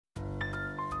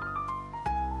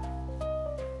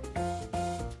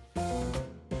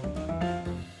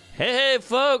Hey,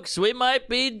 folks, we might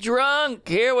be drunk.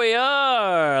 Here we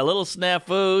are. A little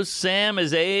snafu. Sam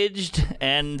is aged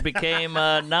and became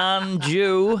a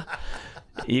non-Jew.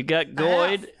 You got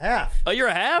goyed. Half. Oh, you're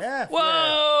a half? Half,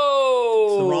 Whoa!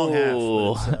 It's the wrong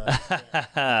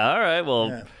half. But All right,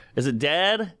 well, is it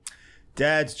Dad?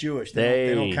 Dad's Jewish.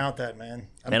 They don't count that, man.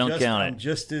 They don't count it. I'm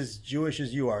just as Jewish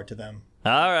as you are to them.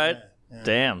 All right. Yeah.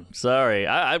 Damn. Sorry.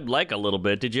 I'd like a little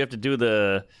bit. Did you have to do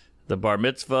the bar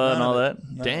mitzvah and all that?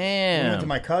 No. Damn. We went to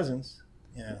my cousin's.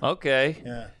 Yeah. Okay.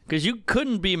 Yeah. Because you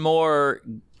couldn't be more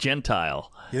Gentile.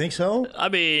 You think so? I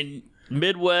mean,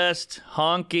 Midwest,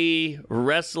 honky,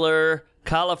 wrestler,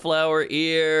 cauliflower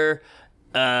ear,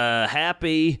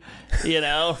 happy,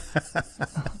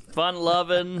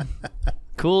 fun-loving,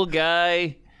 cool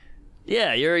guy.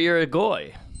 Yeah, you're a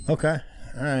goy. Okay.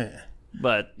 All right.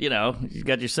 But, you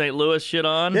got your St. Louis shit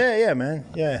on. Yeah, man.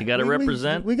 Yeah. You got to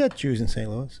represent. We got Jews in St.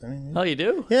 Louis. I mean, oh, you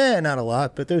do? Yeah, not a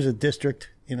lot, but there's a district,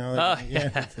 Oh,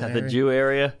 yeah. The Jew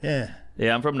area. Yeah.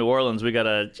 Yeah, I'm from New Orleans. We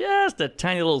got just a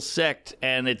tiny little sect,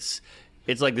 and it's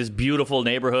like this beautiful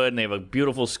neighborhood, and they have a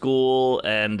beautiful school,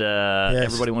 and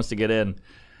everybody wants to get in.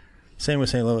 Same with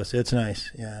St. Louis. It's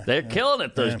nice. Yeah. They're killing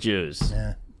it, those Jews.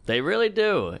 Yeah. They really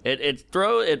do. It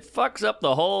fucks up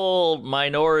the whole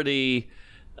minority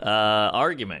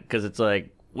argument, because it's like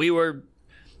we were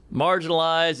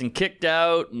marginalized and kicked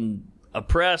out and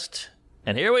oppressed,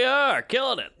 and here we are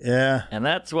killing it. Yeah. And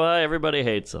that's why everybody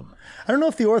hates them. I don't know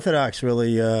if the Orthodox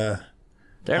really. They're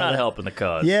not helping the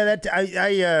cause. Yeah,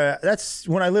 that's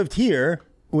when I lived here.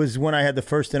 Was when I had the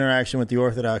first interaction with the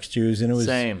Orthodox Jews, and it was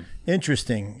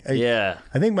interesting. I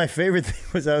think my favorite thing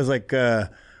was I was like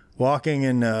walking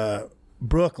in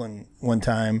Brooklyn one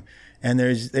time, and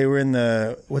they were in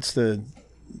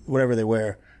whatever they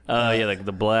wear. Oh yeah, like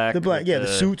the black. The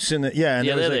suits and and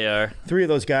there was they are. Three of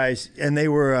those guys, and they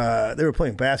were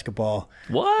playing basketball.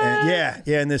 What? And,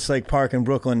 in this like park in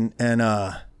Brooklyn, and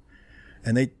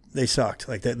they sucked.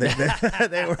 Like they were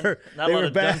not they a lot were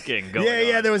of bad. dunking going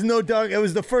Yeah, on. there was no dunk. It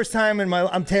was the first time in my.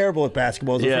 I'm terrible at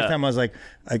basketball. It was the first time I was like,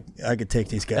 I could take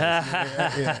these guys.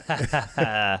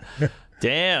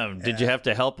 Damn! Did you have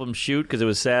to help them shoot because it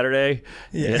was Saturday?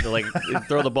 Yeah. You had to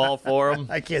throw the ball for them.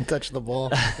 I can't touch the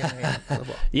ball.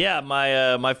 Yeah,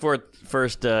 my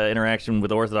first interaction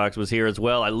with Orthodox was here as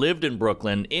well. I lived in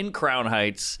Brooklyn, in Crown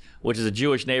Heights, which is a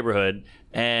Jewish neighborhood,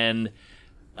 and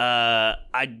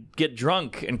I'd get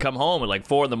drunk and come home at like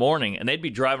 4 a.m, and they'd be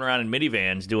driving around in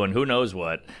minivans doing who knows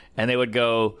what, and they would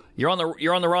go, "You're on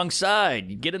the wrong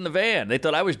side. You get in the van." They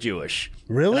thought I was Jewish.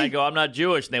 Really? And I go, "I'm not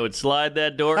Jewish," and they would slide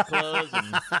that door closed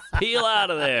and peel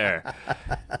out of there.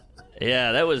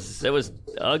 Yeah, that was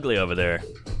ugly over there.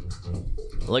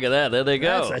 Look at that. There they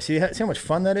go. I see how much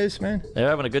fun that is, man. They're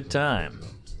having a good time.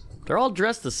 They're all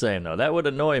dressed the same, though. That would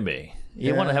annoy me.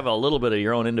 You want to have a little bit of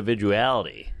your own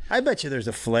individuality. I bet you there's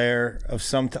a flair of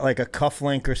like a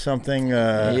cufflink or something.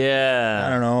 I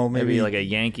don't know. Maybe like a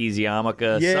Yankees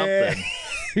yarmulke, something.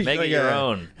 Make like it your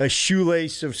own. A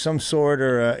shoelace of some sort,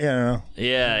 or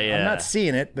Yeah. I'm not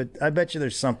seeing it, but I bet you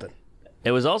there's something.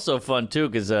 It was also fun too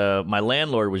because my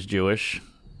landlord was Jewish.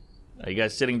 Are you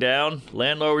guys sitting down?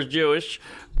 Landlord was Jewish,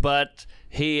 but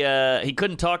he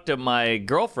couldn't talk to my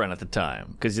girlfriend at the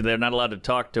time because they're not allowed to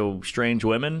talk to strange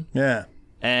women. Yeah.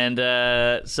 And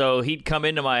so he'd come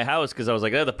into my house because I was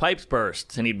like, "Oh, the pipes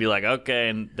burst," and he'd be like, "Okay."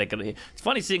 And it's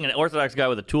funny seeing an Orthodox guy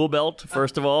with a tool belt,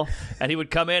 first of all, and he would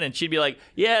come in and she'd be like,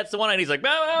 "Yeah, it's the one," and he's like,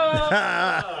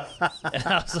 "Ah." And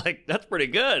I was like, "That's pretty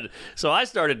good." So I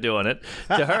started doing it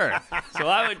to her. So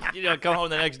I would, come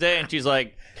home the next day and she's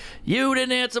like, "You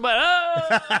didn't answer my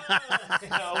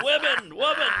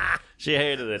woman." She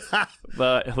hated it,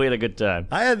 but we had a good time.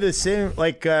 I had the same,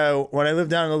 like, when I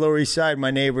lived down on the Lower East Side, my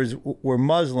neighbors were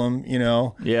Muslim,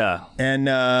 Yeah. And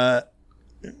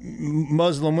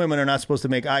Muslim women are not supposed to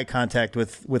make eye contact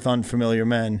with unfamiliar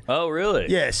men. Oh, really?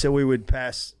 Yeah, so we would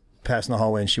pass in the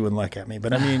hallway and she wouldn't look at me.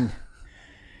 But I mean,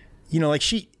 like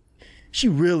she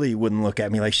really wouldn't look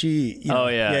at me. Like she,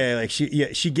 like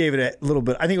she gave it a little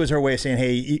bit. I think it was her way of saying,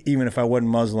 "Hey, even if I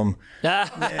wasn't Muslim, you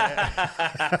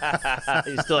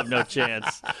still have no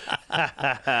chance."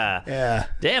 Yeah.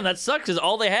 Damn, that sucks. Because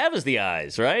all they have is the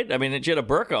eyes, right? I mean, she had a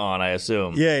burqa on, I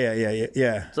assume.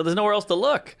 Yeah. So there's nowhere else to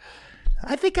look.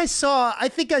 I think I saw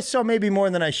maybe more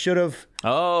than I should have.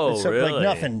 Oh, really? Like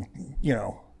nothing,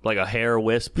 Like a hair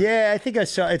wisp? Yeah, I think I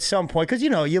saw at some point, because,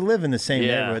 you live in the same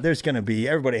neighborhood. There's going to be,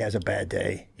 everybody has a bad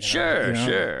day.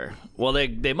 Sure. Well,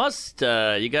 they must,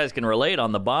 you guys can relate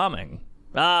on the bombing.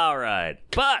 All right.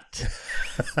 But.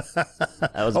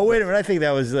 Wait a minute. I think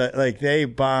that was, like, they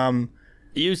bomb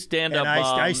You stand up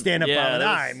bomb. I stand up bomb.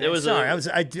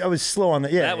 I was slow on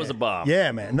the. Yeah, that was a bomb.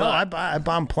 Yeah, man. No, I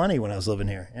bombed plenty when I was living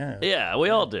here. Yeah. Yeah, we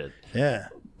all did. Yeah.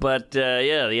 But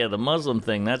the Muslim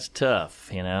thing, that's tough.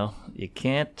 You know, you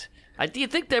can't. Do you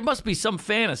think there must be some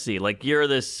fantasy, like you're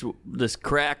this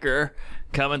cracker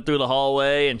coming through the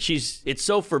hallway, and it's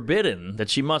so forbidden that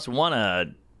she must want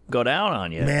to go down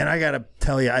on you? Man, I gotta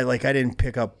tell you, I didn't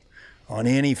pick up on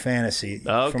any fantasy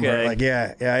from her. Like,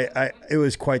 it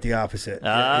was quite the opposite. All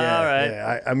right.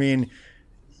 Yeah, I mean,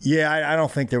 I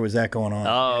don't think there was that going on.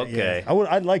 Oh, okay. Yeah.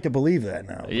 I'd like to believe that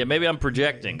now. Yeah, maybe I'm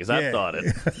projecting because I've thought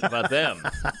it about them.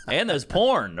 And there's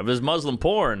Muslim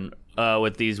porn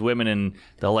with these women, and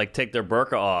they'll like take their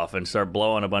burqa off and start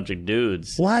blowing a bunch of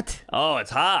dudes. What? Oh,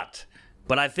 it's hot.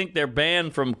 But I think they're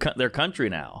banned from their country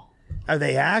now. Are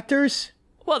they actors?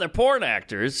 Well, they're porn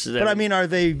actors. But I mean, are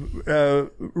they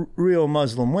real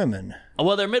Muslim women?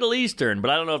 Well, they're Middle Eastern,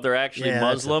 but I don't know if they're actually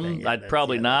Muslim. I'd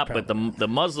probably not. But the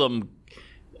Muslim,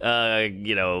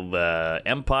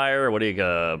 empire. What do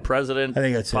you president? I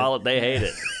think that's it. They hate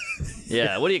it.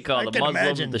 Yeah. What do you call the Muslim?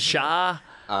 Imagine. The Shah.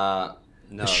 No.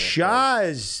 The Shah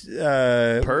is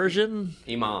Persian.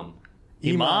 Imam.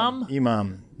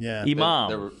 Imam. Yeah.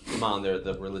 Imam. They're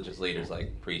the religious leaders,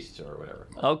 like priests or whatever.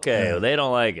 Okay. Yeah. Well, they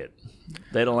don't like it.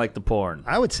 They don't like the porn.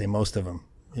 I would say most of them.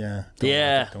 Yeah.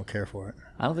 Don't care for it.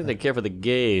 I don't think they care for the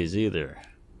gays either.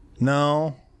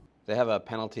 No. They have a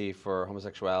penalty for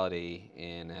homosexuality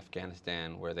in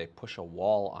Afghanistan where they push a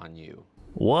wall on you.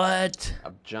 What?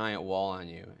 A giant wall on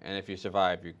you. And if you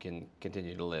survive, you can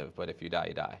continue to live. But if you die,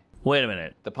 you die. Wait a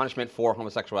minute. The punishment for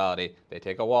homosexuality, they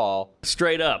take a wall.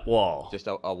 Straight up wall. Just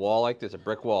a wall like this, a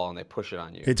brick wall, and they push it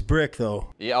on you. It's brick,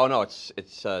 though. Yeah. Oh, no, it's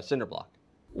cinder block.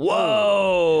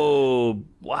 Whoa!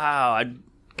 Wow!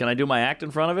 Can I do my act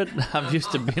in front of it? I'm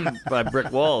used to being by brick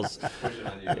walls. Push it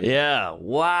on you. Yeah.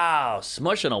 Wow!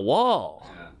 Smushing a wall.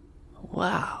 Yeah.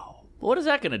 Wow. What is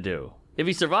that going to do? If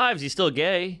he survives, he's still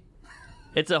gay.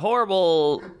 It's a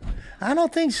horrible. I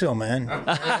don't think so, man.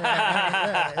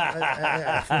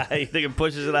 You think it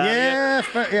pushes it out of you?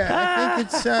 I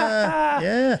think it's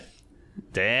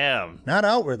Damn. not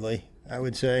outwardly, I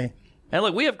would say. And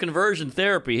look, we have conversion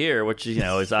therapy here, which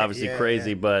is obviously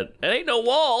crazy, but it ain't no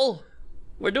wall.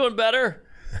 We're doing better.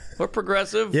 We're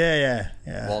progressive. Yeah.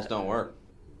 Walls don't work.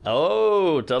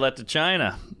 Oh, tell that to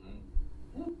China.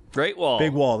 Great wall.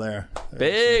 Big wall there.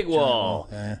 Big wall.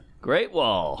 Yeah. Great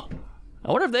wall.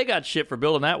 I wonder if they got shit for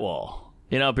building that wall.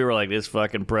 You know, people are like, this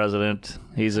fucking president,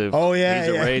 he's a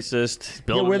racist. He's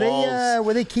building walls.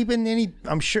 Were they keeping any?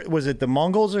 I'm sure. Was it the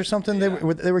Mongols or something?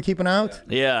 They were keeping out.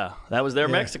 Yeah, that was their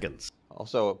Mexicans.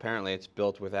 Also, apparently, it's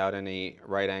built without any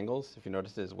right angles. If you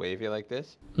notice, it's wavy like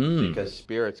this. Because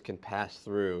spirits can pass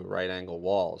through right angle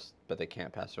walls, but they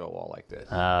can't pass through a wall like this.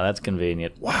 Ah, that's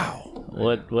convenient. Wow.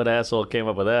 What asshole came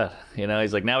up with that? You know,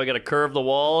 he's like, now we got to curve the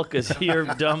wall because of your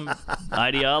dumb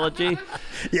ideology.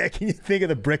 Yeah, can you think of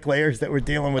the bricklayers that were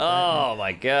dealing with that? Oh,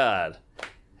 my God.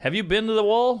 Have you been to the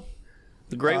wall?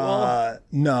 The Great Wall?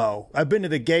 No. I've been to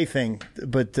the gay thing,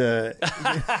 but... I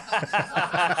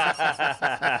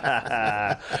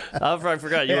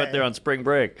forgot you went there on spring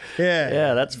break.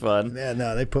 Yeah, that's fun. Yeah,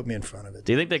 no, they put me in front of it.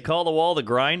 Do you think they call the wall the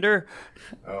grinder?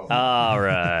 Oh. All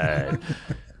right.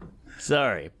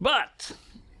 Sorry. But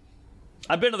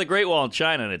I've been to the Great Wall in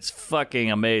China, and it's fucking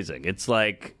amazing. It's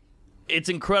like, it's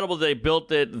incredible they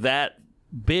built it that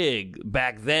big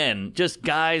back then. Just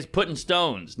guys putting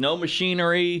stones. No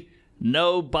machinery.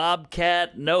 No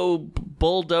bobcat, no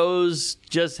bulldoze,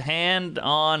 just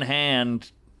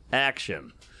hand-on-hand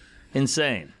action.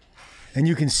 Insane. And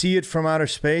you can see it from outer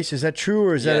space. Is that true,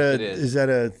 or is that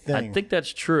a thing? I think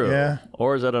that's true. Yeah.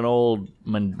 Or is that an old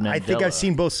Mandela? I think I've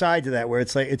seen both sides of that, where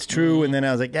it's like it's true, and then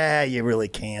I was like, you really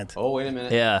can't. Oh, wait a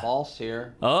minute. Yeah. False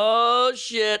here. Oh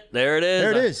shit! There it is.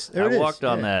 There it is. I walked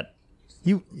on that.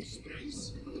 You.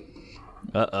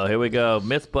 Here we go.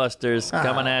 MythBusters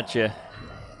coming at you.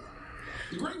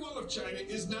 The Great Wall of China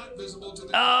is not visible to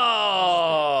the...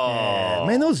 Oh! Yeah.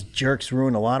 Man, those jerks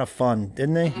ruined a lot of fun,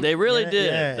 didn't they? They really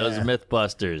did. Those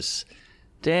MythBusters.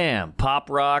 Damn. Pop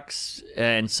rocks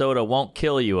and soda won't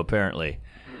kill you, apparently.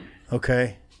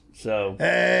 Okay. So,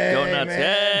 go nuts. Man.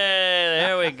 Hey,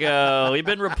 there we go. We've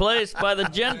been replaced by the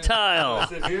Gentile.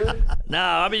 No,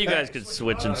 I mean, you guys could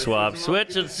switch and swap.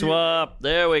 Switch and swap.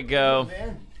 There we go.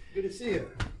 Good to see you.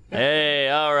 Hey,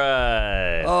 all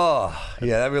right. Oh,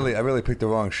 yeah, I really picked the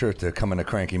wrong shirt to come in a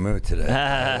cranky mood today.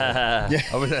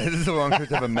 This is the wrong shirt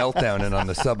to have a meltdown in on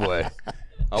the subway.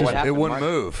 Oh, what happened? It wouldn't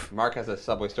move. Mark has a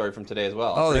subway story from today as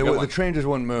well. Oh, the train just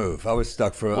wouldn't move. I was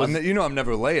stuck for... I'm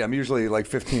never late. I'm usually like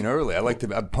 15 early.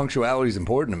 Punctuality is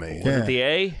important to me. Was it the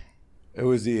A? It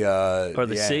was the or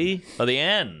the C N. or the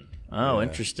N. Oh, Yeah.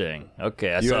 Interesting.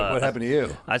 Okay, What happened to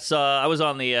you? I was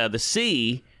on the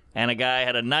C, and a guy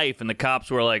had a knife, and the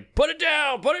cops were like, "Put it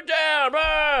down, put it down!"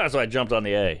 Ah! So I jumped on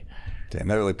the A. Damn,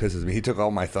 that really pisses me. He took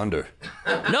all my thunder.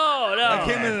 No. I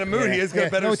came in a mood. He has got a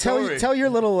better story. Tell your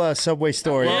little Subway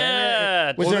story.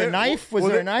 Yeah. Was there a knife? Was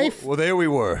there a knife? Well, there we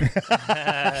were,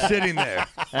 sitting there.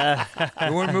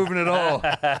 We weren't moving at all.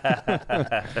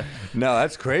 No,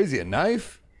 that's crazy. A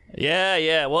knife?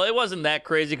 Yeah. Well, it wasn't that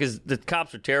crazy because the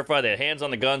cops were terrified. They had hands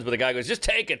on the guns, but the guy goes, "Just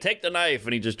take it, take the knife,"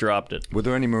 and he just dropped it. Were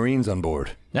there any Marines on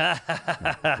board?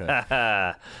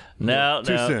 Okay. No.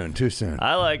 Too soon.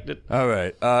 I liked it. All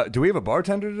right. Do we have a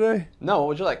bartender today? No, what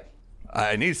would you like?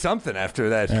 I need something after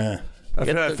that.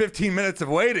 After that 15 minutes of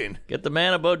waiting. Get the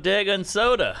man a bodega and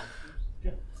soda.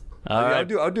 All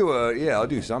right. I'll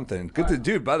do something.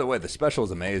 Dude, by the way, the special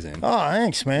is amazing. Oh,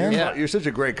 thanks, man. You're such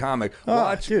a great comic.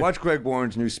 Watch Greg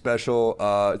Warren's new special.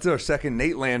 It's our second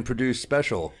Nate Land produced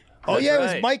special. Oh, That's yeah,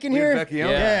 right. was Mike in We here? had Becky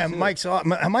on Yeah,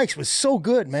 too. Mike's was so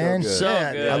good, man. good. So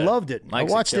good. I loved it.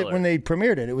 Mike's I a watched it killer. when they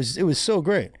premiered it. It was so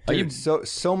great. Dude,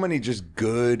 so many just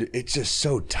good. It's just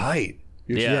so tight.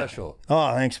 You're Yeah. special.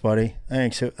 Oh, thanks, buddy.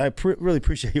 Thanks. I really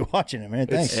appreciate you watching it, man.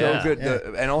 Thanks. It's so Yeah. good.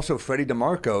 And also, Freddie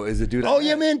DeMarco is a dude. Oh,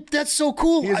 yeah, man. That's so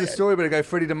cool. He has a story about a guy,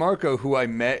 Freddie DeMarco, who I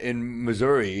met in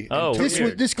Missouri. and Oh, took This me-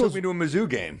 was- this took goes- me to a Mizzou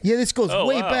game. Yeah, this goes Oh,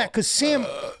 way wow. back because Sam,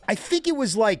 I think it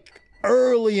was like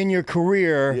early in your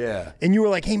career. Yeah. And you were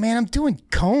like, "Hey, man, I'm doing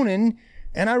Conan,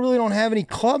 and I really don't have any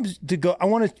clubs to go. I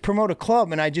want to promote a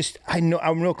club, and I know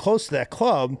I'm real close to that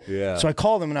club. Yeah. So I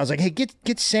called them and I was like, "Hey,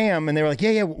 get Sam," and they were like,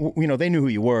 "Yeah." They knew who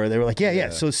you were. They were like,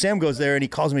 "Yeah." So Sam goes there and he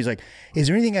calls me. He's like, "Is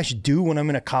there anything I should do when I'm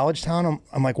in a college town?"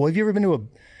 I'm like, "Well, have you ever been to a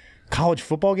college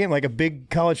football game, like a big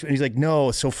college?" And he's like,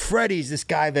 "No." So Freddie's this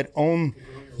guy that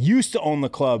used to own the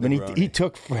club, and he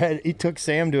took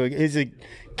Sam to he's a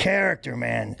character,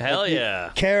 man. Hell yeah.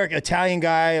 Character, Italian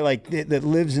guy like that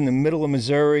lives in the middle of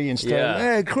Missouri and stuff.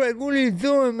 Yeah. Hey, Craig, what are you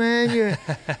doing, man?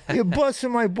 You're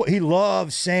busting my boy. He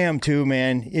loves Sam too,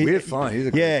 man. We had fun. He's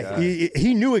a great guy.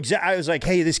 He knew exactly. I was like,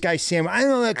 hey, this guy Sam. I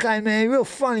know that guy, man. He's real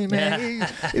funny, man.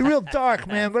 He's real dark,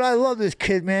 man. But I love this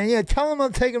kid, man. Yeah, tell him I'll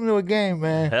take him to a game,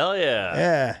 man. Hell yeah.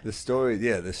 Yeah. The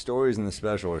stories in the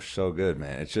special are so good,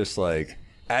 man. It's just like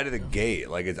out of the gate.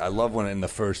 Like I love when in the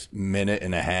first minute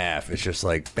and a half, it's just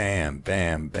like bam,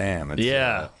 bam, bam. It's,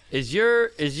 Yeah. Is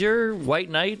your White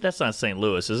Knight? That's not St.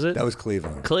 Louis, is it? that was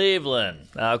Cleveland. Cleveland.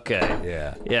 Okay.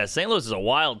 Yeah. Yeah. St. Louis is a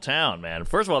wild town, man.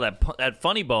 First of all, that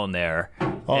Funny Bone there is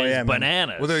yeah, man.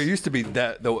 bananas. Well, there used to be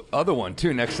the other one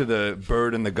too, next to the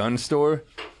bird and the gun store.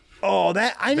 Oh,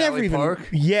 that I never Valley even. Park?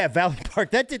 Yeah, Valley Park.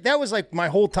 That was like my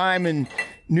whole time in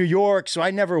New York, so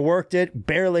I never worked it.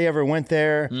 Barely ever went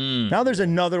there. Now there's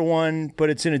another one,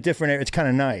 but it's in a different area. It's kind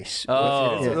of nice.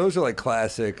 Oh. Those are like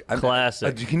classic.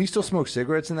 Classic. Can you still smoke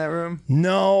cigarettes in that room?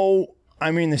 No, I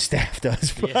mean the staff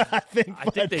does, but Yeah. I think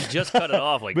they just cut it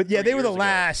off. Like, But yeah, 3 they were the years ago.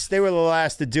 last. They were the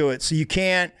last to do it, so you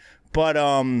can't. But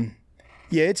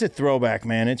yeah, it's a throwback,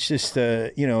 man. It's just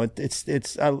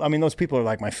it's. I mean, those people are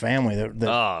like my family.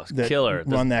 That killer.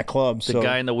 Run that club. The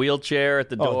guy in the wheelchair at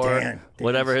the door. Dan.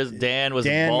 Whatever his Dan was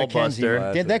Dan a ball McKenzie.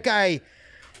 buster. Dan, that guy,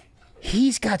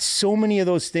 he's got so many of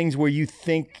those things where you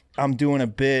think I'm doing a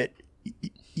bit,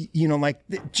 like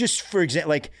just for example,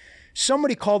 like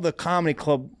somebody called the comedy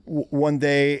club one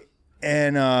day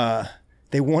and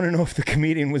they want to know if the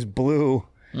comedian was blue.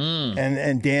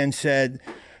 And Dan said,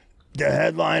 the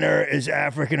headliner is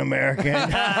African American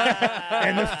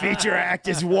and the feature act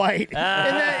is white. And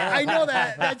I know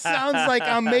that sounds like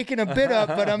I'm making a bit up,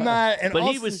 but I'm not. And But he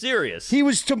also, was serious. He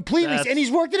was completely, That's- and he's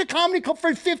worked at a comedy club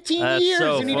for 15 That's years,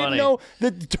 so and he funny. didn't know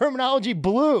the terminology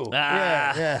blue.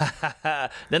 Yeah.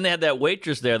 Then they had that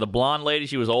waitress there, the blonde lady.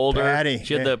 She was older. Patty.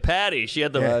 She had the Patty. She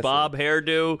had the Yeah. bob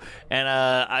hairdo,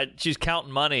 and she's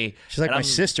counting money. She's like And my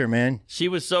sister, man. She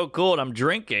was so cool, and I'm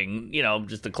drinking.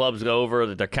 Just the club's over,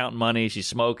 that they're counting money. She's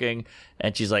smoking,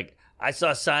 and she's like, "I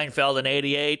saw Seinfeld in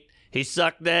 '88. He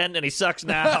sucked then, and he sucks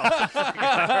now." All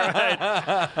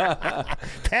right.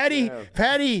 Patty.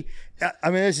 I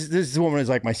mean, this woman is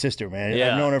like my sister, man.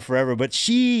 Yeah. I've known her forever, but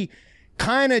she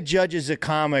kind of judges a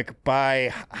comic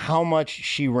by how much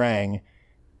she rang.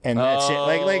 And that's it.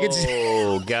 Like it's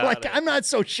got like it. I'm not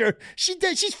so sure.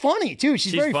 She's funny too.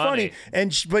 She's very funny.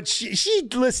 And but she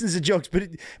listens to jokes. But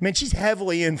man, she's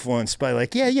heavily influenced by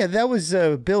like yeah that was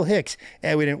Bill Hicks.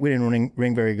 And we didn't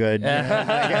ring very good. So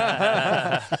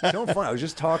funny. I was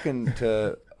just talking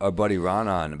to our buddy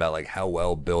Ronan about like how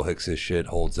well Bill Hicks's shit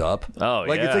holds up. Oh,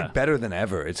 like it's yeah. like better than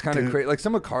ever. It's kind of crazy. Like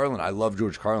some of Carlin, I love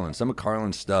George Carlin. Some of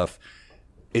Carlin's stuff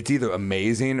it's either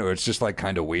amazing or it's just like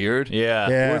kind of weird. Yeah.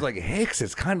 Whereas like Hicks,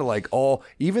 it's kind of like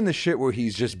even the shit where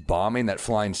he's just bombing that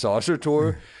flying saucer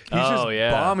tour. He's just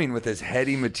bombing with his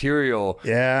heady material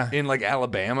in like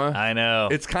Alabama. I know.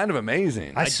 It's kind of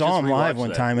amazing. I saw him live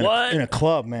one time in a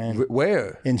club, man.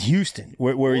 Where? In Houston,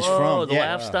 where he's from. The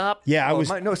Laugh Stop? Yeah, I was.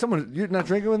 No, you're not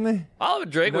drinking with me? I'll have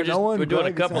a drink. We're doing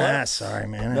a couple. Sorry,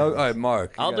 man. No, all right,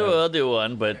 Mark. I'll do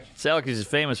one, but Syracuse is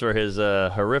famous for his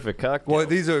horrific cocktails. Well,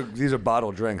 these are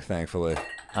bottled drink, thankfully.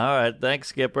 All right, thanks,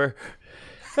 Skipper.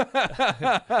 You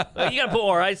gotta put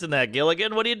more ice in that,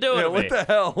 Gilligan. What are you doing? Yeah, what the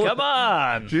hell? Come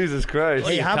on, Jesus Christ!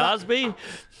 Hey, Cosby.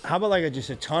 How about like just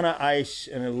a ton of ice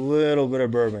and a little bit of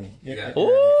bourbon?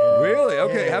 Ooh, really?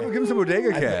 Okay, give him some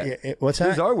Bodega Cat. What's that?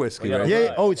 Here's our whiskey, right?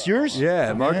 Yeah. Oh, it's yours?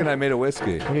 Yeah, Mark and I made a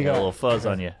whiskey. What do you got? A little fuzz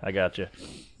on you. I got you.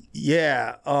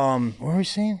 Yeah. What were we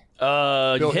saying?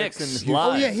 Hicks.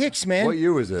 Oh yeah, Hicks, man. What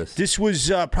year was this? This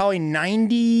was probably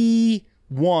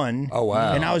 91. Oh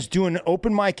wow! And I was doing an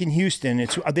open mic in Houston.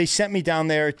 They sent me down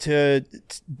there to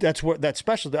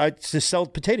sell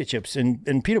potato chips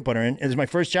and peanut butter. And it was my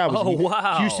first job. It was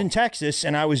in Houston, Texas,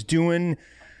 and I was doing.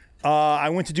 I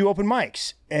went to do open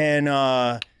mics, and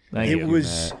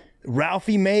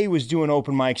Ralphie May was doing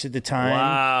open mics at the time.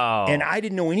 Wow! And I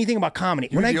didn't know anything about comedy.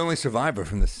 You're the only survivor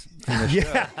from this.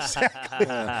 Yeah, exactly.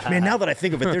 Man, now that I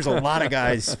think of it, there's a lot of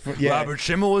guys. Robert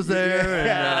Schimmel was there.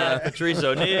 And, Patrice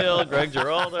O'Neill, Greg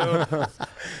Giraldo.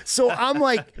 So I'm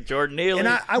like Jordan Neely. And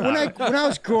when I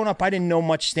was growing up, I didn't know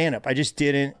much stand up. I just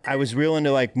didn't. I was real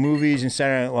into like movies and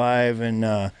Saturday Night Live and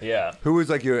Who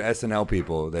was like your SNL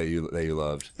people that you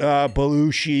loved?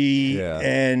 Belushi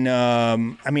and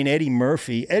I mean Eddie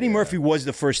Murphy. Eddie Murphy was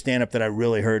the first stand up that I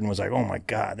really heard and was like, oh my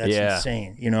God, that's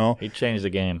insane. You know, he changed the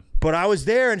game. But I was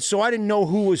there, and so I didn't know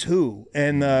who was who.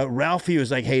 And Ralphie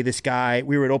was like, hey, this guy,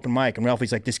 we were at open mic, and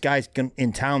Ralphie's like, this guy's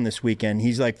in town this weekend.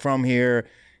 He's like from here.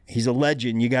 He's a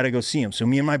legend. You got to go see him. So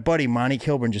me and my buddy, Monty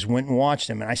Kilburn, just went and watched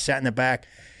him. And I sat in the back,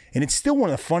 and it's still one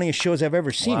of the funniest shows I've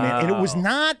ever seen, man. And it was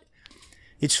not...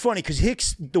 It's funny because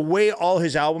Hicks, the way all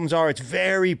his albums are, it's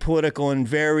very political and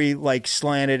very like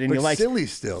slanted, and but you're like silly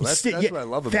still. That's what I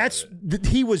love about it.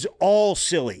 He was all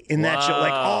silly in that show,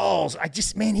 like all. I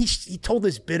just he told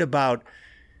this bit about.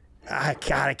 I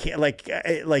can't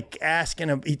like asking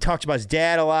him. He talks about his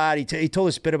dad a lot. He told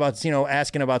this bit about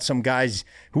asking about some guys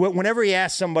who whenever he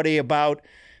asked somebody about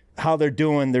how they're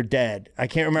doing, they're dead. I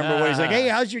can't remember what he's like. Hey,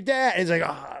 how's your dad? And he's like,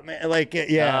 oh man, like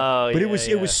but it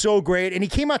was so great. And he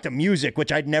came out to music,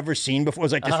 which I'd never seen before. It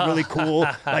was like this really cool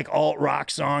like alt rock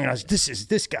song, and I was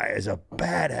this guy is a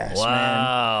badass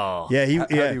man. Yeah, how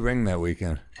did he ring that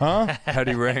weekend? Huh? How'd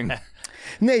he ring?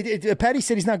 Patty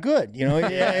said he's not good. You know.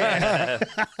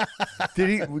 Did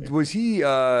he? Was he?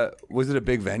 Was it a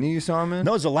big venue you saw him in?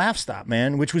 No, it was a Laugh Stop,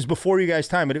 man, which was before you guys'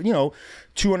 time. But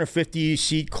 250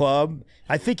 seat club.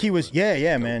 I think he was.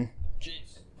 Yeah, man.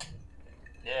 Jeez.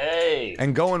 Hey.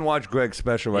 And go and watch Greg's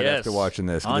special right after watching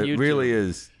this. It YouTube. Really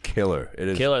is killer. It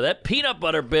is killer. That peanut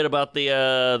butter bit about the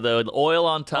oil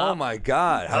on top. Oh my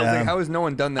God! How has no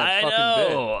one done that? I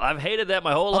know. I've hated that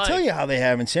my whole life. I'll tell you how they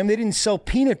haven't, Sam. They didn't sell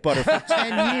peanut butter for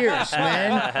 10 years,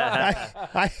 man.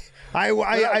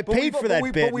 I paid for that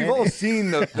bit. But we've all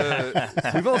seen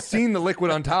the liquid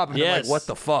on top and been like, what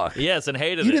the fuck? Yes, and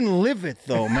hated it. You didn't live it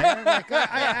though, man. Like,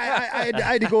 I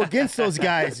had to go against those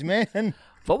guys, man.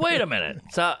 But wait a minute.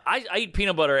 So I eat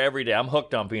peanut butter every day. I'm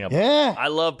hooked on peanut butter. Yeah. I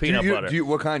love peanut butter.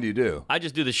 What kind do you do? I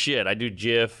just do the shit. I do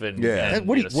Jif and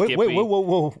Wait,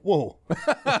 whoa.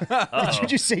 Did you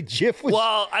just say Jif?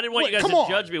 Well, I didn't want you guys to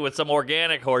judge me with some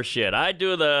organic horse shit. I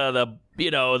do the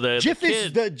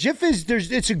Jif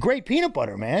is it's a great peanut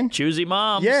butter, man. Choosy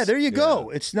Moms. Yeah, there you go.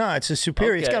 It's a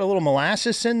superior. Okay. It's got a little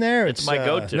molasses in there. It's my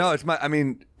go-to. No, it's my. I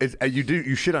mean,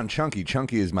 you shit on Chunky.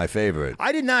 Chunky is my favorite.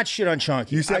 I did not shit on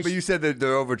Chunky. You said that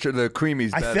the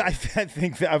creamy's better. I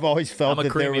think that I've always felt I'm a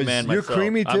creamy man myself. You're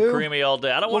creamy too. I'm creamy all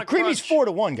day. I don't want creamy's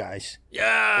 4-1, guys.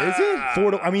 Yeah, is it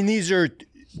 4-1? I mean, these are.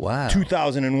 Wow.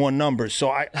 2001 numbers. So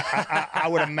I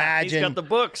would imagine he's got the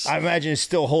books. I imagine it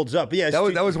still holds up. But yeah,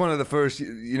 that was one of the first.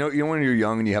 You know when you're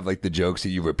young and you have like the jokes that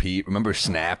you repeat. Remember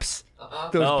Snaps?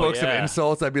 Those books of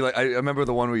insults. I'd be like, I remember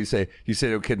the one where you say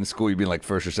to a kid in school, you'd be like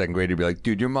first or second grade, you'd be like,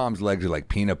 dude, your mom's legs are like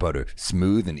peanut butter,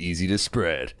 smooth and easy to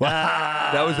spread.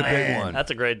 That was a big one.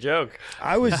 That's a great joke.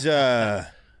 I was.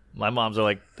 My moms are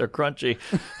like, they're crunchy.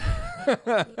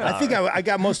 I think I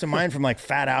got most of mine from like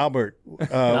Fat Albert.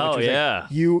 Yeah. Like,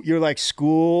 you're like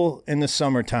school in the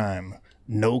summertime.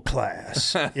 No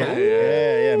class.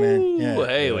 Yeah, man. Yeah.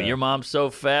 Hey, when your mom's so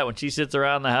fat, when she sits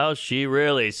around the house, she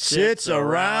really sits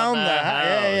around the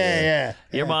house.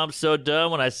 Your mom's so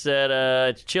dumb. When I said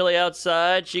it's chilly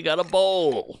outside, she got a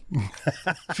bowl.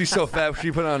 She's so fat.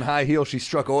 She put on high heels. She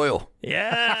struck oil.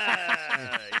 Yeah.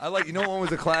 I like. You know what one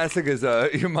was a classic? Is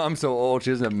your mom's so old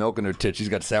she doesn't have milk in her tits. She's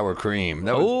got sour cream.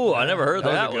 Oh, I never heard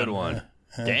that. That was a good one.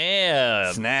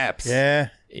 Damn. Snaps. Yeah.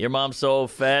 Your mom's so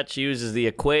fat she uses the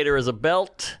equator as a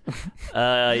belt.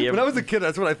 When I was a kid,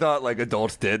 that's what I thought like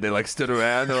adults did. They like stood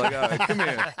around. They're like, all right, come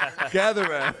here, gather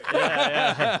around.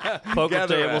 Poker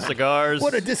Gather table, around. cigars.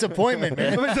 What a disappointment,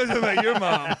 man. Let me tell you something about your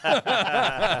mom.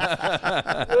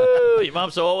 Woo, your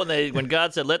mom's so old when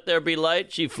God said, "Let there be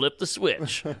light," she flipped the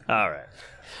switch. All right.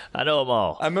 I know them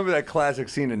all. I remember that classic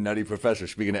scene in Nutty Professor,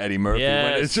 speaking of Eddie Murphy, when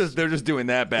Yes. it's just they're just doing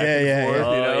that back Yeah, and yeah, forth, yeah.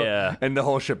 you know? Oh, yeah. And the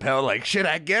whole Chappelle, like, should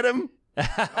I get him?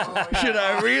 Should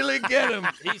I really get him?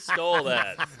 He stole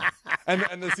that.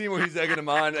 And the scene where he's egging him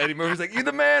on, Eddie Murphy's like, "You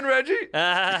the man, Reggie."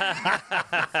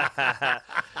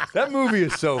 That movie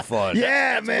is so fun.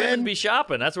 Yeah, Women man. be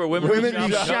shopping. That's where women Women be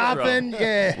be shopping. shopping.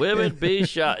 Yeah. Women be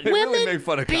shopping. They really make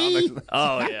fun of comics.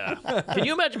 Oh yeah. Can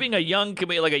you imagine being a young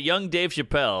comedian, like a young Dave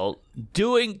Chappelle,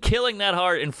 killing that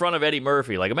hard in front of Eddie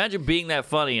Murphy? Like, imagine being that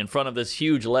funny in front of this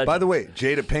huge legend. By the way,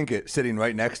 Jada Pinkett sitting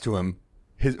right next to him.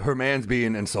 Her man's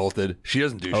being insulted. She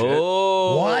doesn't do shit.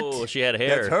 Oh, What? She had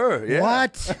hair. That's her. Yeah.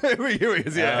 What? Here he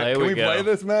is. Yeah. here Can we we go. play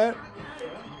this, Matt?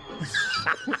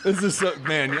 This is so,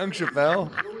 man, young Chappelle.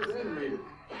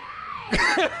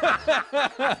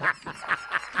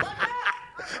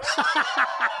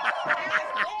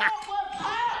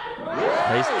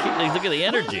 Look at the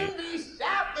energy.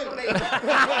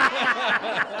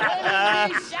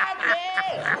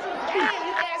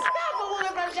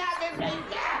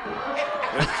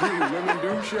 That's true. Women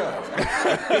do shop.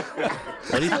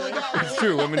 It's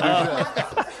true. Women do shop.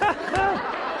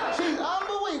 She's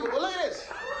unbelievable. Look at this.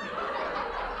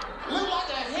 Look like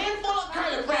a handful of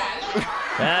curly fries.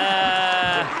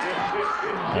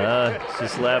 She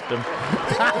slapped him.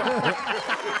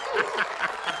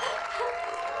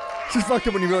 It's just fucked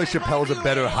up when you realize Chappelle's a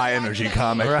better high energy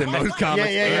comic than most comics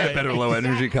and a better low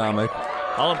energy comic.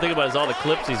 All I'm thinking about is all the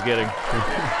clips he's getting.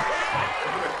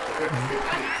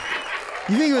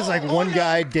 You think it was like one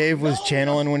guy Dave was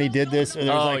channeling when he did this, or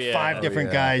there was like five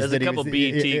different guys? There's that a couple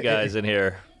BT guys in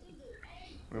here.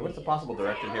 I mean, what's the possible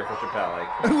direction here for Chappelle?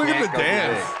 Like, Look at can't the go too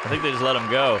dance. big. I think they just let him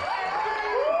go.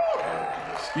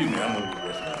 Excuse me, I'm gonna be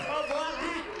with you.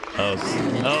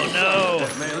 Oh no!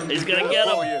 He's gonna get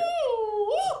him.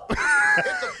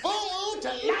 It's a full moon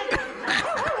tonight. I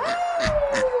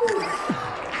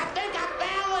think I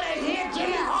found where they hit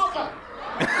Jimmy Hoffa.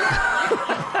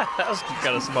 That was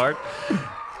kind of smart.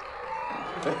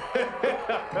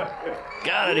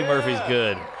 God, Eddie Murphy's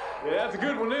good. Yeah, that's a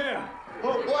good one there.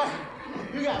 Oh boy,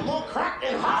 you got more crack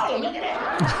than Harlem. Look at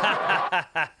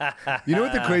that. You know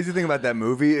what the crazy thing about that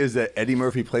movie is that Eddie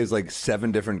Murphy plays like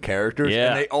 7 different characters, Yeah.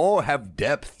 and they all have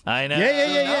depth. I know.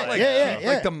 Yeah.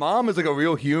 Like the mom is like a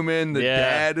real human. The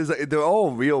dad is like, they're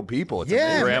all real people. It's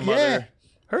Yeah, amazing. Grandmother.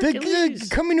 The Hercules.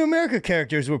 Coming to America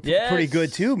characters were Yes. pretty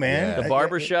good too, man. The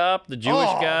barbershop, the Jewish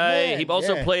Oh, guy. man, He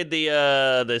also yeah. played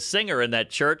the singer in that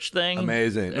church thing.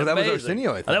 Amazing. No, that was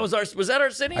Arsenio, I think. That was that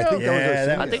Arsenio? I think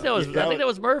that was Arsenio. I think that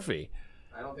was Murphy.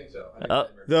 I don't think so.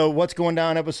 The What's Going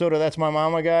Down episode of That's My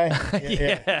Mama guy.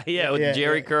 Yeah, with the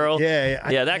Jerry curl.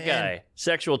 Yeah. That guy.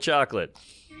 Sexual chocolate.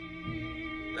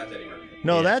 That's Eddie Murphy.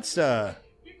 No, that's I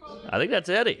think that's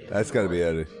Eddie. That's got to be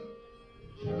Eddie.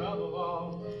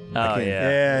 Oh can't-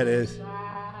 yeah, it is.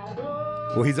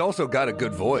 Well, he's also got a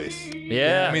good voice.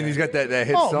 Yeah. I mean, he's got that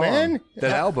hit Oh, song, man.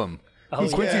 that album.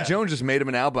 Quincy yeah. Jones just made him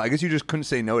an album. I guess you just couldn't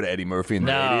say no to Eddie Murphy in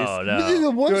the 80s. No.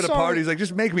 The one Go to the song- party. He's like,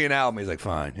 just make me an album. He's like,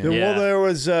 fine. Yeah. Yeah. Well, there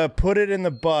was Put It in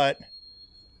the Butt.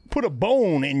 Put a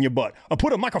bone in your butt. I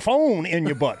put a microphone in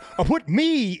your butt. I put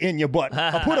me in your butt.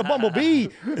 I put a bumblebee.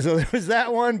 So there was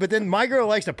that one. But then My Girl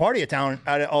Likes to Party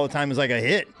all the time is like a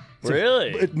hit. So,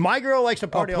 Really? My Girl Likes to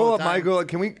Party Pull all up the time. My Girl.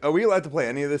 Are we allowed to play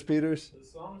any of this, Peters?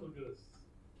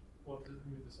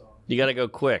 You got to go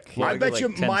quick. I bet you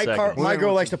My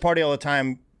Girl Likes to Party all the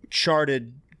time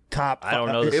charted top. I don't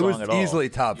know the It song was at all. easily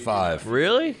top 5.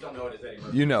 Really? Don't know what it's Eddie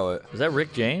Murphy. You know it. Is that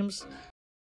Rick James?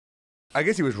 I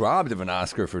guess he was robbed of an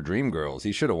Oscar for Dreamgirls.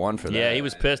 He should have won for that. Yeah, he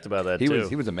was pissed about that He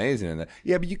too. was amazing in that.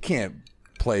 Yeah, but you can't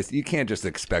just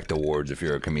expect awards if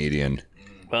you're a comedian.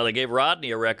 Well, they gave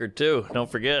Rodney a record too.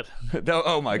 Don't forget.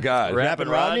 Oh my God, Rapping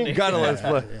Rodney. Gotta let us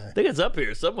play. I think it's up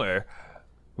here somewhere.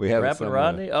 We have it Rapping somewhere.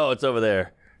 Rodney. Oh, it's over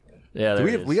there. Yeah, there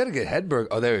We got to get Hedberg.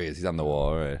 Oh, there he is. He's on the wall.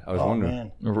 All right. I was wondering.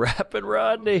 Man. Rapping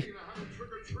Rodney.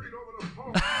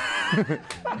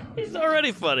 He's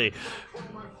already funny.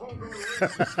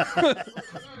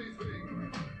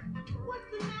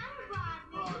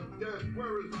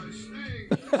 Where is my sting?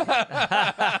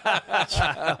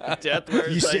 Death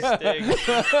wears thy sting.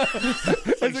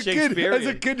 As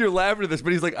a kid, you're laughing at this,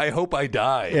 but he's like, I hope I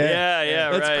die.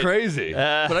 Yeah, That's right. crazy.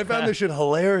 But I found this shit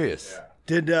hilarious.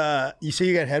 Did you see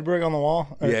you got Hedberg on the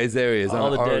wall? Yeah, there he is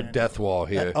on our death wall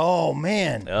here. Oh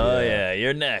man. Oh yeah,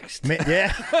 you're next.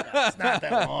 Yeah, it's not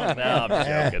that long. No,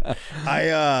 I'm joking.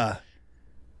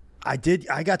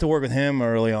 I got to work with him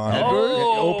early on.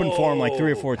 Open for him like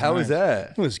 3 or 4 times. How was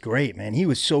that? It was great, man. He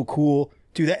was so cool.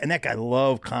 Dude, that guy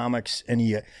loved comics, and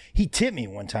he tipped me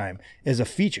one time as a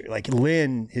feature. Like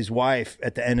Lynn, his wife,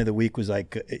 at the end of the week was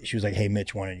like, she was like, "Hey,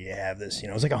 Mitch, wanted you to have this?" You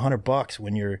know, it was like $100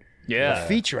 when you're a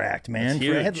feature act, man.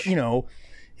 That's huge. You know,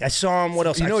 I saw him. What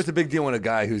else? You know, it's a big deal when a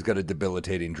guy who's got a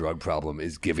debilitating drug problem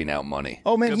is giving out money.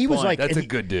 Oh man, he was like, that's a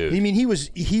good dude. I mean, he was.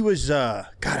 God,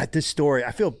 at this story,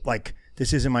 I feel like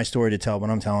this isn't my story to tell, but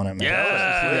I'm telling it, man.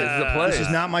 Yeah, this is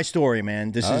not my story,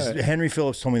 man. This is Henry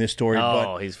Phillips told me this story.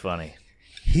 Oh, he's funny.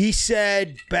 He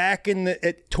said back in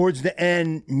towards the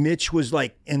end, Mitch was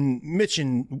like, and Mitch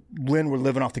and Lynn were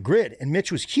living off the grid, and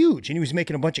Mitch was huge, and he was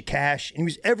making a bunch of cash, and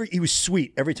he was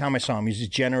sweet every time I saw him. He was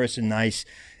just generous and nice.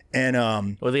 And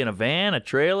was he in a van, a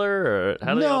trailer, or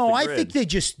how did they off the grid? I think they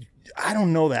just. I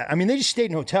don't know that. I mean, they just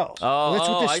stayed in hotels. Oh, that's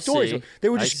what this story is. They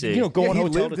were just, going he hotel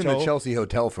lived to in hotel. the Chelsea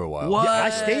hotel for a while. What? Yeah, I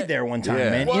stayed there one time,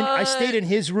 man. I stayed in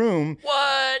his room.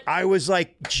 What? I was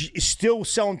like still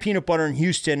selling peanut butter in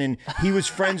Houston, and he was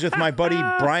friends with my buddy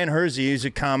Brian Hersey, who's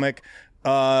a comic,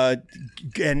 and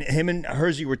him and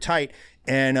Hersey were tight.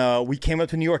 And we came up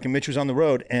to New York, and Mitch was on the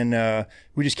road, and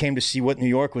we just came to see what New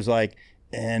York was like,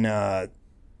 and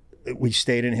we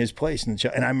stayed in his place. And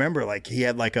I remember like he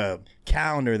had like a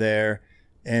calendar there.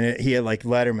 And he had like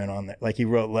Letterman on there, like he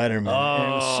wrote Letterman.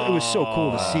 And it was so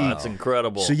cool to see. That's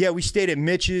incredible. So yeah, we stayed at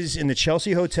Mitch's in the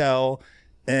Chelsea Hotel,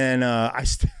 and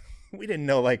we didn't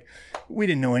know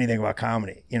anything about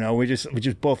comedy. You know, we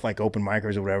just both like open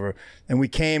micers or whatever. And we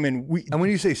came and we. And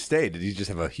when you say stay, did you just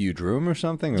have a huge room or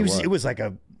something? Or it was like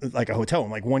a hotel.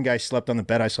 Like one guy slept on the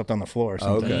bed, I slept on the floor or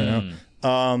something. Okay. You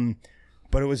know,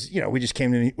 but it was we just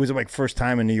came to. It was like first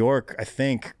time in New York, I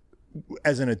think,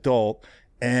 as an adult,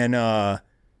 and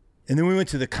then we went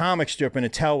to the comic strip, and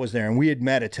Attell was there, and we had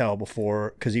met Attell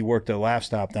before because he worked at a Laugh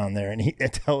Stop down there. And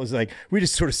Attell was like, we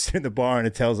just sort of sit in the bar, and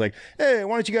Attell's like, "Hey,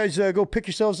 why don't you guys go pick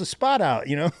yourselves a spot out?"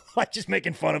 You know, like just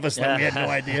making fun of us like we had no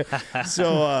idea.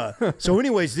 So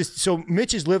anyways, so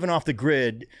Mitch is living off the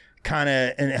grid, kind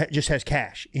of, and just has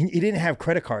cash. He didn't have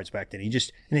credit cards back then. And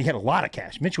he had a lot of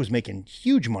cash. Mitch was making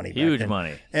huge money. Huge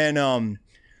money. And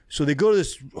so they go to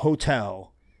this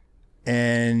hotel,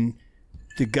 and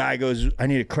the guy goes, "I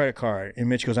need a credit card." And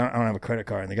Mitch goes, I don't have a credit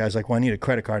card. And the guy's like, "Well, I need a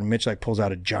credit card." And Mitch like pulls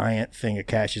out a giant thing of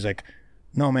cash. He's like,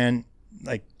 "No, man,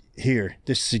 like here,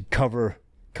 this should cover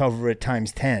it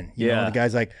times 10. You know? And the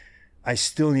guy's like, "I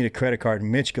still need a credit card."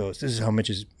 And Mitch goes, this is how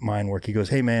Mitch's mind works. He goes,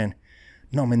 "Hey, man,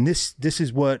 no, man, this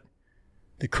is what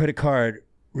the credit card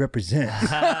represents."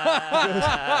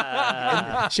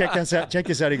 Check this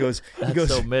out. He goes,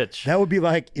 so Mitch. "That would be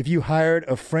like if you hired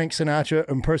a Frank Sinatra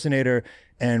impersonator,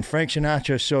 and Frank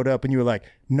Sinatra showed up, and you were like,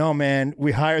 'No, man,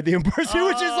 we hired the impersonator,'"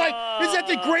 which is like, is that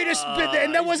the greatest bit?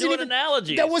 And that wasn't even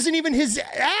analogies. That wasn't even his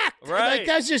act. Right. Like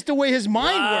that's just the way his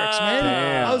mind works, man.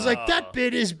 Damn. I was like, that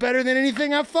bit is better than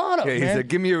anything I've thought of. Okay, he man. said,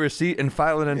 "Give me a receipt and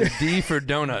file it under D for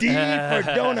donut." D for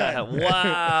donut.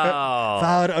 Wow.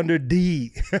 File it under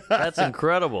D. That's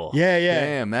incredible. Yeah.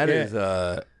 Damn, that is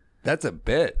that's a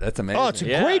bit. That's amazing. Oh, it's a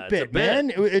great bit,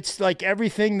 man. It's like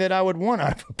everything that I would want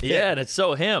out of a bit. Yeah, and it's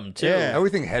so him too. Yeah. I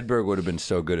would think Hedberg would have been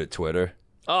so good at Twitter.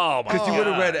 Oh my god. Because you would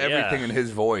have read everything in his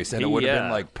voice, and it would have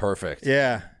been like perfect.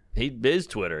 Yeah. He is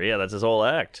Twitter. Yeah, that's his whole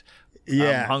act.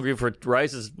 Yeah. I'm hungry for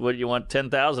rice. Is what you want?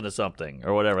 10,000 or something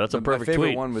or whatever. That's a perfect My favorite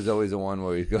tweet. one was always the one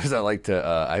where he goes, "I like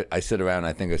to. I sit around. And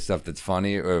I think of stuff that's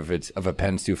funny, or if a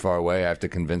pen's too far away, I have to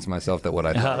convince myself that what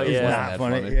I thought was yeah. wasn't Not that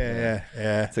funny.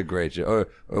 Yeah. It's a great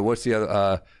joke. Or what's the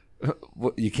other?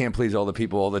 You can't please all the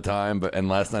people all the time, and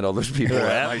last night all those people were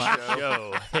at my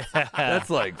show. That's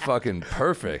like fucking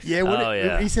perfect.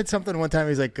 Yeah. He said something one time.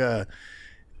 He's like, I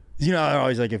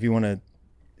always like if you want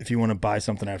to buy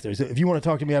something after. He said, "If you want to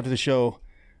talk to me after the show,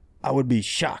 I would be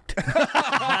shocked."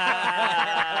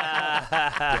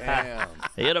 Damn.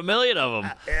 He had a million of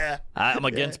them. Yeah. I'm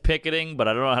against picketing, but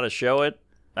I don't know how to show it.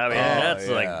 I mean, that's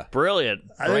like brilliant.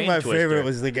 I think my Brain favorite twister.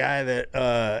 was the guy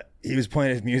that he was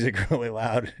playing his music really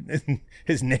loud, and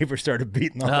his neighbor started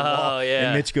beating on the wall. yeah.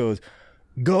 And Mitch goes,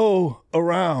 "Go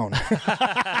around."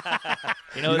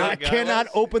 You know, I cannot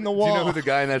open the wall. Do you know who the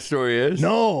guy in that story is?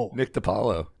 No. Nick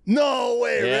DiPaolo. No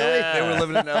way, really? They were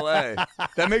living in L.A.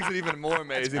 That makes it even more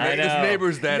amazing. His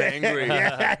neighbor's that angry.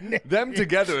 Them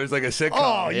together is like a sitcom.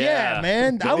 Oh, yeah,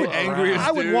 man.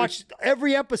 I would dude. watch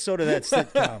every episode of that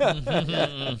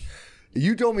sitcom.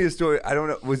 You told me a story. I don't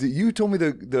know. Was it you told me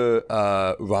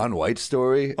the Ron White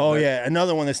story? Oh, yeah.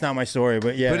 Another one that's not my story,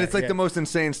 but yeah. But it's like the most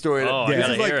insane story. Oh, I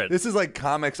gotta hear it. This is like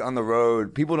comics on the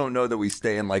road. People don't know that we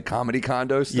stay in like comedy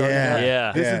condos.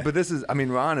 Yeah. This is. I mean,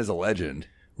 Ron is a legend.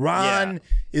 Ron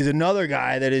is another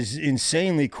guy that is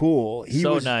insanely cool. He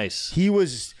was nice. He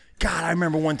was, God, I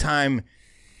remember one time,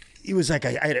 he was like,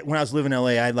 when I was living in LA,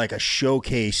 I had like a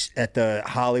showcase at the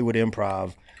Hollywood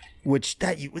Improv, which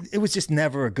it was just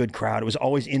never a good crowd. It was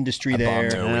always industry there.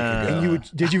 Bombed there a week ago.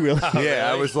 Did you really? Yeah,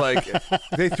 I was like,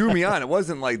 they threw me on. It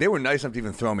wasn't like, they were nice enough to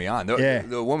even throw me on.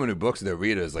 The woman who books there,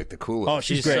 Rita, is like the coolest. Oh,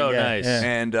 she's great. so nice. Yeah.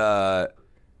 And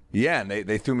and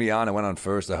they threw me on. I went on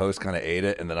first. The host kind of ate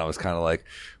it, and then I was kind of like,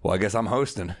 "Well, I guess I'm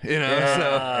hosting," you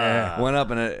know. So went up,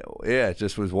 and it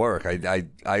just was work.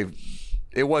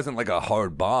 It wasn't like a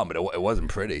hard bomb, but it wasn't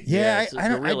pretty. Yeah, it's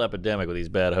a real epidemic with these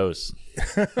bad hosts.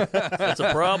 That's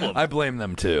a problem. I blame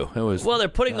them too. It was they're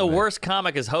putting the worst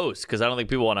comic as host because I don't think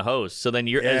people want to host. So then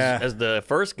you're as the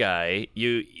first guy,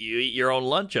 you eat your own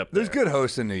lunch up there. There's good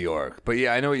hosts in New York, but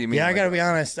yeah, I know what you mean. Yeah, I got to be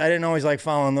honest. I didn't always like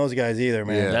following those guys either,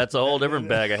 man. Yeah. That's a whole different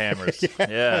bag of hammers.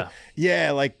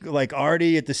 Yeah, like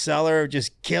Artie at the Cellar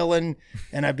just killing,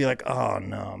 and I'd be like, oh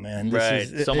no, man,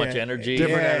 this is so much energy,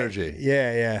 different energy.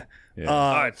 Yeah.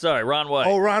 All right, sorry, Ron White.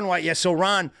 Oh, Ron White. Yeah, so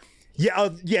Ron, I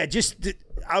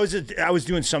was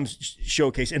doing some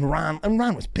showcase, and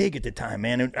Ron was big at the time,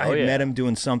 man. And I had met him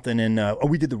doing something, and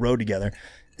we did the road together,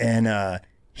 and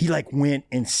he like went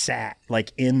and sat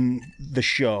like in the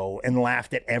show and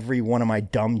laughed at every one of my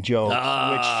dumb jokes.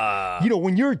 Which, you know,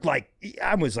 when you're like,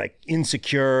 I was like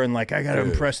insecure and like I got to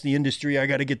impress the industry, I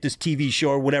got to get this TV show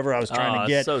or whatever I was trying to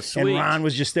get. So sweet. And Ron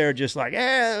was just there, just like,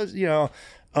 you know.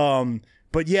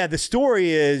 But yeah, the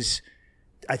story is,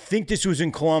 I think this was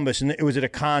in Columbus, and it was at a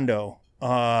condo,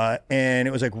 and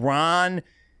it was like Ron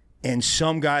and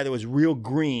some guy that was real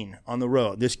green on the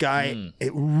road. This guy,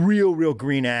 a real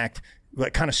green act,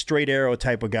 like kind of straight arrow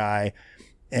type of guy.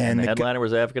 And the headliner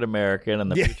was African American, and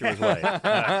the future was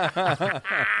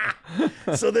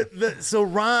white. So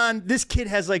Ron, this kid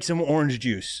has like some orange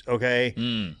juice, okay,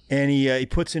 and he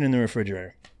puts it in the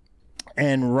refrigerator,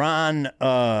 and Ron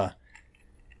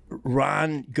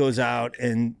goes out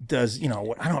and does, you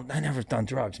know, I never done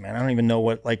drugs, man. I don't even know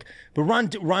what, like, but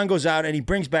Ron goes out and he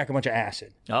brings back a bunch of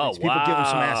acid. Oh, People give him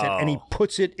some acid, and he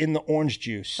puts it in the orange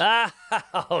juice. And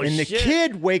the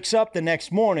kid wakes up the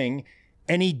next morning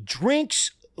and he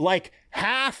drinks like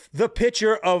half the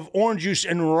pitcher of orange juice,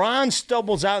 and Ron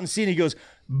stumbles out and sees it. He goes,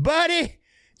 buddy,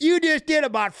 you just did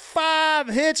about 5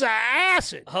 hits of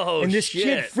acid. And this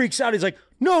kid freaks out. He's like,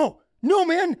 no,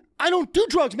 man, I don't do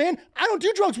drugs, man. I don't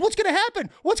do drugs. What's going to happen?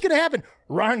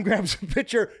 Ron grabs a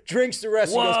pitcher, drinks the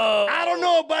rest, and goes, I don't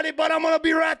know, buddy, but I'm going to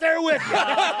be right there with you. And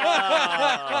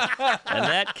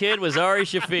that kid was Ari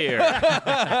Shaffir.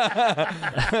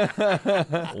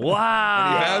 Wow.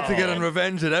 And he vowed to get on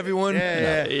revenge at everyone.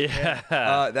 Yeah.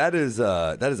 That is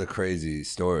a crazy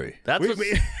story. That's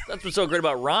what's so great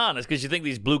about Ron, is because you think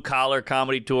these blue-collar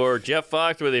comedy tour, Jeff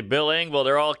Fox, Bill Engvall,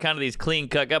 they're all kind of these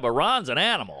clean-cut guys, but Ron's an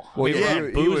animal.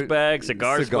 Well, booze bag,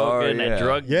 cigar smoking, and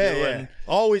drug doing. Yeah.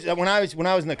 Always, when I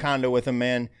was in the condo with him,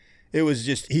 man, it was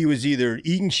just, he was either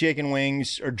eating chicken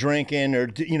wings or drinking or,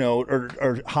 you know,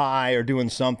 or high or doing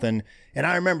something. And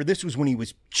I remember this was when he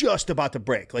was just about to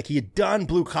break. Like, he had done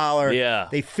Blue Collar. Yeah.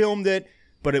 They filmed it,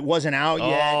 but it wasn't out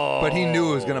yet. But he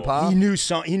knew it was going to pop? He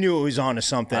knew it was onto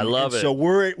something. I love it. So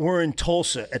we're in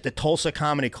Tulsa at the Tulsa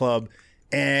Comedy Club,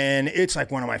 and it's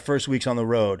like one of my first weeks on the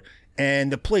road. And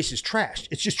the place is trashed.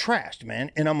 It's just trashed,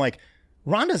 man. And I'm like,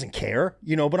 Ron doesn't care,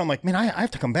 you know, but I'm like, man, I have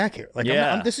to come back here. Like,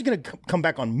 this is going to come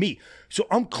back on me. So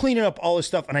I'm cleaning up all this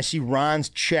stuff, and I see Ron's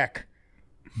check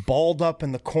balled up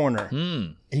in the corner.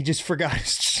 He just forgot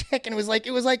his check, and it was like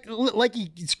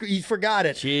he forgot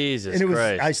it. Jesus and it was,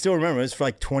 Christ. I still remember, it was for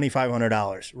like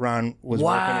 $2,500. Ron was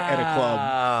working at a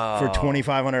club for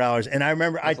 $2,500. And I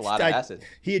remember That's a lot of acid.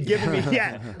 He had given me,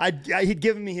 he'd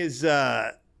given me his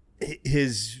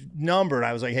number, and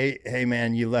I was like, hey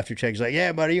man, you left your check. He's like,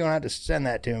 yeah, buddy, you don't have to send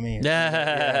that to me.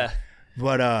 Yeah.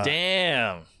 But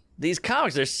damn. these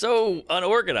comics, they're so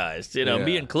unorganized,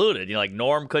 me included. Like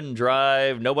Norm couldn't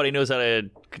drive. Nobody knows how to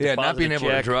not being able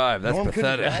to drive. That's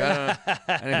pathetic.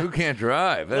 I mean, who can't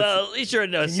drive? Well, at least you're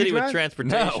in a city with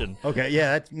transportation. No. Okay,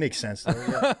 yeah, that makes sense.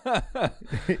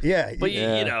 Yeah. But,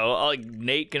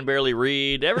 Nate can barely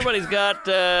read. Everybody's got,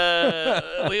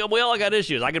 we all got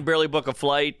issues. I can barely book a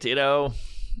flight,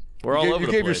 We're all over the place.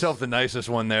 You gave yourself the nicest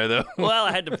one there, though. Well,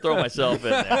 I had to throw myself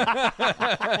in there.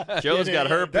 Joe's got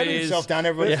herpes. Betting yourself down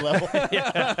everybody's level.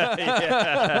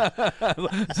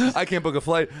 I can't book a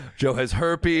flight. Joe has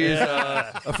herpes.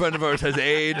 A friend of ours has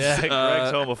AIDS.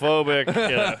 Greg's homophobic.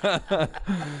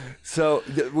 So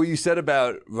what you said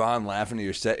about Ron laughing at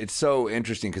your set, it's so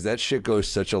interesting because that shit goes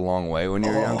such a long way when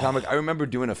you're a young comic. I remember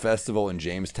doing a festival in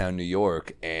Jamestown, New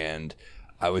York, and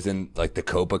I was in like the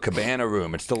Copacabana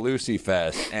room. It's the Lucy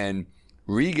Fest, and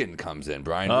Regan comes in,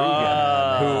 Brian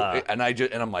Regan,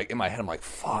 and I'm like in my head, I'm like,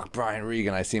 fuck, Brian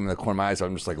Regan. I see him in the corner of my eyes, so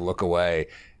I'm just like look away,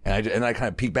 and I kind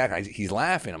of peek back, and he's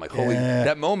laughing. I'm like, holy!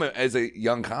 That moment as a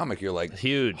young comic, you're like,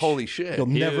 huge, holy shit! You'll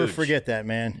never forget that,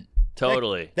 man.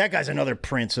 Totally. That guy's another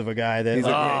prince of a guy that just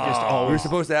always. We were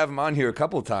supposed to have him on here a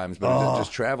couple of times, but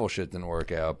just travel shit didn't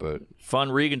work out. But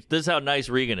fun Regan. This is how nice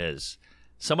Regan is.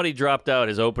 Somebody dropped out.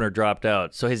 His opener dropped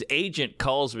out. So his agent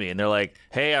calls me, and they're like,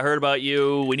 hey, I heard about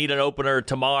you. We need an opener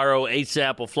tomorrow.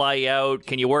 ASAP will fly you out.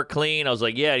 Can you work clean? I was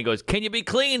like, yeah. And he goes, can you be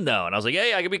clean, though? And I was like,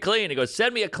 yeah, I can be clean. He goes,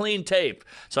 send me a clean tape.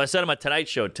 So I sent him a Tonight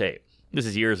Show tape. This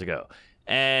is years ago.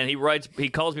 And he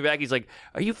calls me back. He's like,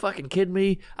 are you fucking kidding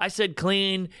me? I said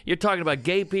clean. You're talking about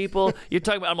gay people.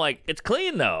 I'm like, it's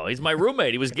clean, though. He's my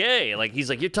roommate. He was gay. He's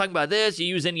like, you're talking about this. You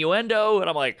use innuendo. And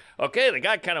I'm like, okay, the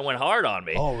guy kind of went hard on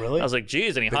me. Oh, really? I was like,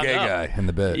 geez. And he hung up. The gay guy in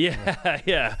the bed.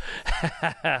 Yeah.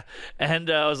 And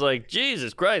I was like,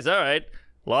 Jesus Christ. All right.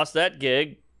 Lost that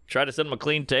gig. Tried to send him a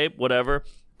clean tape, whatever.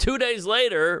 2 days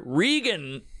later,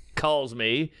 Regan calls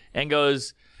me and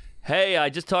goes, hey, I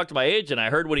just talked to my agent.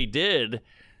 I heard what he did.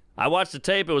 I watched the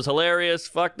tape. It was hilarious.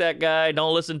 Fuck that guy.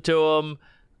 Don't listen to him.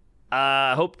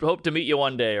 Hope to meet you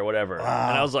one day or whatever. Wow.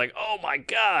 And I was like, oh, my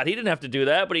God. He didn't have to do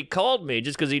that, but he called me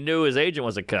just because he knew his agent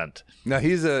was a cunt. No,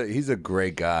 he's a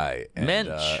great guy. And, Mensch.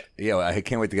 I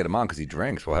can't wait to get him on because he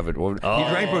drinks. We'll have it. He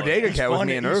drank Bodega Cat with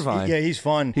me in Irvine. He's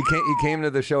fun. He came to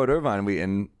the show at Irvine,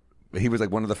 and he was like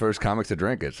one of the first comics to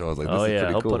drink it. So I was like, this is pretty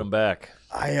cool. I'll put him back.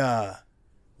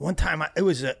 One time, it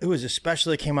was a special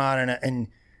that came out, and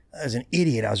as an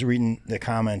idiot, I was reading the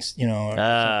comments, or something,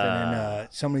 and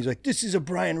somebody's like, "This is a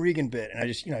Brian Regan bit," and I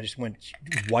just went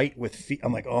white with feet.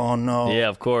 I'm like, "Oh no!" Yeah,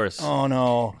 of course. Oh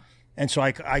no! And so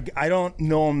I don't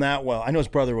know him that well. I know his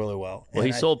brother really well. Well,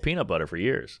 he sold peanut butter for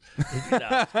years. You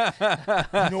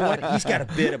know what? He's got a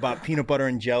bit about peanut butter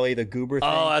and jelly, the goober thing.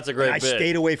 Oh, that's a great bit. I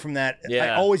stayed away from that. Yeah.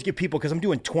 I always get people, because I'm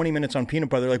doing 20 minutes on peanut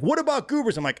butter. They're like, what about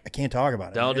goobers? I'm like, I can't talk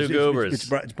about it. Don't do goobers. It's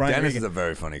Brian Dennis Regan. is a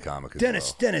very funny comic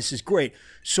as Dennis is great.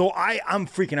 So I'm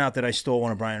freaking out that I stole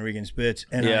one of Brian Regan's bits.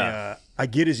 And I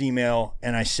get his email,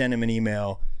 and I send him an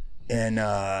email, and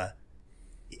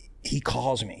he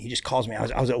calls me. He just calls me.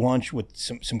 I was at lunch with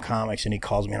some comics, and he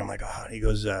calls me, and I'm like, oh. He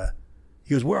goes,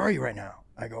 where are you right now?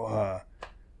 I go,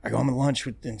 I'm at lunch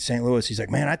in St. Louis. He's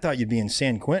like, man, I thought you'd be in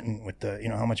San Quentin with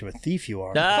how much of a thief you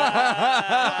are.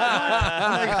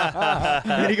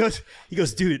 And he goes,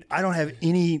 dude, I don't have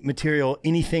any material,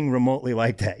 anything remotely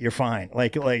like that. You're fine.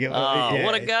 What a guy.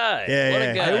 Yeah, what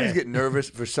a guy. I always get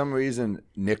nervous. For some reason,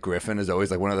 Nick Griffin is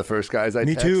always like one of the first guys I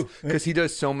text. Me too. Because he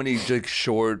does so many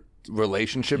short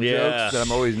relationship jokes that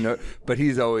I'm always but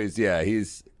he's always Nick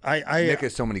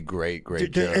has so many great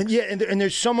jokes. And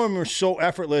there's some of them are so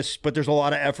effortless, but there's a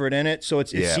lot of effort in it, so it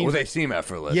seems they seem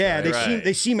effortless. Yeah, right?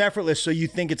 they seem effortless, so you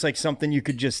think it's like something you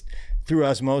could just through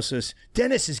osmosis.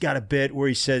 Dennis has got a bit where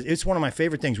he says, it's one of my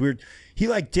favorite things. He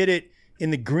did it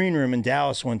in the green room in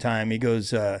Dallas one time. He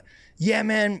goes, yeah,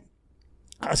 man,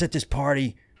 I was at this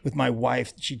party with my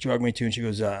wife. She drugged me to, and she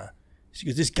goes,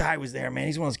 this guy was there, man.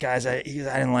 He's one of those guys. I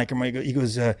didn't like him. He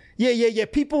goes, yeah.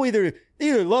 People either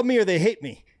love me or they hate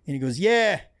me. And he goes,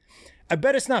 yeah. I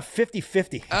bet it's not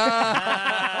 50-50.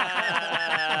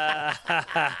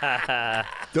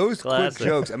 Those quick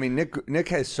jokes. I mean, Nick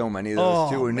has so many of those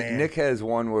too. Man. Nick has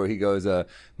one where he goes,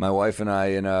 "My wife and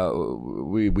I,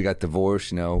 we got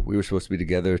divorced. We were supposed to be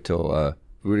together till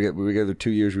we were together 2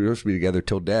 years. We were supposed to be together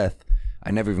till death.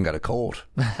 I never even got a cold."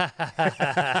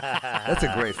 That's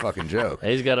a great fucking joke.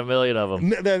 He's got a million of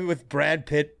them. With Brad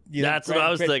Pitt. That's what I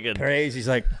was thinking. Praise. He's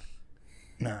like,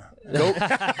 nah.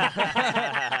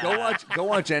 Go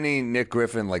watch any Nick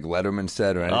Griffin Letterman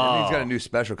set or anything. He's got a new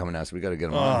special coming out, so we got to get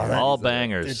him on. All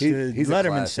bangers. He's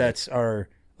Letterman sets are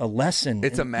a lesson.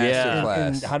 It's a master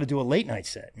class in how to do a late night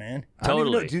set, man.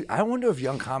 Totally. I wonder if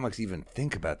young comics even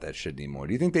think about that shit anymore.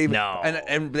 Do you think they even? No.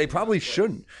 And they probably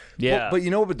shouldn't. Yeah. But you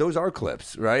know, but those are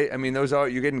clips, right? I mean, you're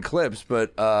getting clips,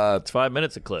 but it's 5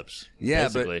 minutes of clips. Yeah,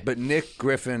 basically. but Nick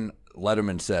Griffin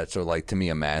Letterman sets are like to me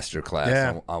a master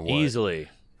class on what? Easily.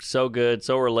 So good,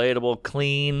 so relatable,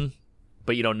 clean,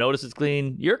 but you don't notice it's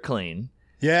clean. You're clean.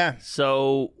 Yeah.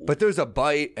 So, but there's a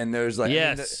bite, and there's like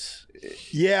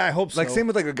yeah, I hope so. Like same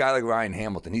with like a guy like Ryan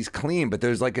Hamilton. He's clean, but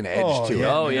there's like an edge to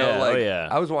it. Yeah.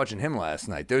 I was watching him last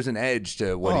night. There's an edge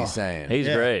to what he's saying. He's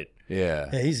great. Yeah.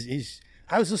 He's.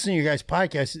 I was listening to your guys'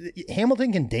 podcast.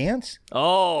 Hamilton can dance?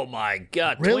 Oh my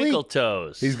God! Really? Twinkle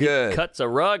toes. He's good. He cuts a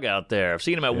rug out there. I've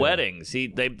seen him at weddings.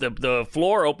 The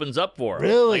floor opens up for him.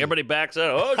 Really? Like everybody backs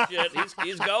out. Oh shit!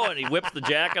 He's going. He whips the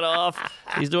jacket off.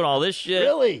 He's doing all this shit.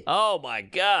 Really? Oh my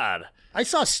God! I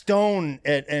saw Stone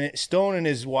and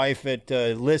his wife at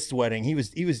List's wedding. He was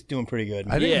doing pretty good.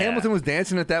 I think Hamilton was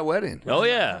dancing at that wedding. Oh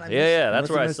yeah, yeah. That's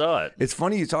where I saw it. It's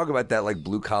funny you talk about that like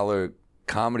blue collar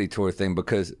comedy tour thing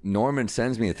because Norman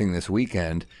sends me a thing this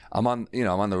weekend. I'm on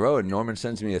the road. And Norman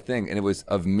sends me a thing, and it was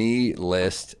of me,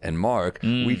 List, and Mark.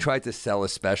 We tried to sell a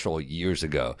special years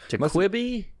ago. To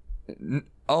Quibi?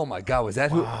 Oh my God, was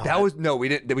that who? That was no. We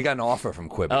didn't. We got an offer from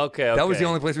Quibi. Okay. That was the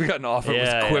only place we got an offer. Was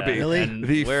Quibi. Yeah. Really?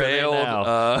 The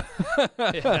failed.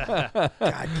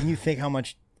 God, can you think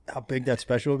how big that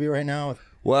special will be right now?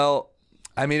 Well,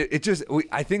 I mean,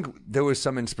 I think there was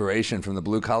some inspiration from the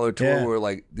Blue Collar Tour where,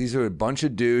 like, these are a bunch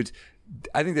of dudes.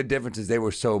 I think the difference is they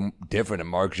were so different, and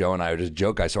Mark, Joe, and I are just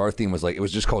joke guys. So our theme was like, it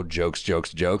was just called Jokes,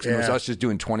 Jokes, Jokes. And it was us just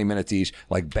doing 20 minutes each,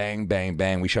 like bang, bang,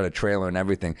 bang. We shot a trailer and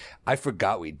everything. I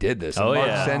forgot we did this. And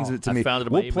Mark sends it to me. Found it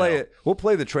in my email. We'll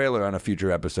play the trailer on a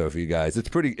future episode for you guys. It's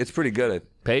pretty good.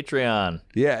 Patreon.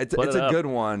 Yeah, it's a good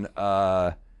one.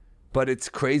 But it's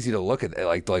crazy to look at it.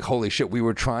 Like holy shit, we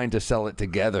were trying to sell it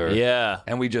together. Yeah.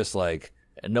 And we just like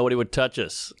and nobody would touch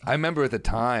us. I remember at the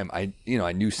time I knew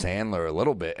Sandler a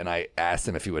little bit and I asked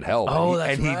him if he would help. Oh, and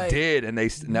that's right. he did, and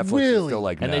Netflix Really? was still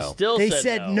like no. And They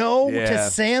said no to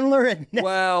Sandler and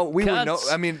Well, we were Cuts. no.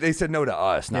 I mean, they said no to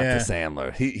us, not to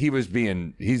Sandler.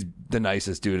 He's the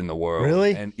nicest dude in the world.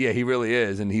 Really? And yeah, he really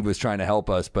is, and he was trying to help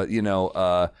us. But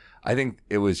I think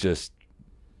it was just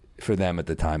for them at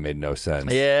the time made no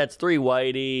sense. Yeah, it's three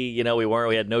whitey.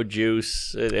 We had no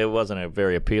juice. It wasn't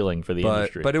very appealing for the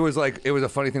industry. But it was a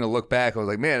funny thing to look back. I was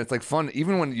like, man, it's like fun.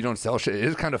 Even when you don't sell shit, it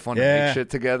is kind of fun to make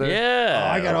shit together. Yeah.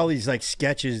 I got all these like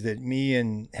sketches that me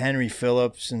and Henry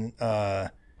Phillips and put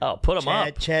them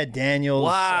up. Chad Daniels.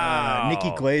 Wow.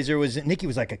 Nikki Glazer Nikki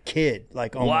was like a kid,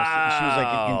 like almost. Wow. She was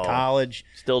like in college.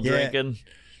 Still drinking.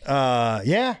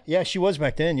 Yeah, she was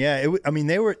back then. Yeah,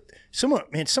 they were. Some of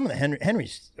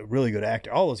Henry's a really good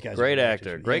actor. All those guys. Great are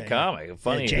actor. Great comic.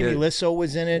 Funny. Jamie Lissow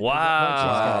was in it.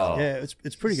 Wow. Yeah,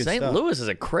 it's pretty good St. stuff. Louis is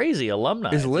a crazy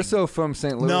alumni. Is Lissow from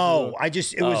St. Louis? No,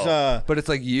 it was. But it's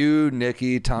like you,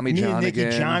 Nikki, Tommy Johnigan. Nikki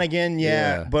Johnigan,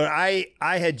 yeah. But I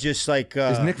had just like.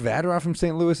 Is Nick Vatterott from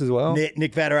St. Louis as well?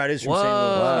 Nick Vatterott is from St. Louis.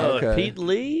 Wow, okay. Pete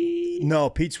Lee? No,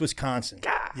 Pete's Wisconsin.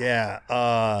 God.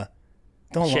 Yeah.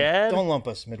 Don't lump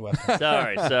us Midwest.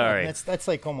 Sorry. That's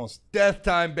like almost Death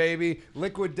time, baby.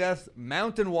 Liquid Death,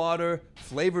 mountain water,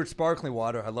 flavored sparkling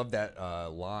water. I love that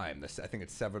lime. I think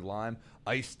it's severed lime.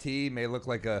 Iced tea may look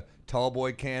like a tall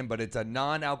boy can, but it's a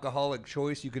non-alcoholic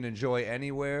choice you can enjoy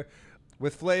anywhere.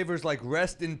 With flavors like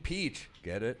Rest in Peach.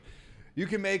 Get it? You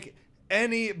can make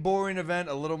any boring event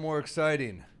a little more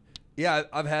exciting. Yeah,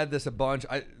 I've had this a bunch.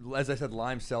 As I said,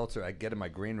 lime seltzer. I get in my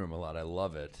green room a lot. I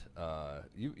love it.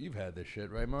 You've had this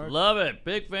shit, right, Mark? Love it.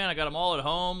 Big fan. I got them all at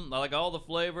home. I like all the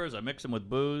flavors. I mix them with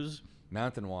booze.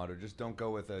 Mountain water. Just don't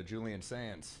go with Julian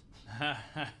Sands.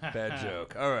 Bad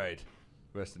joke. All right.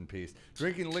 Rest in peace.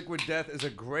 Drinking Liquid Death is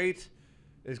great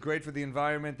for the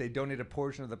environment. They donate a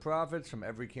portion of the profits from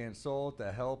every can sold to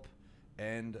help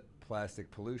end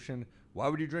plastic pollution. Why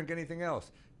would you drink anything else?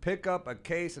 Pick up a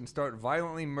case and start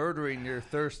violently murdering your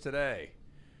thirst today.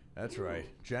 That's right.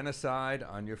 Genocide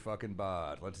on your fucking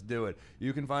bod. Let's do it.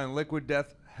 You can find Liquid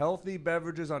Death healthy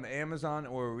beverages on Amazon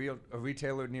or a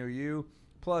retailer near you.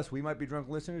 Plus, We Might Be Drunk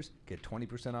listeners get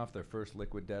 20% off their first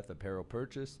Liquid Death apparel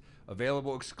purchase.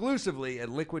 Available exclusively at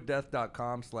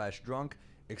liquiddeath.com/drunk.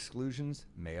 Exclusions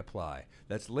may apply.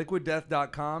 That's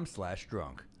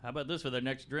liquiddeath.com/drunk. How about this for their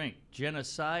next drink?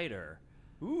 Genocider.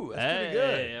 Ooh, that's pretty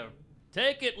good.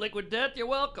 Take it, Liquid Death. You're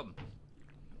welcome.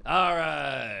 All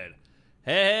right.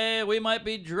 Hey, We Might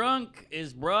Be Drunk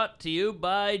is brought to you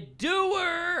by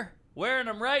Doer. Wearing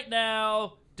them right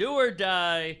now. Do or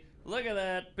die. Look at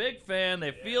that. Big fan.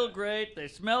 They feel great. They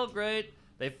smell great.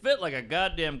 They fit like a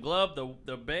goddamn glove. The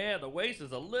waist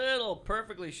is a little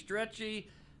perfectly stretchy.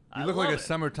 You look like a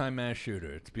summertime mass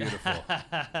shooter. It's beautiful.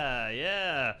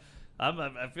 Yeah.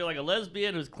 I feel like a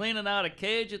lesbian who's cleaning out a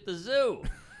cage at the zoo.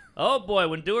 Oh, boy.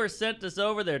 When Dewar sent us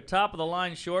over their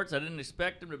top-of-the-line shorts, I didn't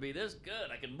expect them to be this good.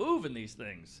 I can move in these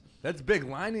things. That's big.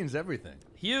 Lining's everything.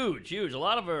 Huge, huge. A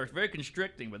lot of them are very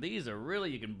constricting, but these are really,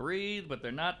 you can breathe, but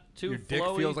they're not too Your dick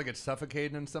flowy. feels like it's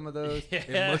suffocating in some of those. Yeah.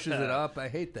 It mushes it up. I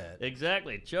hate that.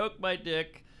 Exactly. Choke my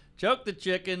dick. Choke the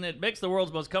chicken. It makes the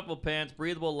world's most comfortable pants.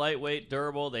 Breathable, lightweight,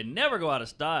 durable. They never go out of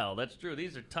style. That's true.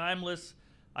 These are timeless.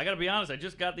 I got to be honest. I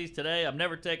just got these today. I'm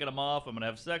never taking them off. I'm going to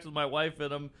have sex with my wife in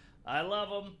them. I love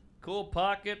them. Cool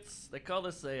pockets. They call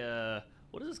this a,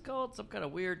 what is this called? Some kind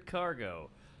of weird cargo.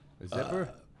 A zipper?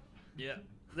 Yeah.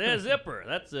 They're a zipper.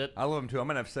 That's it. I love them too. I'm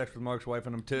going to have sex with Mark's wife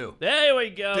in them too. There we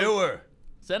go. Dewar.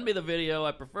 Send me the video.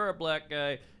 I prefer a black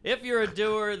guy. If you're a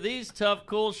doer, these tough,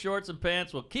 cool shorts and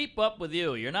pants will keep up with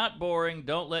you. You're not boring.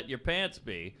 Don't let your pants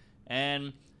be.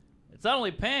 And it's not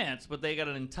only pants, but they got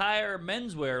an entire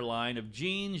menswear line of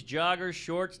jeans, joggers,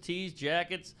 shorts, tees,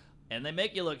 jackets, and they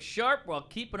make you look sharp while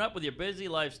keeping up with your busy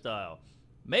lifestyle.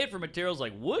 Made from materials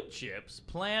like wood chips,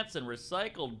 plants, and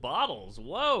recycled bottles.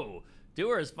 Whoa!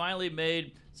 Dewar has finally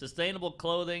made sustainable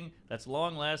clothing that's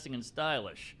long-lasting and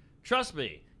stylish. Trust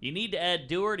me, you need to add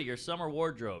Dewar to your summer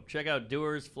wardrobe. Check out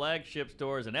Dewar's flagship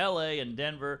stores in LA and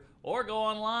Denver, or go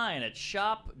online at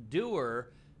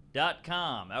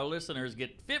shopdewar.com. Our listeners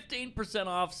get 15%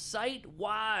 off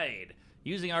site-wide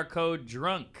using our code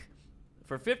DRUNK.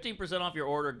 For 15% off your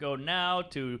order, go now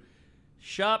to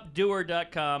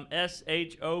shopdewar.com,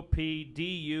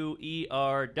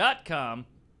 shopduer.com.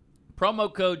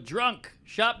 Promo code DRUNK.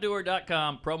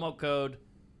 Shopdewar.com, promo code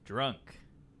DRUNK.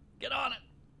 Get on it.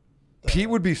 Pete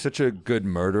would be such a good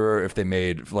murderer if they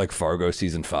made like Fargo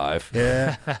season 5.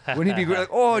 Yeah. Wouldn't he be like,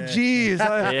 oh, geez.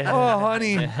 Oh,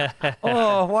 honey.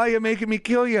 Oh, why are you making me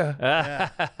kill you?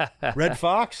 Red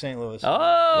Fox, St. Louis. Oh,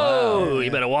 wow. You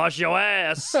better wash your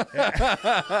ass. You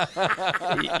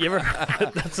ever?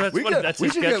 That's we funny. That's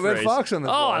his should get Red catchphrase. Fox on the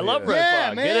I love Red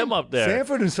Fox. Man. Get him up there.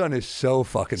 Sanford and Son is so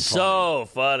fucking funny. So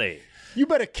funny. You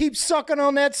better keep sucking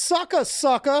on that sucker.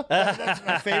 That's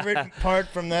my favorite part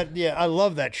from that. Yeah, I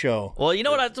love that show. Well, you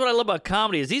know that's what I love about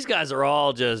comedy is these guys are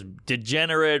all just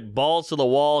degenerate, balls to the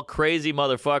wall, crazy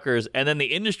motherfuckers, and then the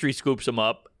industry scoops them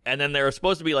up, and then they're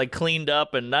supposed to be like cleaned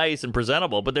up and nice and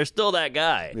presentable, but they're still that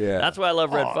guy. Yeah, that's why I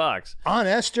love Red Fox. Aunt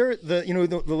Esther, the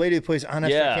lady who plays Aunt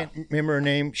Esther, I can't remember her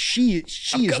name. I'm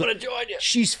coming to join you.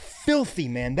 She's filthy,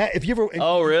 man. That if you ever.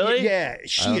 Oh, really? Yeah,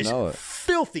 she is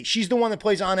filthy. She's the one that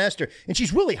plays Aunt Esther, and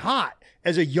she's really hot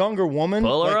as a younger woman.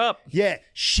 Pull her up. Yeah,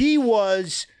 she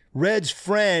was Red's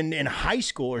friend in high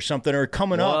school or something, or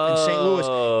coming up in St. Louis,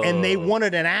 and they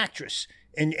wanted an actress.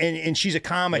 And she's a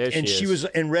comic, and she was.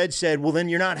 And Red said, "Well, then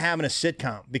you're not having a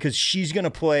sitcom because she's going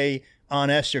to play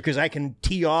Aunt Esther because I can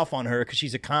tee off on her because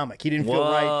she's a comic." He didn't feel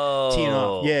right teeing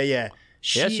off. Yeah.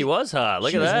 She was hot.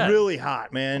 Look at that. She was really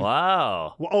hot, man.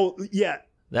 Wow. Well, oh yeah.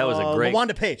 That was a great.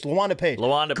 LaWanda Page.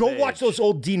 Go watch those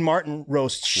old Dean Martin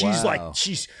roasts. She's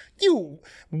you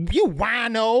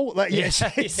wino. Like,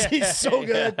 she's so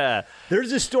good. There's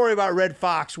this story about Red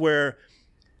Fox where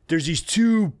there's these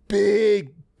two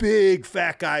big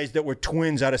fat guys that were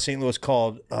twins out of St. Louis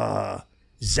called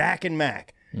Zach and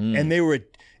Mac, and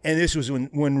this was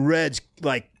when Red's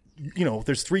like.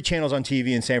 There's 3 channels on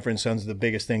TV, and Sanford and Son's the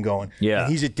biggest thing going. Yeah,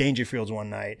 and he's at Dangerfields one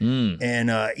night,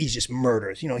 and he's just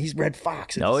murders. He's Red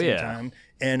Fox at the same time,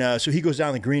 and so he goes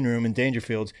down the green room in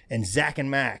Dangerfields, and Zach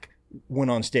and Mac went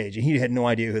on stage, and he had no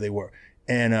idea who they were,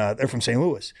 and they're from St.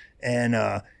 Louis,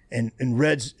 and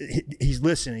Red's he's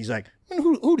listening, he's like,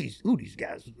 who these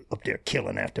guys up there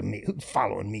killing after me? Who's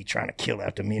following me, trying to kill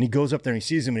after me? And he goes up there and he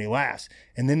sees him and he laughs.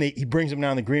 And then he brings him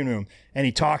down the green room and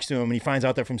he talks to him and he finds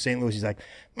out they're from St. Louis. He's like,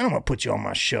 man, I'm going to put you on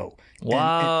my show.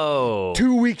 Wow. And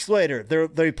 2 weeks later,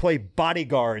 they play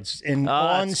bodyguards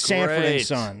on Sanford and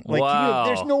Son. Like,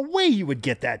 there's no way you would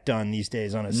get that done these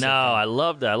days on a sitcom. No, I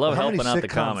love that. I love helping out the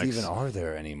comics. How many sitcoms even are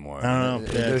there anymore? I don't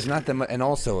know. There's not that much. And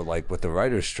also, like, with the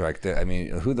writer's strike,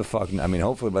 who the fuck?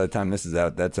 Hopefully by the time this is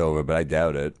out, that's over, but I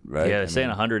doubt it, right? Yeah, they're saying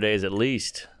 100 days at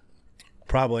least.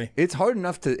 Probably. It's hard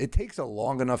enough it takes a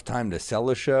long enough time to sell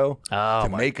a show, to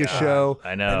make a show.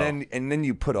 I know. And then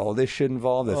you put all this shit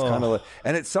involved. It's kind of like,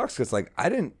 and it sucks because like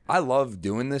I love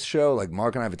doing this show. Like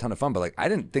Mark and I have a ton of fun, but like I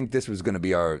didn't think this was going to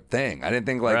be our thing. I didn't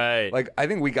think like I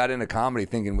think we got into comedy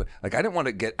thinking like I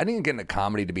didn't get into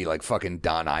comedy to be like fucking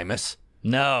Don Imus.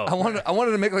 No. I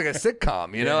wanted to make like a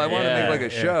sitcom, I wanted to make like a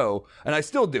show, and I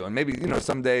still do, and maybe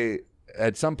someday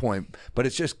at some point. But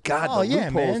it's just God, Oh, the yeah,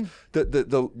 loopholes, man.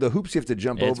 the hoops you have to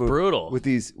jump It's over. brutal. with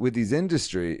these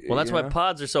industry. Well, that's why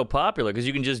pods are so popular, because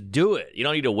you can just do it. You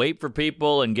don't need to wait for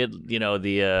people and get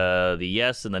the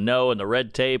yes and the no and the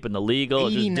red tape and the legal.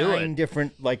 Just do 89 it.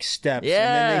 different like steps,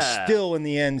 Yeah. and then they still in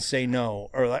the end say no.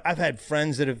 Or like I've had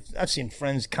friends I've seen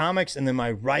friends comics, and then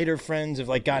my writer friends have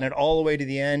like gotten it all the way to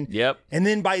the end. Yep. And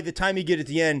then by the time you get at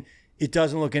the end, it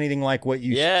doesn't look anything like what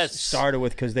you Yes. started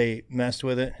with because they messed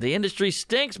with it. The industry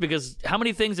stinks, because how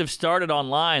many things have started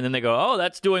online, then they go, oh,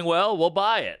 that's doing well, we'll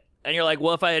buy it. And you're like,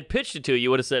 well, if I had pitched it to you, you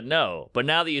would have said no. But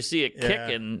now that you see it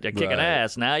kicking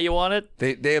ass, now you want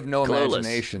it? They have no Clueless.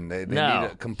 imagination. They No.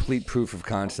 need a complete proof of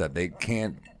concept. They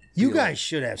can't. You guys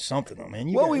should have something though, man.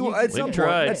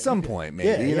 At some point, maybe.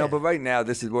 Yeah, you know, yeah. but right now,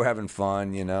 we're having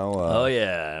fun. You know. Oh,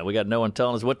 yeah. We got no one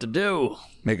telling us what to do.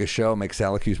 Make a show. Make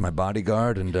Syracuse my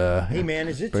bodyguard, and Hey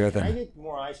man, can I get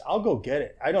more ice? I'll go get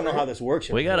it. I don't know how this works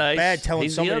yet. We got ice. Bad telling He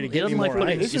somebody to doesn't get me like more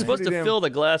putting- ice. You're supposed to pretty fill the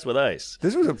glass with ice.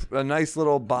 this was a nice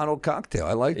little bottled cocktail.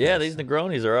 I like. Yeah, this. these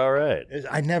Negronis are all right.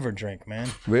 I never drink, man.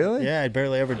 Really? Yeah, I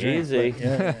barely ever drink. Easy. but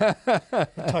yeah.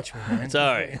 Touch me, man.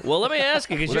 Sorry. Well, let me ask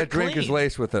you, because Well, you're that drink clean. is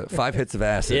laced with 5 hits of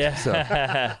acid. Yeah. So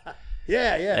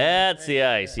Yeah. That's the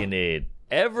ice you need.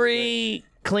 Every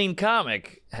clean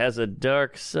comic has a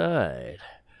dark side.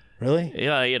 Really?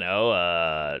 Yeah,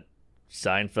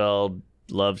 Seinfeld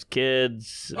loves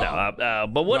kids. But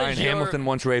what Ryan is your... Hamilton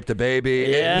once raped a baby.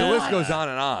 Yeah. The list goes on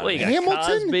and on. Well, you got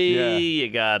Hamilton? Cosby. Yeah. You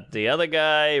got the other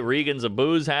guy. Regan's a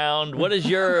booze hound. What is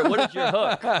your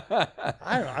hook? I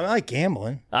don't know. I like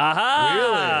gambling. Aha!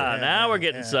 Really? Now we're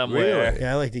getting somewhere. Really?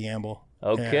 Yeah, I like to gamble.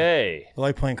 Okay. I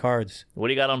like playing cards. What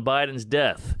do you got on Biden's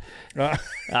death? All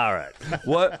right.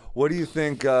 What do you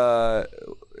think?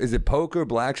 Is it poker,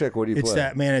 blackjack? What do you It's play?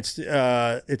 that, man. It's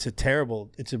a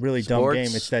really dumb Sports?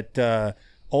 game. It's that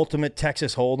Ultimate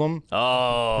Texas Hold'em.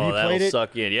 Oh, you that'll played it?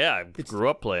 suck you in. Yeah, I grew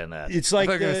up playing that. It's I like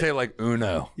thought you were the- gonna say like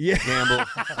Uno. Yeah. Gamble.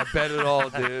 I bet it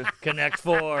all, dude. Connect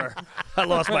 4. I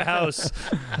lost my house.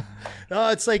 No,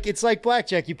 it's like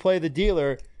blackjack. You play the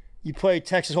dealer. You play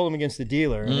Texas Hold'em against the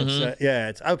dealer.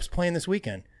 And I was playing this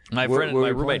weekend. My Where my were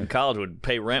you roommate playing? in college would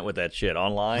pay rent with that shit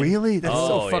online. Really? That's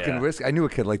Oh, so fucking yeah. risky. I knew a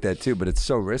kid like that too, but it's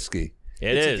so risky.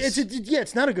 It is.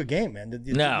 It's not a good game, man.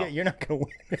 No. You're not gonna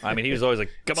win. I mean, he was always like,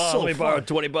 "Come on, So let me borrow fun.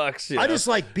 $20." You I know? just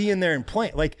like being there and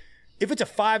playing. Like, if it's a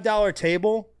 $5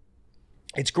 table,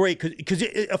 it's great because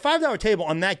a $5 table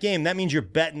on that game, that means you're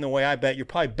betting the way I bet. You're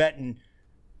probably betting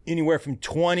anywhere from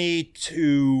 20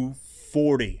 to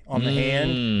 40 on the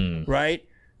hand, right?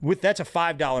 That's a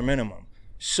 $5 minimum.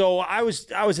 So I was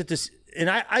at this, and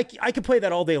I could play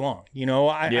that all day long. You know,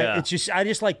 I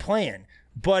just like playing.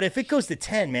 But if it goes to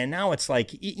 10, man, now it's like,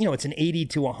 it's an $80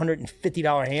 to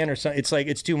 $150 hand or something. It's like,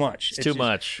 it's too much. It's too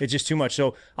much. It's just too much.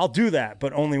 So I'll do that,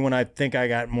 but only when I think I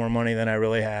got more money than I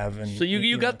really have. And So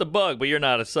you got the bug, but you're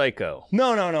not a psycho.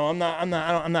 No. I'm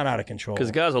not out of control.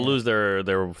 Because guys will lose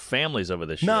their families over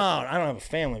this shit. No, I don't have a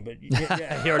family, but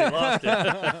yeah. He already lost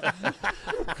it.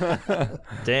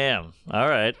 Damn. All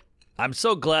right. I'm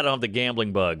so glad I don't have the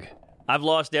gambling bug. I've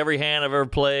lost every hand I've ever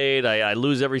played. I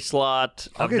lose every slot.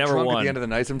 I'll I've get never drunk won. at the end of the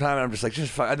night sometime, and I'm just like,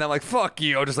 and I'm like, fuck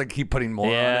you. I'll just like keep putting more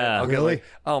on it. Yeah. I'll get Really? like,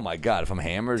 oh my god, if I'm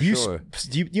hammered, you, sure.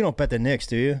 you don't bet the Knicks,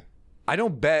 do you? I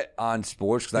don't bet on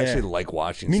sports because I Yeah. actually like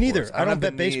watching. Me sports. neither. I don't have the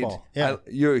bet baseball. Yeah.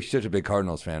 you're such a big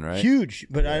Cardinals fan, right? Huge,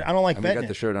 but I don't like And we betting got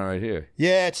the it. shirt on right here.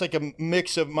 Yeah, it's like a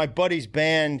mix of my buddy's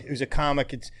band, who's a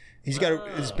comic. He's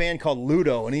got this band called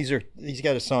Ludo, and he's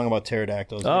got a song about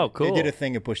pterodactyls. Oh, They cool. did a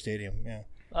thing at Busch Stadium. Yeah.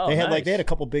 Oh, they had nice. they had a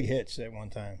couple big hits at one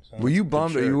time. So Were you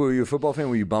bummed? Sure. Were you a football fan?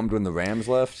 Were you bummed when the Rams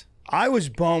left? I was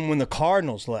bummed when the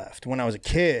Cardinals left when I was a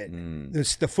kid.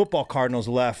 The football Cardinals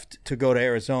left to go to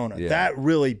Arizona. Yeah. That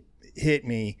really hit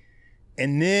me.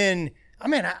 And then, I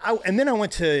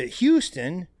went to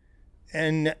Houston,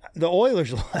 and the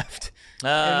Oilers left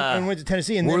and went to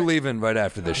Tennessee. And We're then leaving right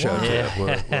after this show. Too.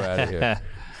 We're out of here.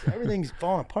 everything's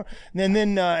falling apart. And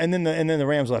then the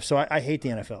Rams left. So I hate the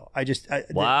NFL.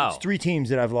 Wow. It's 3 teams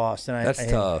that I've lost, and That's I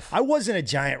hate tough. it. I wasn't a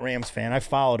giant Rams fan. I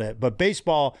followed it, but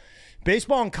baseball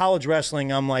and college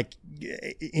wrestling, I'm like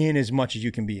in as much as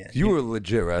you can be in. You were a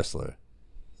legit wrestler.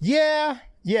 Yeah,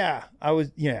 I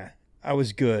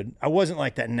was good. I wasn't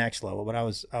like that next level, but I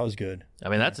was good. I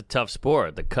mean, that's a tough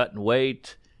sport. The cut and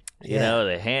weight. You Yeah. know,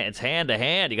 it's hand to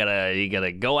hand. You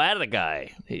gotta go at the guy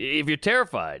if you're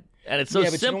terrified, and it's so yeah,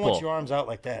 but simple. you don't want your arms out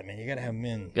like that, man. You gotta have them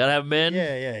in. Gotta have men.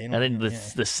 Yeah, you know, And then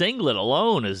the singlet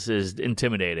alone is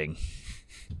intimidating.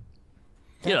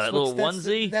 that little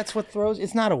onesie. That's what throws.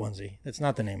 It's not a onesie. That's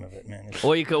not the name of it, man.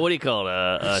 What do you call it?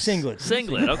 A singlet.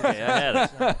 Singlet. Okay, I had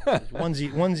it.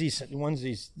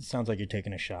 Onesie sounds like you're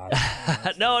taking a shot.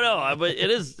 No, but it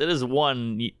is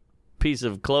one piece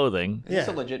of clothing. Is this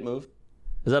a legit move?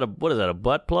 What is that? A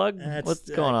butt plug? What's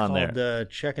going on there?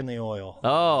 Checking the oil.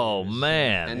 Oh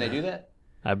man! And they do that?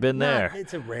 I've been there.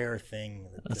 It's a rare thing.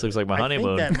 This looks like my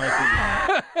honeymoon. I think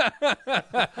that might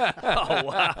be. Oh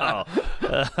wow!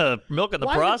 Milking the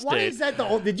prostate. Why is that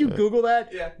Did you Google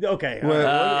that? Yeah. Okay. What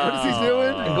is he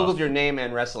doing? I Googled your name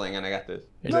and wrestling, and I got this.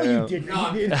 No, you didn't.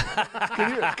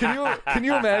 Can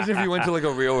you imagine if you went to like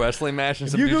a real wrestling match and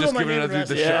You somebody Google just my giving name another and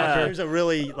dude the wrestling.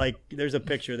 shocker? There's a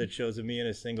picture that shows of me in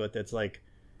a singlet that's like.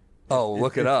 Oh,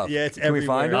 look it up. Yeah, it's Can we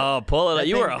find it? Oh, pull it up.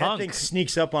 You were a That hunk. thing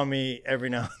sneaks up on me every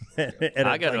now and then.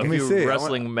 I got a few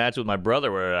wrestling match with my brother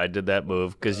where I did that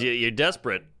move because you're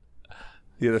desperate.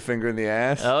 You have the finger in the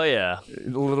ass? Oh, yeah.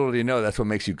 Little do you know, that's what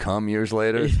makes you come years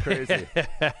later. It's crazy.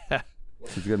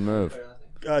 It's a good move.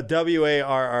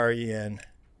 Warren.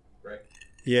 Right.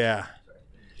 Yeah.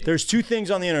 There's two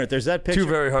things on the internet. There's that picture. Two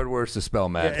very hard words to spell,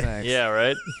 Matt. Thanks. Yeah,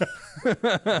 right?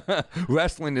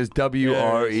 Wrestling is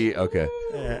W-R-E. Okay.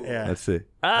 Yeah. Let's see.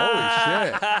 Holy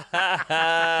shit.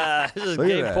 This is Look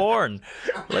at gay that. porn.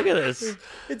 Look at this.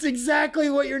 It's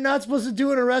exactly what you're not supposed to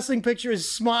do in a wrestling picture is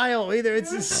smile either. It's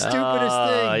the stupidest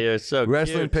thing. You're so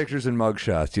Wrestling cute. pictures and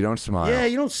mugshots. You don't smile. Yeah,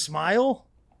 you don't smile.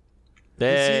 You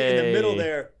see in the middle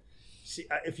there. See,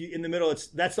 if you in the middle,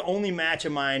 that's the only match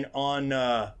of mine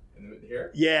on. Here?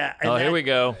 Yeah. And Here we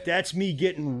go. That's me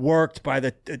getting worked by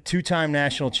the two-time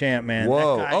national champ, man.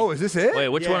 Whoa. That guy, Oh, is this it? Wait,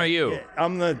 which one are you? yeah,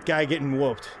 I'm the guy getting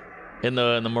whooped. In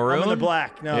the maroon? I'm in the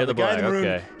black. No, You're the the guy in black, the maroon.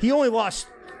 okay. He only lost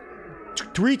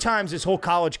 3 times his whole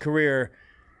college career.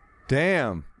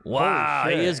 Damn. Wow,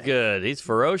 Holy he shit. is good. He's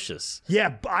ferocious.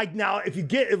 Yeah, now if you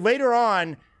get later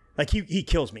on, like he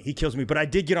kills me. He kills me. But I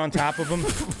did get on top of him.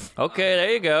 Okay,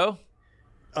 there you go.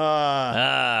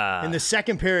 In the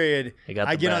second period, He got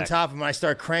I the get on back. top of him and I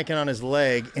start cranking on his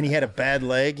leg, and he had a bad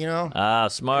leg, you know?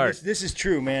 Smart. This is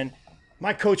true, man.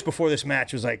 My coach before this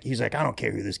match was like, he's like, I don't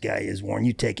care who this guy is, Warren.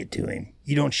 You take it to him.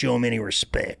 You don't show him any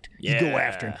respect. You go Yeah.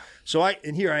 after him. So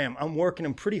here I am. I'm working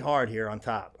him pretty hard here on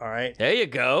top, all right? There you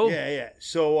go. Yeah.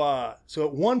 So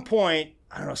at one point,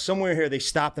 I don't know, somewhere here, they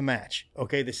stopped the match.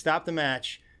 Okay, they stopped the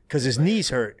match because his knees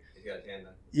hurt. He's got his hand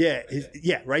on.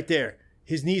 Yeah, right there.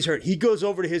 His knees hurt. He goes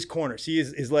over to his corner. See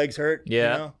his legs hurt?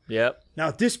 Yeah. You know? Yep. Now,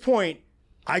 at this point,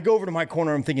 I go over to my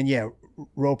corner. I'm thinking, yeah,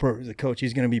 Roper, the coach,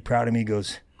 he's going to be proud of me. He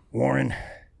goes, Warren,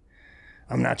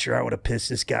 I'm not sure I would have pissed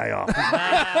this guy off.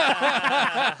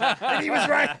 And he was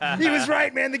right. He was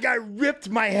right, man. The guy ripped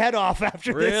my head off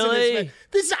after this. Really?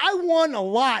 I won a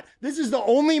lot. This is the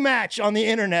only match on the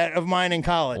internet of mine in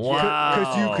college.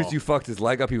 Wow. Because you fucked his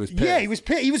leg up, he was pissed. Yeah, he was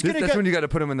pissed. He was going to That's go. when you got to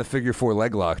put him in the figure 4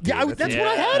 leg lock. Dude. Yeah, that's what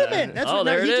I had him in. That's Oh, what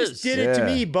there he it just is. did it to Yeah.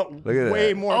 me, but Look at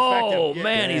way that. more Oh, effective.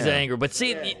 man, he's angry. But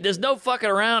see, there's no fucking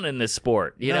around in this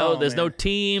sport. You know, there's no man.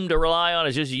 team to rely on.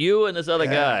 It's just you and this other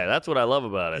guy. That's what I love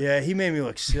about it. Yeah, he made me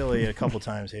look silly a couple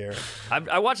times here.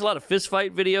 I watch a lot of fist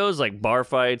fight videos, like bar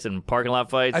fights and parking lot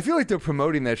fights. I feel like they're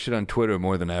promoting that shit on Twitter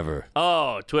more than ever.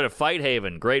 Oh, Twitter Fight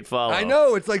Haven, great follow. I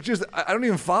know. It's like just, I don't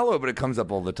even follow it, but it comes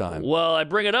up all the time. Well, I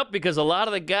bring it up because a lot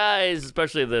of the guys,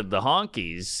 especially the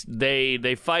honkies,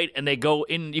 they fight and they go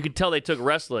in. You can tell they took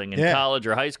wrestling in college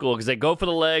or high school because they go for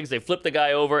the legs, they flip the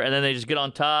guy over, and then they just get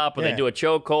on top and they do a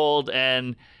chokehold.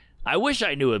 And I wish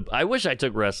I knew it. I wish I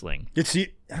took wrestling.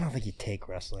 I don't think you take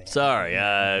wrestling. Sorry,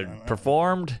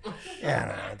 performed. Yeah, I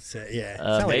don't know. It's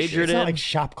not majored it's not in? like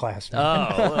shop class, man.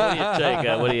 Oh, what do you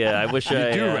take? What do you? I wish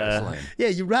I do wrestling. Yeah,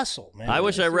 you wrestle, man. I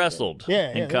wish I wrestled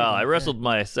in college. I wrestled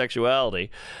my sexuality,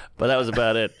 but that was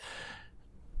about it.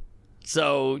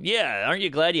 So, yeah, aren't you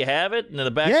glad you have it? And in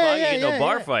the back pocket, you get no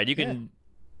bar fight. You can,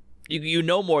 you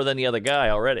know more than the other guy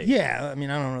already. Yeah, I mean,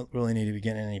 I don't really need to be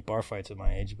getting any bar fights at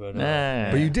my age, but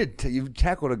But you did. You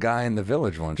tackled a guy in the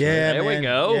village once. yeah, right? There we man.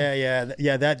 go.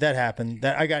 Yeah. That happened.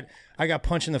 That I got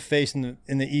punched in the face in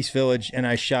the East Village, and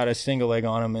I shot a single leg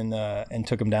on him and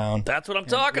took him down. That's what I'm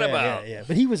talking about. Yeah.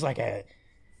 But he was like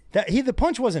the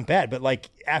punch wasn't bad, but like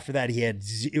after that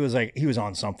it was like he was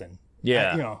on something.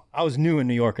 Yeah. I was new in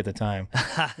New York at the time.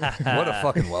 What a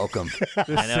fucking welcome. I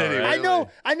know, right?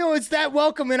 I know it's that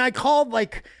welcome. And I called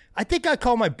I think I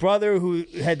called my brother who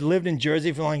had lived in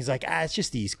Jersey for long. He's like, it's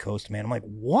just the East Coast, man. I'm like,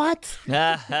 what?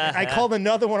 I called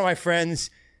another one of my friends.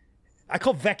 I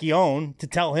called Vecchione to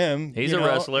tell him. He's a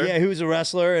wrestler. Yeah, he was a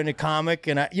wrestler and a comic.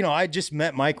 And I just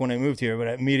met Mike when I moved here, but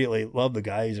I immediately loved the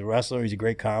guy. He's a wrestler. He's a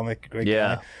great comic, great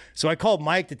guy. So I called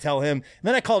Mike to tell him. And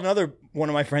then I called another one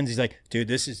of my friends. He's like, dude,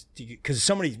 this is, because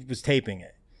somebody was taping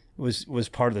it. was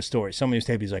part of the story. Somebody was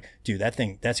taping. He's like, dude,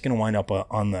 that's gonna wind up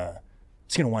on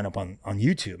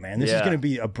YouTube, man. This is going to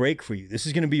be a break for you. This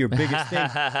is going to be your biggest thing.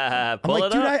 I'm like,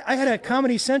 dude, I had a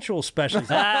Comedy Central special. He's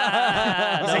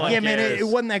like, yeah, man, it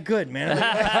wasn't that good, man.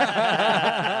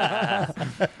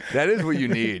 That is what you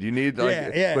need. You need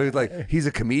like he's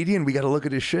a comedian. We got to look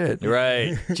at his shit.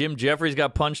 Right. Jim Jeffries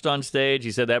got punched on stage.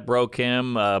 He said that broke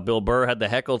him. Bill Burr had the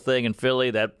heckle thing in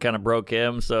Philly. That kind of broke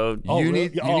him. So you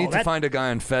need to find a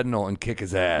guy on fentanyl and kick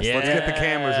his ass. Yeah. Let's get the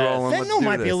cameras rolling. Fentanyl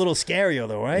might be a little scarier,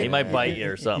 though, right? He might bite you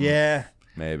or something. Yeah.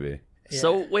 Maybe. Yeah.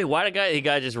 So wait, why the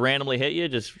guy just randomly hit you?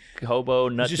 Just hobo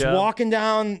nut Just job? walking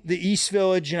down the East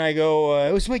Village, and I go.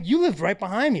 It was like you lived right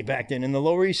behind me back then in the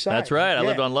Lower East Side. That's right. I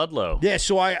lived on Ludlow. Yeah.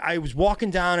 So I was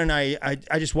walking down, and I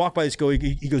just walked by this guy.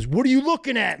 He goes, "What are you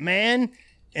looking at, man?"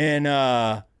 And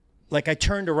like I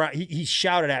turned around. He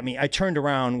shouted at me. I turned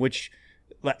around, which.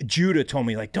 Judah told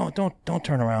me like don't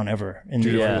turn around ever. And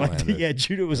Judah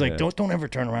was like don't ever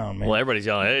turn around, man. Well, everybody's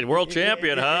yelling, "Hey, world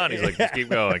champion, huh?" And he's like, "Just keep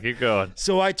going."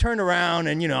 So I turned around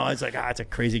and I was like, it's a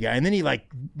crazy guy. And then he like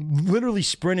literally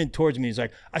sprinted towards me. He's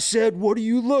like, I said, "What are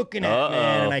you looking at,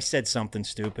 man?" And I said something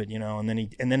stupid, and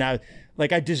then I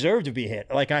deserved to be hit.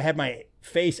 Like I had my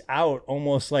face out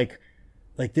almost like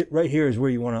right here is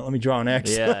where you want to. Let me draw an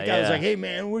X. I was like, "Hey,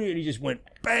 man," and he just went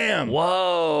bam.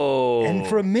 Whoa! And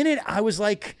for a minute, I was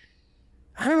like,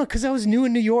 I don't know, because I was new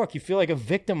in New York. You feel like a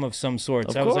victim of some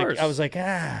sort. So I was like,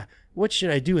 what should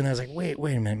I do? And I was like, wait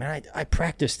a minute, man. I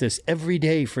practice this every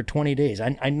day for 20 days.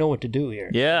 I know what to do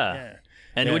here. Yeah.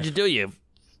 And what'd you do? You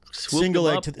single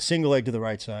leg to the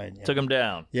right side. Yeah. Took him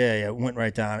down. Yeah, went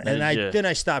right down. And then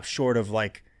I stopped short of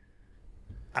like,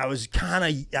 I was kind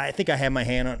of. I think I had my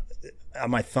hand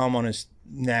on my thumb on his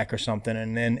neck or something,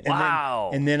 and then I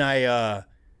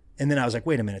was like,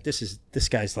 wait a minute, this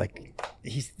guy's like,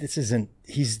 he's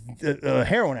a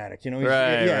heroin addict,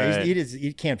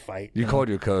 he can't fight. You called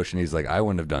your coach, and he's like, I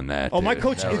wouldn't have done that. Oh, dude. My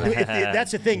coach.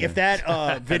 That's the thing. If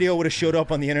that video would have showed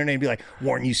up on the internet, and be like,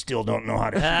 Warren, you still don't know how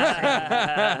to.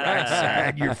 Right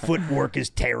side, your footwork is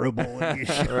terrible. And you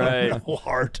right. No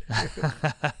heart.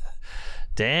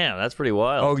 Damn, that's pretty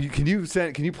wild. Oh, can you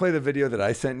play the video that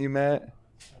I sent you, Matt?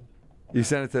 You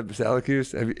sent it to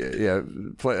Syracuse?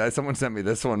 Someone sent me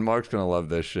this one. Mark's going to love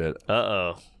this shit.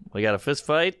 Uh-oh. We got a fist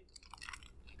fight?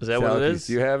 Is that what it is?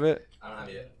 Do you have it? I don't have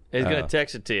it yet. He's going to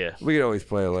text it to you. We could always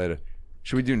play it later.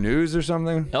 Should we do news or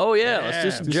something? Oh, yeah. Let's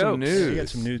do some jokes. Some news. We got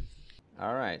some news.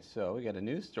 All right, so we got a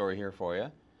news story here for you.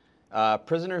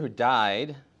 Prisoner who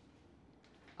died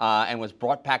and was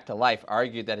brought back to life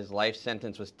argued that his life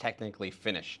sentence was technically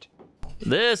finished.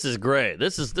 This is great.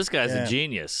 This guy's a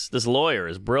genius. This lawyer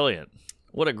is brilliant.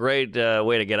 What a great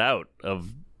way to get out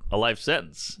of a life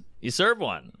sentence. You serve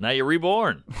one. Now you're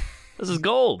reborn. This is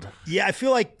gold. Yeah, I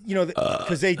feel like,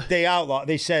 because they outlawed,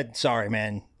 they said, sorry,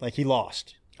 man, like he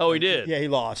lost. Oh, he did? Yeah, he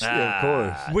lost. Yeah, of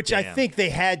course. Which I think they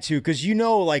had to, because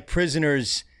like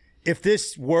prisoners, if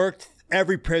this worked,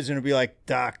 every prisoner would be like,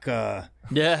 Doc, Doc,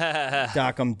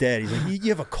 I'm dead. He's like, you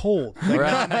have a cold. Like,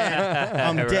 right.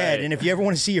 Man, I'm dead. And if you ever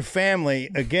want to see your family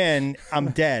again,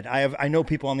 I'm dead. I know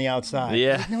people on the outside.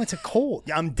 Yeah. Like, no, it's a cold.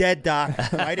 I'm dead, Doc.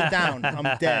 Write it down.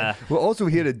 I'm dead. Well, also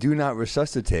he had a do not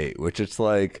resuscitate, which it's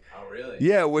like. Oh, really?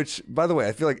 Yeah, which, by the way,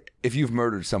 I feel like if you've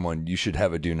murdered someone, you should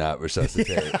have a do not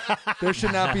resuscitate. There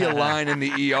should not be a line in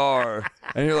the ER.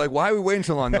 And you're like, why are we waiting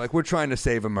so long? They're like, we're trying to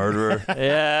save a murderer.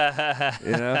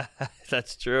 Yeah.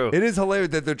 That's true. It is hilarious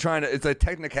that they're trying to, it's a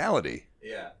technicality.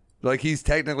 Yeah. Like he's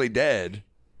technically dead,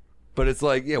 but it's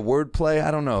like, wordplay.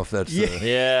 I don't know if that's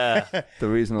the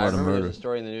reason to I let him remember murder. there's a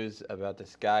story in the news about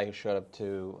this guy who showed up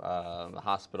to the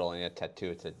hospital and he had a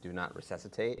tattoo. It said, do not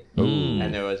resuscitate.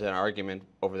 And there was an argument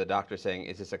over the doctor saying,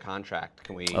 is this a contract?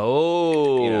 Can we,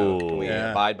 can we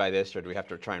abide by this, or do we have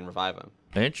to try and revive him?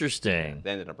 Interesting.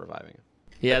 They ended up reviving him.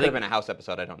 Yeah, It could have been a house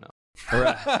episode. I don't know. I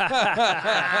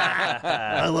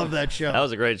love that show. That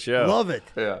was a great show. Love it.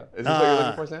 Yeah. Is this what you're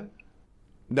looking for, Sam?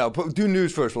 No, do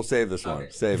news first. We'll save this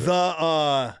one. Save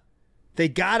it. They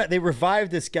got it. They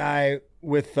revived this guy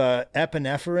with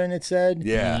epinephrine, it said.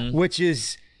 Yeah. Which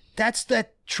is, that's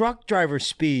that truck driver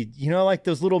speed. Like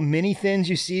those little mini thins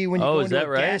you see when you go into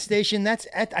a gas station? That's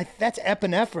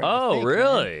epinephrine. Oh,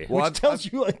 really? Well, which tells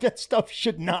you like that stuff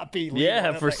should not be legal.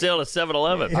 Yeah, for sale to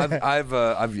 7-Eleven. I've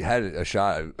had a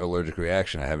shot, allergic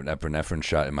reaction. I have an epinephrine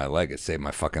shot in my leg. It saved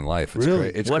my fucking life. It's really?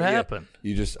 It's what happened?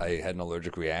 I had an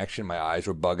allergic reaction. My eyes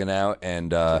were bugging out,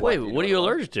 and wait, what are you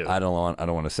allergic to? I don't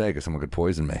want to say because someone could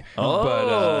poison me.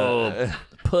 Oh,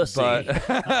 pussy. I'm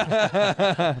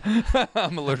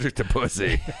allergic to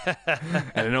pussy.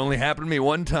 And it only happened to me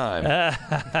one time.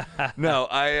 No,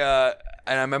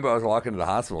 And I remember I was walking to the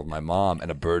hospital with my mom, and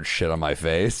a bird shit on my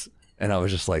face, and I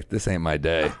was just like, "This ain't my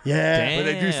day." Yeah, Damn. But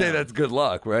they do say that's good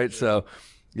luck, right? So,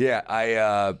 yeah,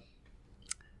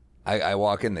 I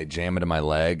walk in, they jam it in my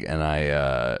leg, and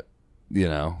you're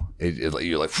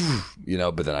like,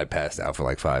 but then I passed out for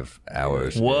like 5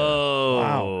 hours. Whoa.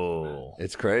 Wow.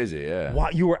 It's crazy, yeah. Wow,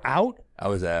 you were out? I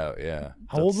was out, yeah.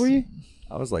 How old were you?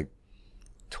 I was like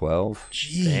 12.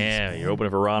 Jeez. Damn, you're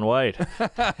opening for Ron White.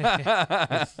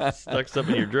 Stuck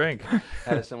something in your drink. I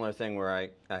had a similar thing where I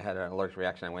had an allergic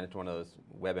reaction. I went into one of those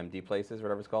WebMD places,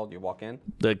 whatever it's called. You walk in.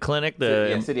 The clinic,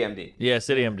 City MD. Yeah,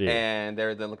 City MD. And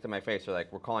they looked at my face. They're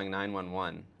like, "We're calling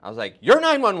 911." I was like, "You're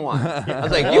 911." I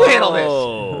was like, "You handle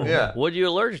this." Yeah. What are you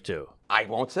allergic to? I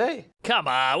won't say. Come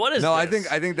on, what is No,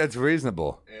 this? I think that's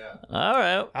reasonable. Yeah. All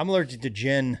right. I'm allergic to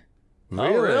gin.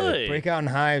 Oh, really? Break out in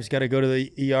hives. Got to go to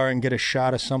the ER and get a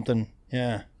shot of something.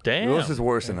 Yeah. Damn. This is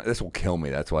worse than this will kill me.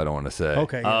 That's why I don't want to say.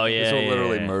 Okay. Oh, yeah. This will yeah,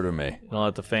 literally yeah. murder me. Don't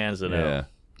let the fans know. Yeah.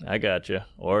 I got you.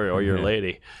 Or your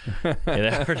lady. You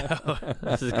never know.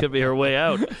 Could be her way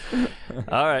out.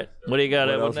 All right. What do you got?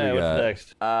 What else What's we got?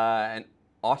 next? An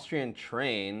Austrian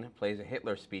train plays a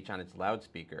Hitler speech on its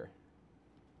loudspeaker.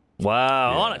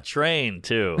 Wow. On a train,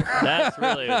 too. That's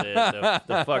really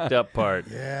the fucked up part.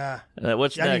 Yeah.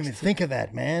 What's I didn't next? even think of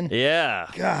that, man. Yeah.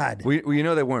 God. Well,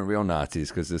 they weren't real Nazis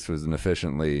because this was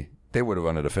they would have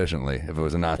run it efficiently if it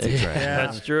was a Nazi train.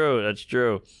 That's true. That's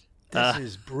true. This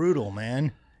is brutal,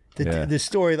 man. Yeah. The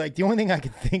story, like, the only thing I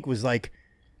could think was, like,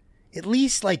 at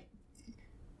least, like,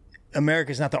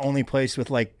 America's not the only place with,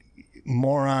 like,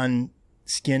 moron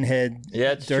skinhead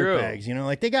it's true. dirtbags. You know,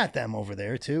 like, they got them over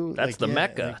there, too. That's like, the yeah,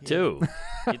 Mecca, like, too.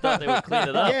 You thought they would clean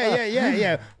it up.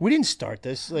 Yeah. We didn't start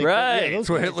this. Like, Right. those That's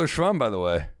where guys- Hitler's from, by the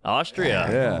way. Austria.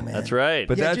 Yeah. man. That's right.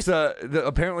 But Yeah, that's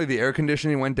apparently the air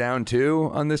conditioning went down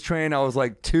too on this train. I was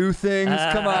like, 2 things,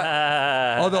 come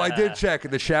on. Although I did check,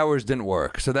 the showers didn't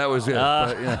work, so that was it.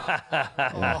 But,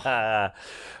 yeah.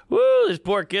 Woo, these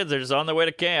poor kids are just on their way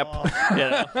to camp. You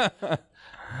know?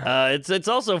 It's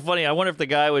also funny. I wonder if the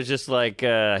guy was just like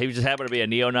he just happened to be a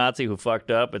neo-Nazi who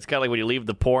fucked up. It's kind of like when you leave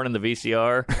the porn in the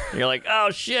VCR. And you're like,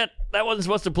 oh shit, that wasn't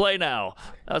supposed to play now.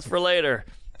 That's for later.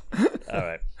 All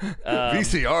right.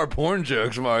 VCR porn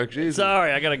jokes, Mark. Jesus.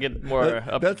 Sorry, I gotta get more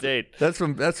up to date. That's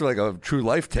like a true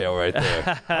life tale right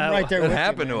there. I'm right there What with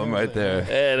happened you, to man. him right there?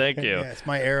 Hey, thank you. Yeah, it's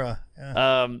my era.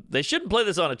 Yeah. They shouldn't play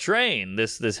this on a train.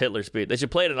 This Hitler speech. They should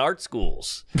play it in art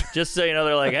schools, just so you know.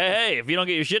 They're like, hey, if you don't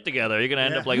get your shit together, you're gonna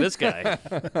end up like this guy.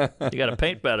 You gotta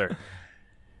paint better.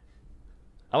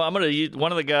 I'm gonna use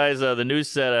one of the guys. The news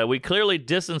said we clearly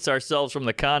distance ourselves from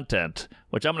the content,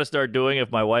 which I'm gonna start doing if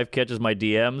my wife catches my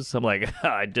DMs. I'm like,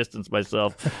 I distance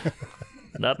myself.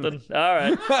 Nothing. All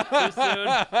right. Too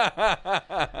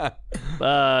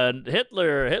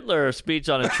soon. Hitler speech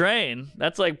on a train.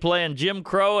 That's like playing Jim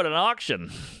Crow at an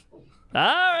auction. All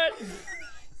right.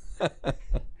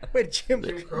 Wait, Jim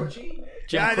Croce?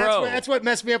 Jim Yeah, Crow. that's what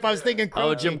messed me up. I was thinking Croce.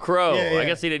 Oh, Jim Crow. Yeah, yeah. I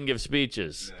guess he didn't give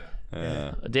speeches.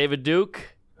 David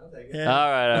Duke. Yeah. All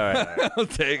right. I'll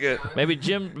take it.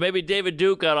 Maybe David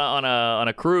Duke on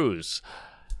a cruise.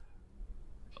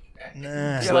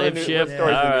 Nah. Slave ship. what All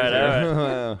story's right. the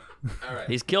news All right.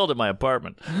 He's killed at my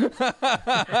apartment.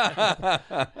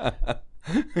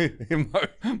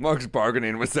 Mark's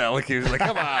bargaining with Sally. He was like,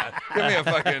 come on,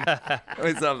 give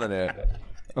me something here.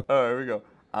 Oh, here we go.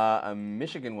 A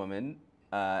Michigan woman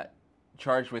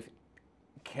charged with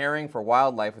caring for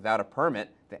wildlife without a permit.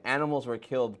 The animals were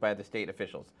killed by the state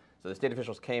officials. So the state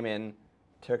officials came in,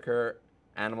 took her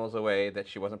animals away that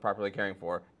she wasn't properly caring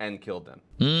for, and killed them.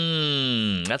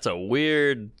 That's a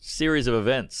weird series of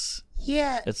events.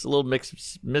 Yeah. It's a little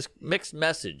mixed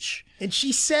message. And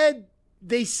she said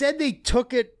they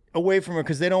took it away from her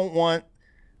because they don't want,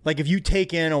 like, if you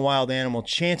take in a wild animal,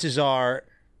 chances are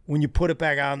when you put it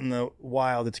back out in the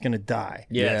wild, it's going to die.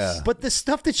 Yes. Yeah. But the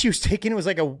stuff that she was taking was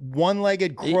like a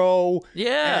one-legged crow.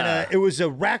 Yeah. And it was a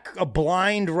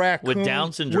blind raccoon. With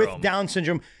Down syndrome. With Down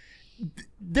syndrome.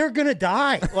 They're going to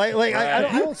die. I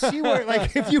don't see where,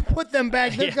 like, if you put them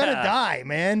back, they're going to die,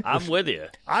 man. I'm with you.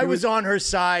 I was on her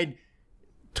side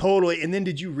totally. And then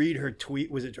did you read her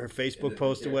tweet? Was it her Facebook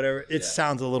post or whatever? It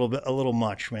sounds a little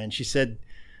much, man. She said,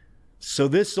 so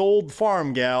this old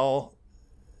farm gal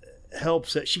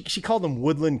helps. She called them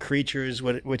woodland creatures,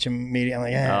 which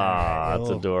immediately I'm like, that's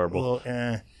adorable.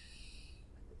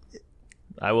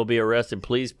 I will be arrested.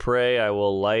 Please pray. I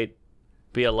will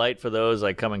be a light for those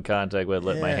I come in contact with.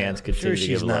 Let my hands continue to give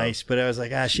she's love. nice, but I was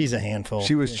like, she's a handful.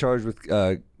 She was charged with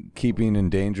keeping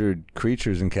endangered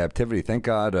creatures in captivity. Thank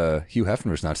God Hugh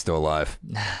Hefner's not still alive.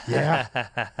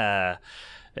 Yeah.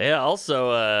 Yeah.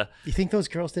 Also, You think those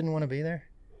girls didn't want to be there?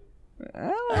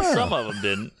 Some of them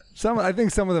didn't. I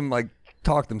think some of them like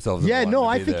talked themselves. Yeah, no,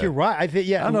 I think there. you're right. I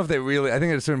don't know if they really. I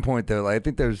think at a certain point, they're like, I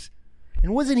think there's.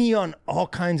 And wasn't he on all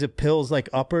kinds of pills, like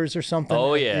uppers or something?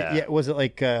 Oh yeah. Yeah. Was it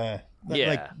like?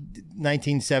 Like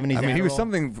 1970s. I mean, he was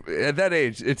something at that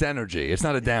age. It's energy. It's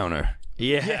not a downer.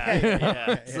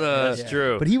 Yeah. That's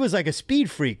true. But he was like a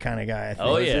speed freak kind of guy, I think.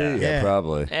 Oh, yeah. Yeah,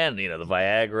 probably. And, the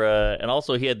Viagra. And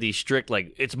also he had these strict,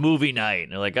 like, it's movie night.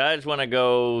 And they're like, I just want to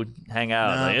go hang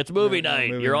out. Like, it's movie night.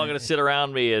 You're all going to sit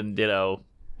around me and,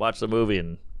 watch the movie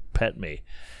and pet me.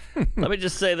 Let me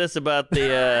just say this about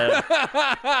the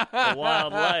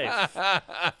wild life.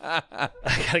 I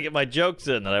got to get my jokes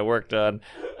in that I worked on.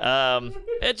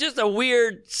 It's just a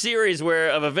weird series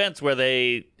of events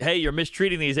where you're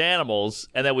mistreating these animals,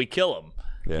 and then we kill them.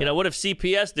 Yeah. What if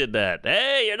CPS did that?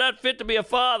 Hey, you're not fit to be a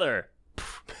father.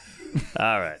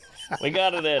 All right. We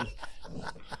got it in.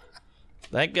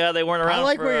 Thank God they weren't around. I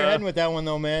like where you're heading with that one,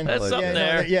 though, man. That's something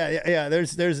there. Yeah.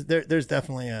 There's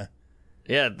definitely a...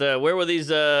 Yeah, where were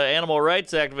these animal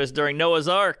rights activists during Noah's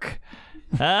Ark?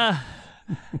 Huh?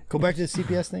 Go back to the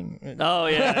CPS thing. Oh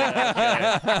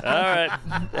yeah. Okay. All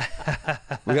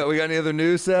right. We got any other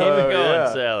news, Sally? Keep it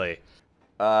going, Sally.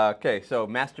 Okay, so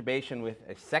masturbation with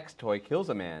a sex toy kills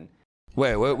a man.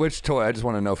 Wait, which toy? I just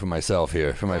want to know for myself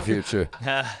here, for my future.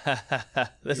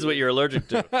 This is what you're allergic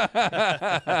to.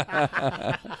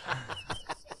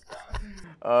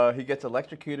 He gets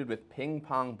electrocuted with ping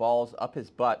pong balls up his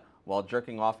butt while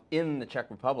jerking off in the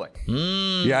Czech Republic.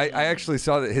 Yeah, I actually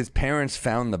saw that his parents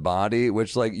found the body,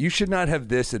 which, like, you should not have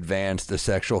this advanced a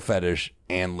sexual fetish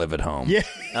and live at home. Yeah.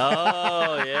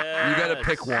 Oh, yeah. You got to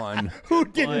pick one. Who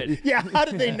didn't? Yeah, how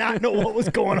did they not know what was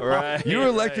going on? Right, you were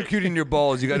electrocuting your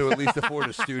balls. You got to at least afford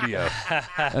a studio.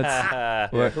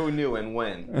 Who knew and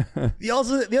when? The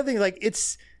other thing, like,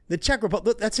 it's the Czech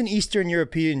Republic. That's an Eastern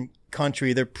European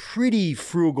country. They're pretty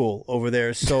frugal over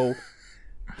there, so...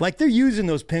 Like, they're using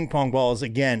those ping pong balls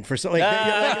again for something.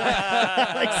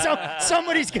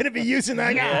 Somebody's going to be using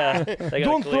that.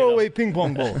 Don't throw away ping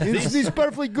pong balls. These are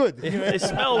perfectly good. They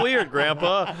smell weird,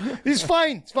 Grandpa. It's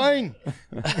fine. It's fine.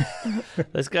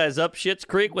 This guy's up Schitt's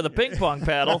Creek with a ping pong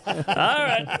paddle. All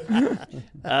right.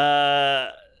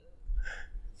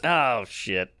 Oh,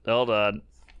 shit. Hold on.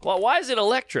 Well, why is it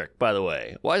electric, by the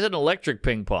way? Why is it an electric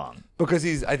ping pong? Because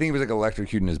I think he was like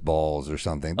electrocuting his balls or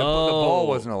something. The ball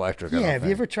wasn't electric. Yeah, have you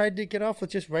ever tried to get off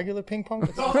with just regular ping pong?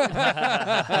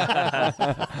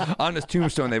 On his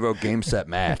tombstone, they wrote "Game Set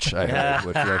Match." I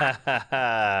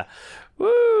heard.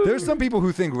 Woo. There's some people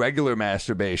who think regular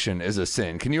masturbation is a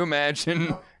sin. Can you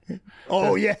imagine?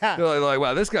 Oh yeah. They're like,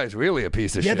 wow, this guy's really a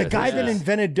piece of shit. Yeah, the guy that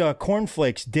invented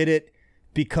cornflakes did it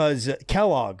because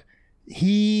Kellogg.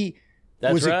 He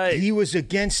was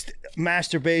against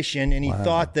masturbation, and he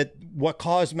thought that what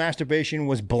caused masturbation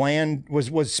was bland,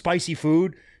 was spicy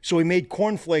food. So he made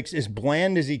cornflakes as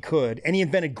bland as he could, and he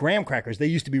invented graham crackers. They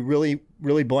used to be really,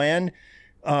 really bland.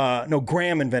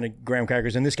 Graham invented graham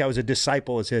crackers, and this guy was a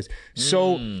disciple of his.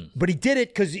 So, but he did it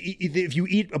because if you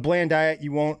eat a bland diet,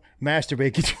 you won't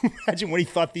masturbate. Could you imagine what he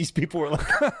thought these people were like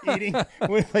eating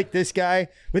with like this guy?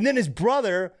 But then his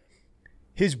brother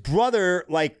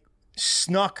like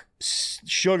snuck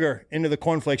sugar into the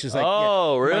cornflakes. Is like,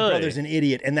 really? My brother's an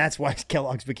idiot, and that's why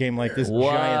Kellogg's became like this giant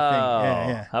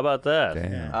thing. Yeah. How about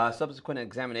that? Subsequent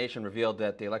examination revealed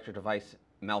that the electric device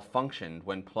malfunctioned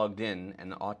when plugged in,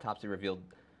 and the autopsy revealed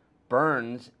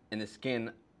burns in the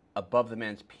skin above the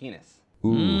man's penis.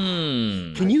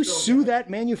 Can you sue that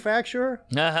manufacturer?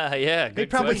 Yeah, good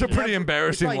probably It's a pretty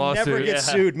embarrassing lawsuit. Never get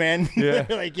sued, man. Yeah.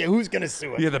 Like, who's gonna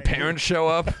sue it? Yeah, the parents show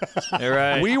up. You're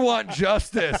right. We want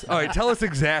justice. All right, tell us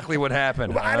exactly what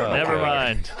happened. I don't know. Never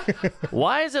mind.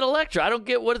 Why is it electric? I don't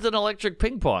get what is an electric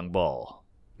ping pong ball.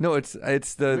 No, it's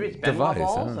the device.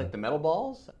 Balls, like the metal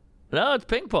balls. No, it's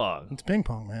ping pong. It's ping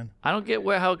pong, man. I don't get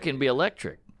how it can be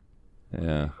electric.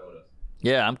 Yeah.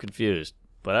 Yeah, I'm confused.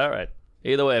 But all right.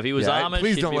 Either way, if he was Amish,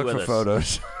 please he'd don't be look with for us.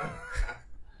 photos.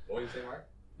 What do you say, Mark?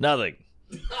 Nothing.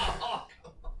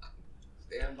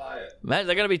 Stand by it. Man,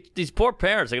 they're gonna be these poor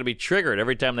parents. They're gonna be triggered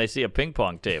every time they see a ping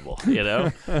pong table. You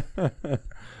know.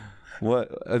 What?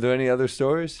 Are there any other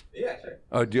stories? Yeah, sure.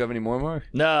 Oh, do you have any more, Mark?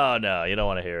 No, you don't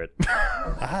want to hear it.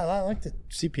 I like the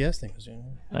CPS thing.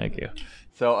 Thank you.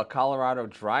 So a Colorado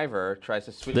driver tries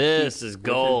to switch. This is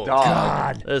gold.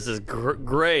 God. This is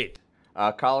great.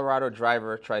 A Colorado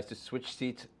driver tries to switch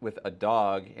seats with a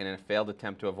dog in a failed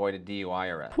attempt to avoid a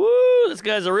DUI arrest. Woo! This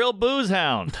guy's a real booze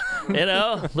hound. You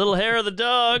know, little hair of the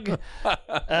dog.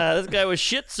 This guy was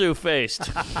Shih Tzu faced.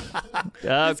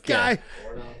 Okay.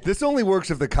 This only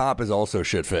works if the cop is also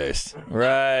shit faced.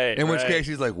 Right. In which case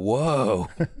he's like, "Whoa,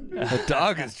 the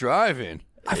dog is driving."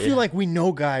 I feel like we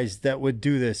know guys that would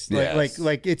do this.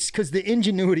 Like it's because the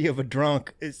ingenuity of a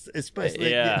drunk is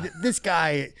especially. This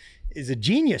guy is a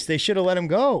genius. They should have let him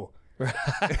go.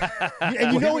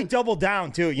 And he doubled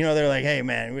down too. They're like, "Hey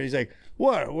man," he's like,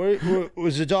 "What?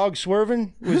 Was the dog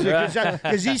swerving?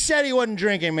 Because he said he wasn't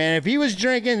drinking, man. If he was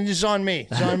drinking, it's on me.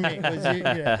 It's on me."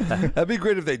 That'd be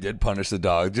great if they did punish the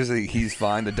dog. Just like he's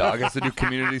fine. The dog has to do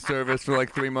community service for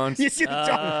like 3 months. You see the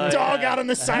dog out on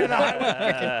the side of the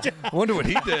highway. I wonder what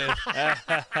he did.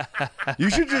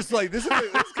 You should just like this is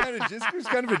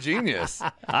kind of a genius.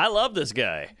 I love this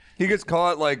guy. He gets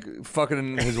caught like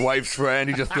fucking his wife's friend.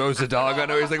 He just throws the dog on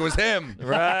her. He's like, it was him.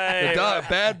 Right. The dog,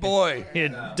 bad boy. You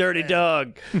dirty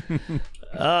dog.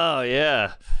 Oh,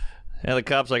 yeah. And the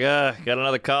cop's like, got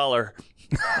another collar.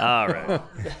 All right.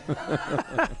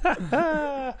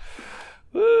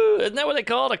 Woo, isn't that what they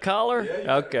call it, a collar?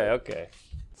 Yeah. Okay.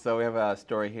 So we have a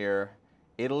story here.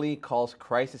 Italy calls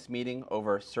crisis meeting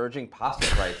over surging pasta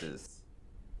prices.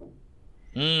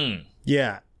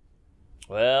 Yeah.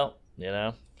 Well,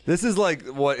 This is like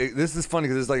this is funny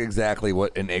because it's like exactly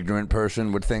what an ignorant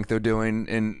person would think they're doing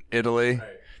in Italy.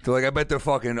 Right. They're like, I bet they're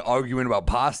fucking arguing about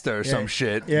pasta or some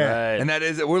shit. Yeah. Right. And that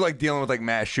is, we're like dealing with like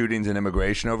mass shootings and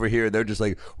immigration over here. They're just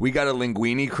like, we got a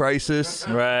linguine crisis.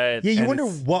 Right. Yeah, you wonder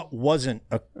what wasn't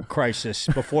a crisis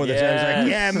before this. I was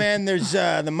like, yeah, man, there's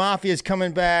the mafia's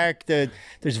coming back.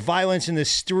 There's violence in the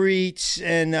streets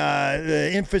and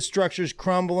the infrastructure's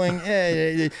crumbling.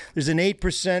 There's an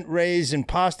 8% raise in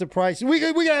pasta prices. We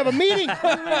gotta have a meeting.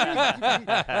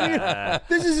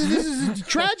 This is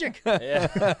tragic.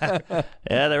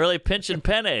 Yeah, they're really pinching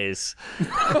pennies.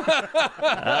 All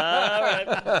right.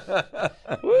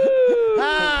 Woo.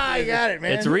 I got it,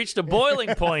 man. It's reached a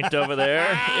boiling point over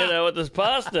there, with this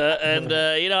pasta. And,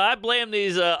 I blame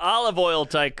these olive oil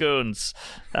tycoons.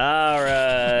 All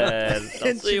right.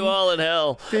 I'll see you all in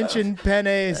hell. Pinching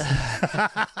pennies.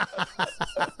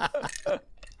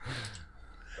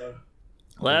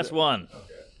 Last one. Okay.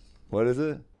 What is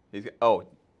it? Do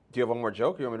you have one more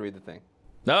joke or you want me to read the thing?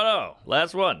 No.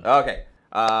 Last one. Okay.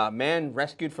 Man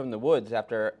rescued from the woods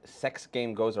after sex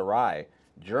game goes awry.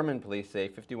 German police say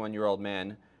 51-year-old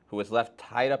man who was left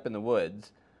tied up in the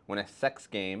woods when a sex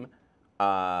game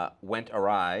went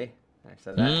awry. I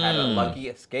said that had a lucky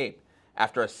escape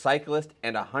after a cyclist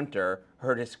and a hunter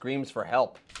heard his screams for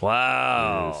help.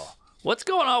 Wow. Jeez. What's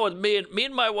going on with me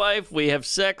and my wife? We have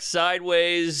sex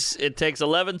sideways. It takes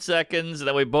 11 seconds, and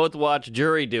then we both watch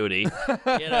Jury Duty. Who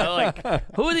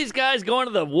are these guys going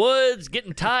to the woods,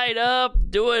 getting tied up,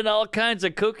 doing all kinds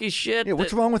of kooky shit? Yeah,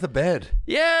 what's wrong with a bed?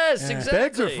 Yes, exactly.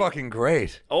 Beds are fucking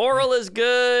great. Oral is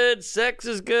good. Sex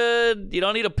is good. You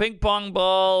don't need a ping pong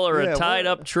ball or a tied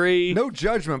up tree. No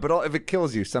judgment, but if it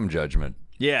kills you, some judgment.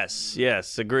 Yes,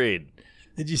 agreed.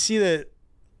 Did you see the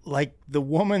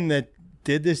woman that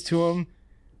did this to him?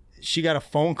 She got a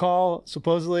phone call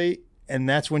supposedly, and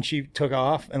that's when she took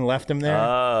off and left him there.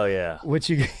 Oh yeah.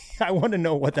 I want to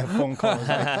know what that phone call was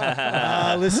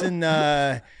like. Listen,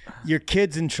 your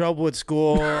kid's in trouble at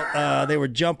school. They were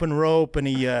jumping rope, and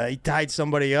he tied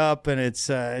somebody up, and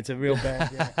it's a real bad.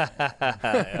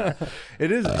 Yeah.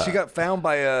 It is. She got found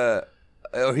by a.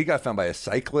 Oh, he got found by a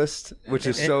cyclist, which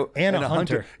is and a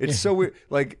hunter. It's so weird.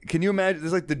 Like, can you imagine?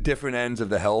 There's like the different ends of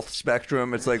the health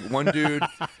spectrum. It's like one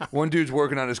dude's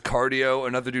working on his cardio,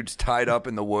 another dude's tied up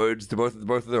in the woods. Both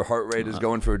of their heart rate is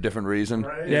going for a different reason.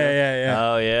 Right. Yeah.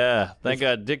 Oh yeah. Thank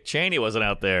God Dick Cheney wasn't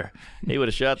out there. He would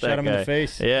have shot that guy. Shot him in the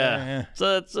face. Yeah.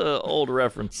 So that's an old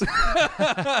reference. The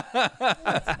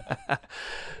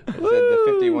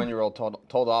 51-year-old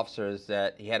told officers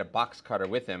that he had a box cutter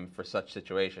with him for such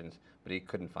situations, but he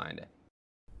couldn't find it.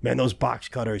 Man, those box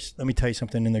cutters, let me tell you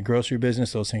something. In the grocery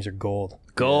business, those things are gold.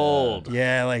 Gold.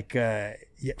 Yeah,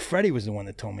 Freddie was the one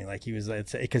that told me, like, he was,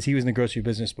 because he was in the grocery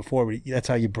business before, but that's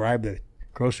how you bribe the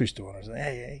grocery store. And I was like,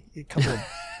 hey, a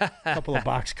couple of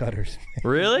box cutters.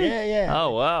 Really? Yeah.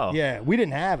 Oh, wow. Yeah, we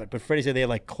didn't have it, but Freddie said they had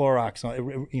like Clorox.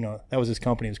 That was his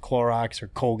company. It was Clorox or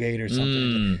Colgate or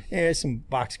something. Yeah, some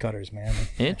box cutters, man.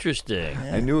 Interesting.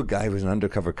 Yeah. I knew a guy who was an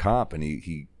undercover cop, and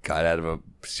he got out of a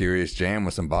serious jam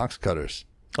with some box cutters.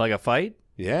 Like a fight?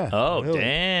 Yeah. Oh, really?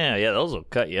 Damn. Yeah, those will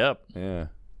cut you up. Yeah.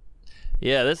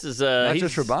 Yeah, this is... Not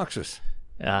just for boxers.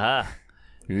 Uh-huh.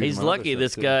 He's lucky,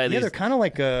 this guy. Yeah, they're kind of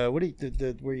like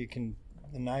where you can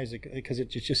the knives, because you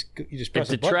just press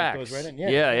a button, it goes right in.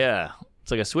 Yeah.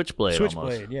 It's like a switchblade.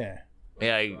 Switchblade, yeah.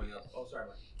 Yeah.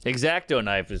 X-Acto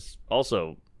knife is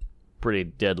also pretty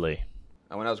deadly.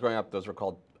 And when I was growing up, those were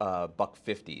called buck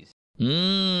 50s.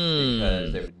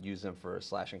 Because they would use them for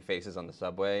slashing faces on the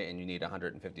subway, and you need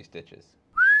 150 stitches.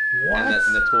 What?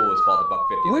 And the tool was called a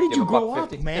 $1.50. Where did you grow up,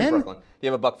 $1.50 man? In Brooklyn.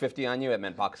 You have a $1.50 on you, it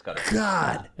meant box cutter.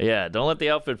 God. Yeah, don't let the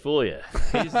outfit fool you.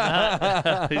 He's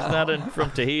not. He's not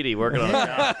from Tahiti working on a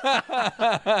job.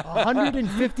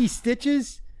 150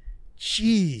 stitches.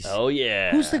 Jeez. Oh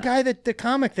yeah. Who's the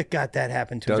comic that got that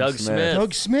happen to? Doug Smith.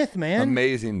 Doug Smith, man.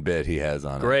 Amazing bit he has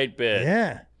on it. Great bit.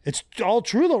 Yeah. It's all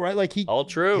true though, right? Like all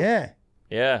true. Yeah.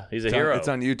 Yeah, he's a hero. It's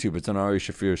on YouTube. It's on Ari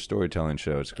Shafir's storytelling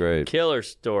show. It's great. Killer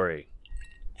story.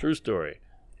 True story.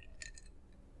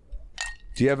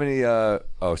 Do you have any?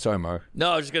 Oh, sorry, Mark.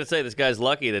 No, I was just gonna say this guy's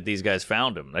lucky that these guys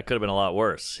found him. That could have been a lot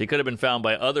worse. He could have been found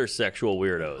by other sexual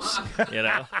weirdos. You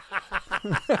know.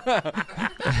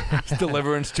 It's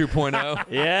Deliverance 2.0.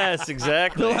 Yes,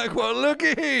 exactly. They're like, well,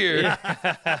 looky here.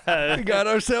 We got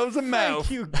ourselves a mouth.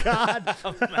 Thank you, God.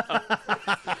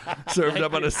 Served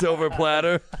up on a silver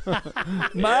platter.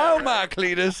 my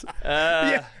Cletus.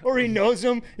 Yeah. Or he knows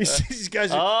him. He sees these guys.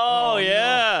 Oh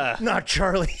yeah. No. Not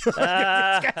Charlie. This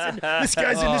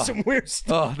guy's into some weird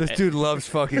stuff. Oh, this dude loves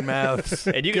fucking mouths.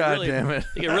 And you can God really, damn it.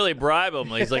 you can really bribe him.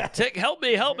 He's like, help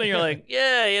me. You're like,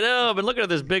 yeah, you know, I've been looking at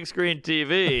this big screen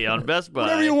TV on Best Buy.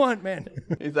 Whatever you want, man.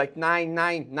 He's like,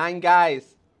 nine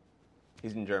guys.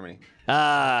 He's in Germany.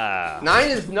 Ah. 9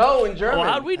 is no in Germany.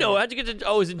 Well, how'd we know? How'd you get to?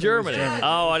 Oh, it's in Germany.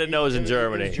 Oh, I didn't know it was in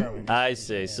Germany. I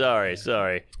see. Sorry.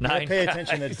 I 9 pay guys.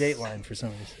 attention to the Dateline for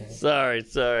some reason.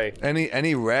 Sorry.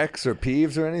 Any wrecks or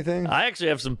peeves or anything? I actually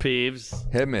have some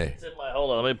peeves. Hit me. It's in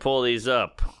hold on, let me pull these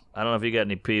up. I don't know if you got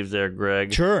any peeves there,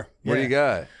 Greg. Sure. What do you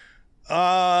got?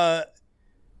 I've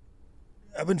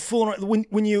been fooling around.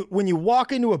 When you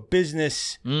walk into a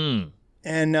business and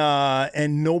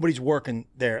nobody's working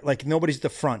there, like nobody's at the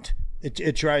front,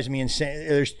 it drives me insane.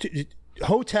 There's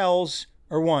hotels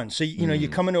are one. So you know you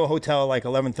come into a hotel at like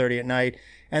 11:30 at night,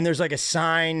 and there's like a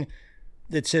sign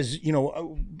that says, you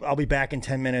know, I'll be back in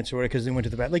 10 minutes or whatever because they went to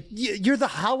the bathroom. Like, you're the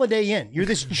Holiday Inn. You're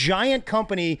this giant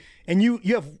company, and you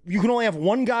can only have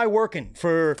one guy working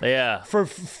for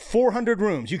 400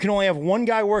 rooms. You can only have one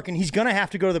guy working. He's going to have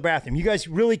to go to the bathroom. You guys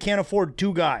really can't afford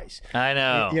two guys. I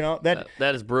know. You know,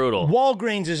 that is brutal.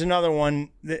 Walgreens is another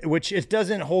one, which it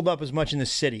doesn't hold up as much in the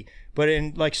city. But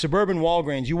in, like, suburban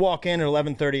Walgreens, you walk in at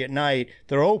 11:30 at night,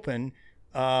 they're open.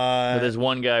 But there's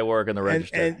one guy working the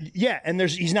register. And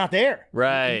he's not there.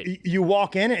 Right. You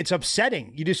walk in, it's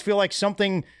upsetting. You just feel like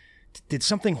did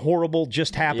something horrible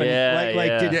just happen? Yeah,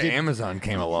 Amazon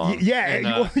came along.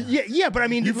 Yeah, but I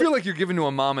mean, you feel like you're giving to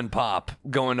a mom and pop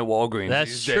going to Walgreens.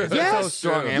 That's true. That's how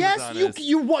strong Amazon is.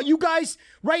 You guys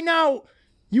right now.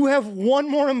 You have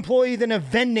one more employee than a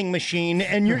vending machine,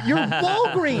 and you're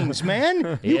Walgreens,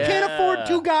 man. You can't afford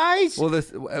two guys. Well, we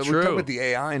talk about the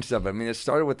AI and stuff. I mean, it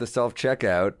started with the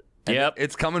self-checkout. Yep.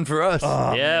 It's coming for us.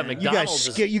 Yeah,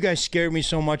 McDonald's. You guys scared me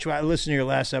so much. I listened to your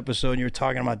last episode, and you were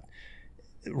talking about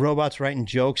robots writing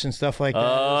jokes and stuff like that.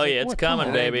 Oh, yeah, it's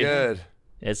coming, baby. Good.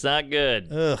 It's not good.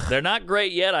 Ugh. They're not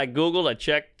great yet. I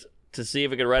checked to see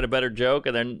if I could write a better joke,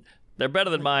 and then they're better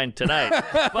than mine tonight,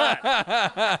 but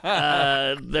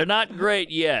they're not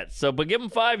great yet. But give them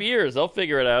 5 years; they'll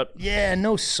figure it out. Yeah,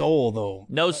 no soul though.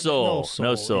 No soul.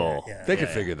 Yeah. They could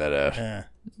figure that out. Yeah.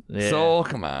 Soul,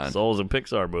 come on. Soul's a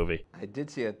Pixar movie. I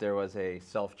did see that there was a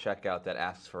self-checkout that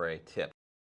asks for a tip.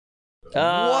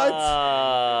 What?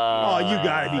 Oh, you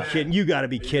gotta be kidding! You gotta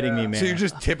be kidding me, man. So you're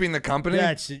just tipping the company?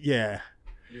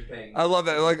 I love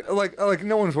that. Like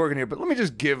no one's working here, but let me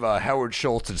just give Howard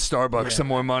Schultz at Starbucks some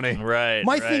more money. Right.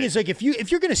 My thing is, like, if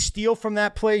you're gonna steal from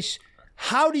that place,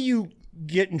 how do you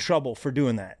get in trouble for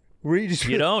doing that?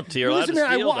 You don't. You're allowed to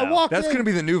steal now. That's going to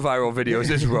be the new viral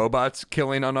videos, is robots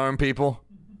killing unarmed people.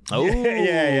 Oh.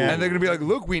 Yeah. And they're going to be like,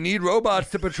 look, we need robots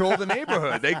to patrol the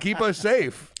neighborhood. They keep us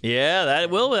safe. Yeah,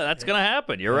 that's going to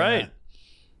happen. You're right.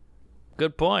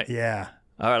 Good point. Yeah.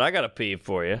 All right, I got a peeve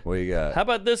for you. What you got? How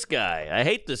about this guy? I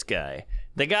hate this guy.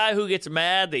 The guy who gets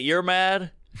mad that you're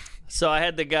mad. So I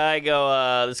had the guy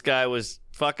go, this guy was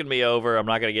fucking me over. I'm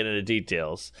not going to get into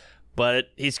details. But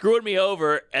he's screwing me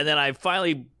over, and then I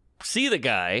finally see the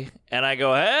guy, and I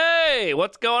go, hey,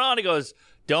 what's going on? He goes,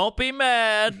 don't be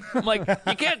mad. I'm like,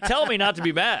 you can't tell me not to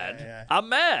be mad. Yeah. I'm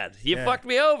mad. You fucked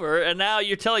me over, and now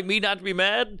you're telling me not to be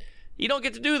mad? You don't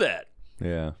get to do that.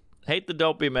 Yeah. Hate the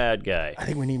don't be mad guy. I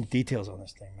think we need details on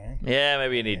this thing, man. Yeah,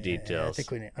 maybe you need details. I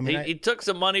think we need. I mean, he took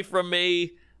some money from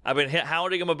me. I've been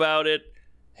hounding him about it.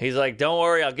 He's like, don't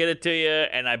worry, I'll get it to you.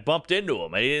 And I bumped into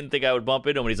him. I didn't think I would bump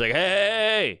into him. And he's like,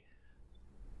 hey,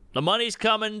 the money's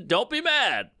coming. Don't be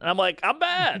mad. And I'm like, I'm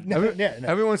mad.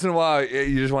 Every once in a while,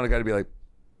 you just want a guy to be like,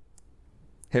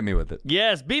 Hit me with it.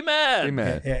 Yes, be mad. Be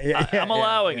mad. I'm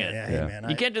allowing it. Hey, man,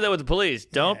 you can't do that with the police.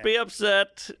 Don't be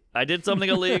upset. I did something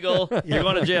illegal. You're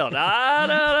going to jail.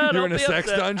 No, you're in a be sex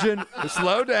upset. dungeon.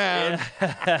 Slow down.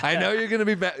 I know you're going to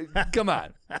be bad. Come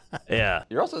on. Yeah.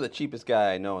 You're also the cheapest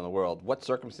guy I know in the world. What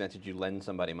circumstance did you lend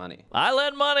somebody money? I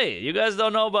lend money. You guys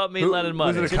don't know about me lending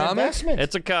money. Was it a comic?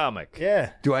 It's a comic.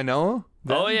 Yeah. Do I know him?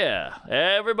 Oh, yeah.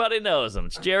 Everybody knows him.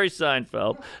 It's Jerry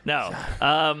Seinfeld. No.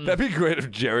 That'd be great if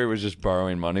Jerry was just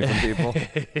borrowing money from people.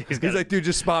 He's like, dude,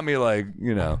 just spot me like,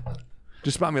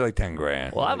 just spot me like 10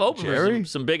 grand. Well, I've opened for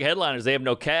some big headliners. They have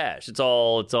no cash. It's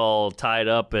all tied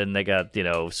up, and they got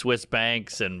Swiss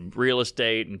banks and real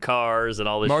estate and cars and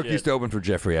all this. Mark shit. used to open for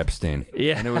Jeffrey Epstein.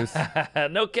 Yeah, and it was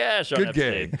no cash on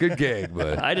Epstein. Good gig,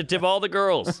 but I had to tip all the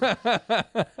girls.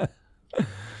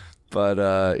 But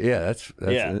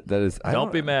that is.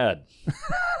 Don't be mad.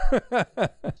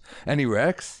 Any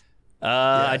Rex?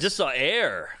 I just saw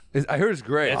Air. I heard it's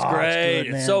great. It's great.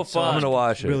 good, it's so fun. I'm gonna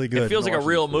watch it. Really good. It feels like a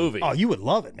real movie. Oh, you would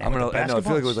love it, man. I'm gonna. With the I know. I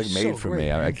feel like it was basketball, like made it's for so me.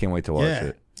 great, I can't wait to watch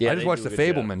it. Yeah, I just they watched do The a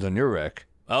good job. Fablemans on your rec.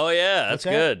 Oh yeah, that's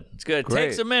that? good. It's good. It Great.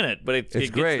 takes a minute, but it It's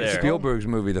gets great. there. Spielberg's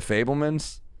movie, The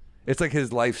Fablemans. It's like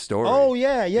his life story. Oh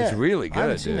yeah. It's really good, I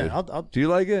haven't seen dude. that. I'll Do you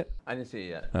like it? I didn't see it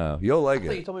yet. Oh, you'll like I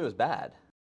thought you it. told me it was bad.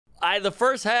 The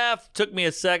first half took me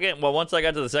a second. Well, once I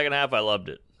got to the second half, I loved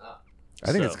it.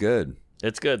 I think it's good.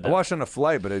 It's good. I watched on a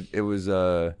flight, but it was it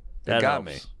That got helps.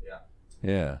 me. Yeah.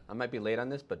 Yeah. I might be late on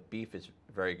this, but Beef is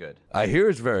very good. I hear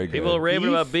it's very good. People are raving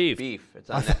about beef. Beef. It's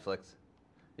on Netflix.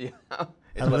 Yeah.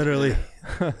 I literally.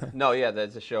 No, yeah,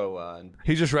 there's a show.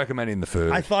 He's just recommending the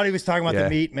food. I thought he was talking about Yeah. the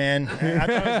meat, man.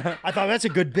 I thought that's a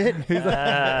good bit.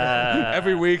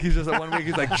 Every week he's just like 1 week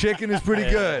he's like chicken is pretty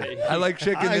good. I like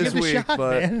chicken I this give it a week, shot,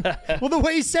 but man. Well, the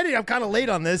way he said it, I'm kind of late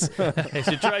on this. You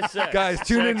should try sex. guys,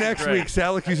 tune in Sex is next great. week.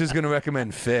 Salacuse is going to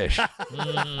recommend fish.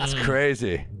 It's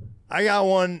crazy. I got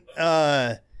one.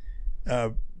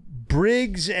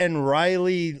 Briggs and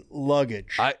Riley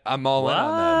luggage. I'm all in on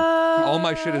them. All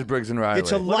my shit is Briggs and Riley.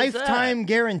 It's a What is lifetime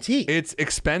guarantee. It's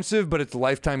expensive, but it's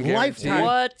lifetime guarantee. Lifetime.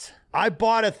 What? I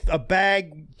bought a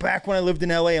bag back when I lived in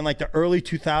LA in like the early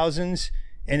 2000s,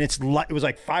 and it was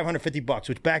like $550,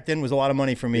 which back then was a lot of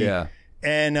money for me. Yeah.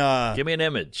 And Give me an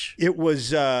image. it was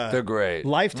They're great.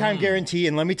 lifetime guarantee.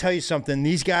 And let me tell you something: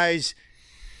 these guys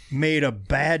made a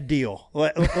bad deal.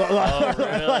 Oh,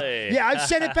 really? Yeah, I've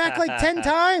sent it back like 10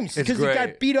 times because it great.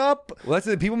 got beat up. Well, that's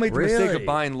the people make the mistake Really? of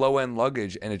buying low end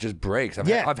luggage and it just breaks.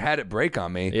 I've had it break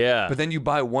on me. Yeah. But then you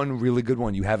buy one really good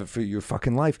one, you have it for your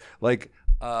fucking life. Like,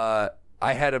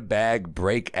 I had a bag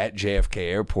break at JFK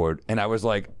Airport, and I was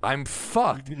like, I'm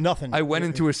fucked. Nothing. I went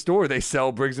into a store. They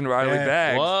sell Briggs and Riley Yeah.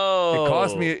 bags. Whoa. It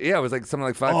cost me, it was like something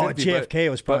like Oh, $550. JFK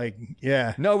was probably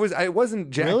No, it wasn't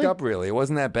jacked Really? up really. It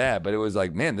wasn't that bad, but it was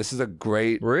like, man, this is a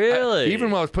great. Really? Even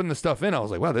when I was putting the stuff in, I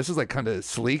was like, wow, this is like kind of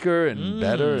sleeker and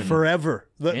better. And, forever.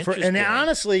 And Interesting.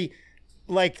 honestly,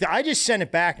 like I just send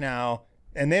it back now,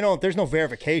 and there's no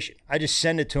verification. I just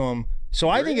send it to them. So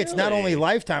I think it's not only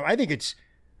lifetime. I think it's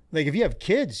like if you have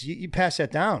kids, you pass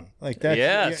that down like that.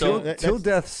 Yeah, so- Till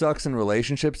death sucks in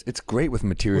relationships. It's great with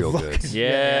material goods.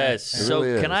 Yes. So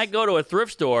really can is. I go to a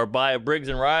thrift store, buy a Briggs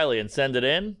and Riley, and send it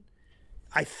in?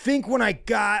 I think when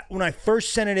I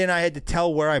first sent it in, I had to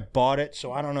tell where I bought it.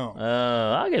 So I don't know.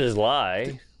 I can just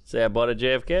lie. Say I bought a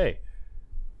JFK.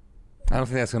 I don't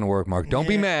think that's going to work, Mark. Don't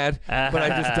be mad, but I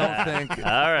just don't think.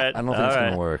 All right. I don't think it's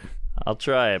going to work. I'll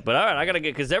try it. But all right, I got to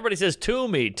get, because everybody says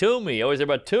Toomey. Always hear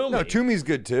about Toomey. No, Toomey's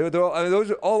good too.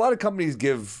 A lot of companies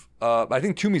give. I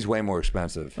think Toomey's way more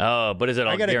expensive. Oh, but is it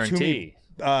I on got guarantee?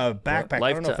 a backpack.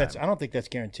 I don't know if Lifetime. I don't think that's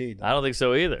guaranteed. I don't think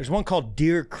so either. There's one called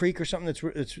Deer Creek or something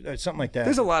it's something like that.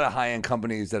 There's a lot of high end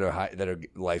companies that are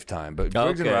lifetime, but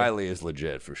Briggs and Okay. Riley is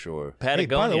legit for sure. Hey,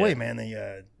 Patagonia. by the way, man,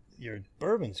 your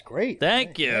bourbon's great.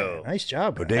 Thank you. Yeah, nice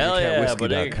job. bro. Bodega Hell yeah, Catwhiskey.com.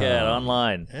 Bodega Cat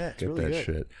online. Yeah, it's Get really that good.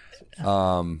 shit.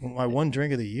 My one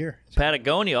drink of the year.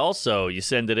 Patagonia also, you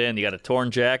send it in, you got a torn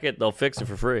jacket, they'll fix it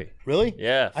for free. Really?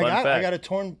 Yeah, fun I fact. got a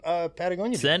torn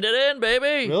Patagonia. Send it in,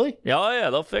 baby. Really? Oh, yeah,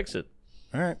 they'll fix it.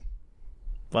 All right.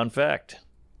 Fun fact.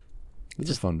 It's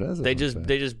just fun. They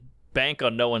just bank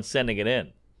on no one sending it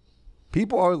in.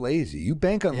 People are lazy. You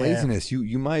bank on Yeah. laziness.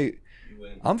 You might.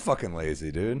 I'm fucking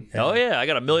lazy, dude. Oh, yeah, I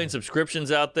got 1 million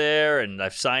subscriptions out there, and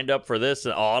I've signed up for this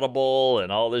and Audible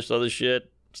and all this other shit.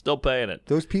 Still paying it.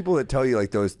 Those people that tell you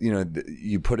like those,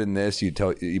 you put in this, you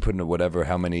put in whatever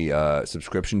how many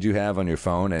subscriptions you have on your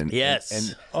phone, and Yes,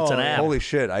 and it's an app. holy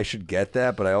shit, I should get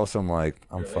that, but I also am like,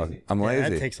 I'm that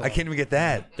lazy. takes a I lot. can't even get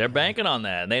that. They're banking on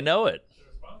that, and they know it.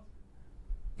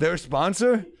 They're a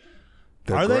sponsor.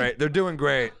 They're Are they? great. They're doing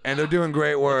great, and they're doing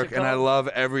great work, and I love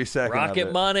every second of Rocket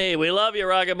it. Money. We love you,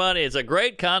 Rocket Money. It's a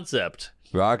great concept.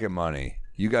 Rocket Money.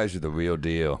 You guys are the real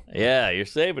deal. Yeah, you're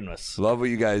saving us. Love what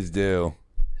you guys do.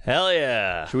 Hell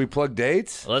yeah. Should we plug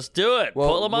dates? Let's do it. Well,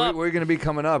 Pull them up. We're going to be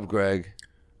coming up, Greg.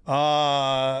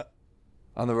 On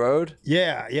the road?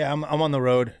 Yeah, I'm on the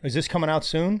road. Is this coming out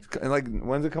soon? Like,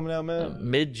 when's it coming out, man?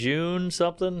 Mid-June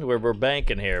something? We're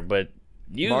banking here, but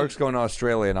Mark's going to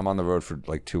Australia, and I'm on the road for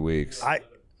like 2 weeks.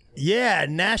 Yeah,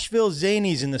 Nashville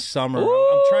Zanies in the summer.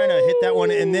 I'm trying to hit that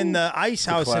one, and then the Ice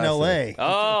House in L.A.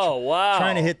 Oh, wow.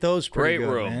 Trying to hit those pretty Great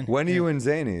good, room. man. When are you in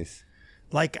Zanies?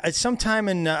 Like sometime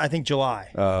in I think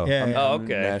July. Oh, yeah. Oh,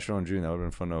 okay. Nashville in June. That would have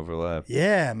been fun to overlap.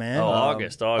 Yeah, man. Oh,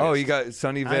 August. Oh, you got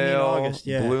Sunnyvale, August,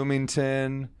 yeah.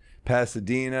 Bloomington,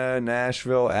 Pasadena,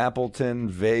 Nashville, Appleton,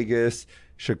 Vegas,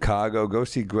 Chicago. Go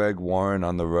see Greg Warren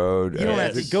on the road. You don't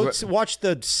have to go watch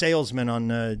The Salesman on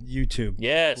YouTube.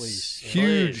 Yes.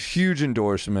 Please. Huge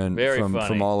endorsement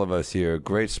from all of us here.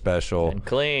 Great special. And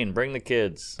clean. Bring the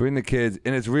kids. Bring the kids.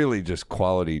 And it's really just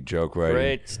quality joke writing.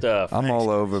 Great stuff. I'm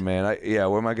all over, man.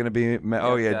 Where am I going to be?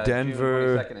 Denver. June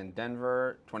 22nd in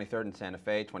Denver, 23rd in Santa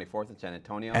Fe, 24th in San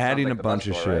Antonio. Adding like a bunch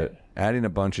of shit. Right? Adding a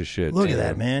bunch of shit. Look at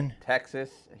that, man.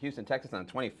 Houston, Texas on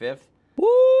the 25th. Woo!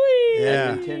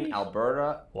 Yeah. Edmonton,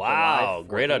 Alberta. Wow, July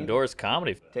great 14th. outdoors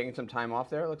comedy. Taking some time off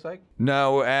there, it looks like.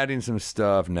 No, we're adding some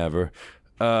stuff. Never.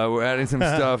 We're adding some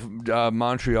stuff.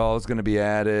 Montreal is going to be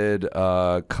added.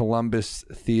 Columbus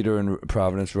Theater in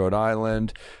Providence, Rhode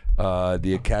Island.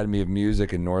 The Academy of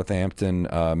Music in Northampton,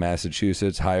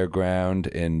 Massachusetts. Higher Ground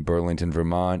in Burlington,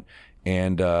 Vermont.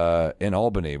 And in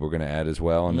Albany, we're going to add as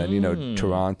well. And then,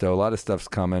 Toronto. A lot of stuff's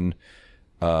coming.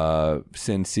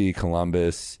 Cincy,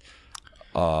 Columbus,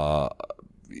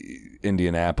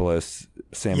 Indianapolis,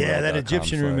 Sam Morril. Yeah, that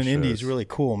Egyptian room in Indy is really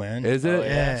cool, man. Is it? Oh,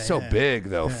 yeah, it's so big,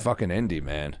 though. Yeah. Fucking Indy,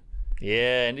 man.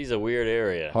 Yeah, Indy's a weird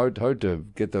area. Hard to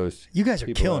get those. You guys are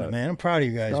killing it, man. I'm proud of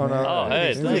you guys, man. Oh,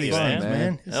 hey, thanks,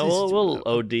 man. We'll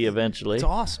OD eventually. It's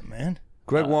awesome, man.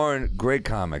 Greg Warren, great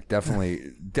comic.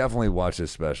 Definitely watch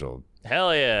this special.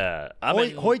 Hell yeah.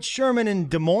 Hoyt Sherman in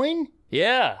Des Moines?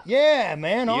 Yeah. Yeah,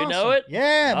 man. Awesome. You know it?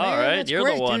 Yeah, man. All right, That's you're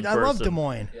great, the one dude. I love person. Des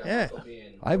Moines. Yeah.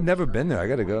 I've never been there. I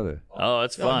got to go there. Oh,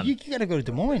 it's fun. You got to go to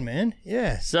Des Moines, man.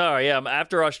 Yeah. Sorry, yeah.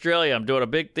 After Australia, I'm doing a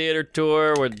big theater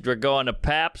tour. We're going to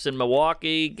Paps in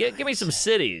Milwaukee. Give me some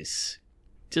cities,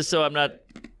 just so I'm not.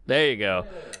 There you go.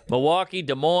 Milwaukee,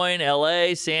 Des Moines,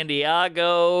 L.A., San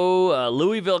Diego,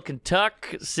 Louisville,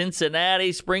 Kentucky,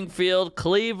 Cincinnati, Springfield,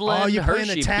 Cleveland, Oh, you're playing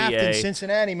Hershey, the Taft PA. in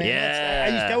Cincinnati, man.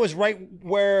 Yeah. That was right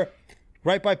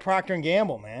by Procter &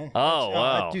 Gamble, man. Oh,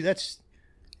 wow. Dude,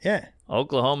 yeah.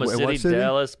 Oklahoma Wait, City, what city?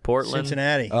 Dallas, Portland,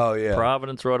 Cincinnati. Oh, yeah.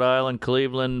 Providence, Rhode Island,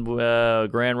 Cleveland,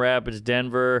 Grand Rapids,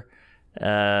 Denver,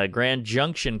 Grand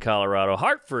Junction, Colorado,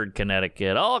 Hartford,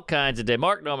 Connecticut, all kinds of days.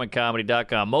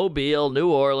 MarkNormanComedy.com, Mobile, New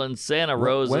Orleans, Santa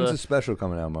Rosa. When's the special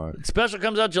coming out, Mark? Special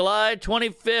comes out July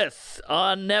 25th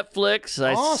on Netflix.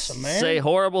 Awesome, man. Say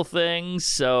horrible things,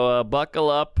 so buckle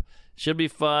up. Should be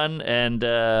fun, and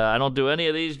I don't do any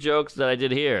of these jokes that I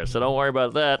did here, so don't worry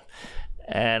about that.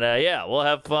 And yeah, we'll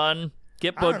have fun.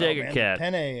 Get Bodega Cat. The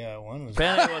Penne one was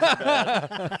Penne wasn't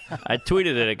bad. I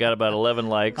tweeted it. It got about 11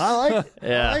 likes. I like it.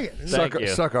 Yeah. I like it. Thank you.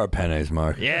 Suck our pennies,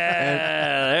 Mark.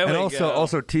 Yeah, there we go.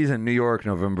 Also teasing New York,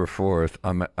 November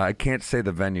 4th. I can't say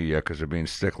the venue yet because they're being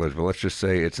sticklers, but let's just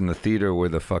say it's in the theater where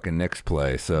the fucking Knicks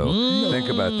play. So think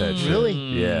about that shit. Really?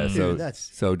 Yeah. Dude,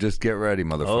 So just get ready,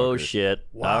 motherfuckers. Oh, shit.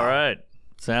 Wow. All right.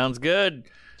 Sounds good.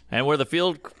 And where the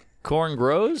field corn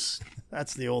grows?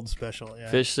 That's the old special, yeah.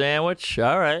 Fish sandwich.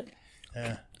 All right.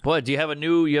 Yeah. What, do you have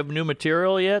new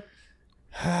material yet?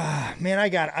 Man, I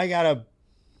got a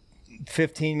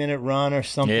 15-minute run or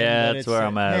something. Yeah, but that's where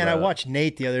I'm at. Man, I watched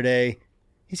Nate the other day.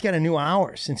 He's got a new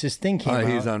hour since his thing came out.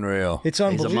 He's unreal. It's He's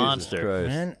unbelievable. a monster.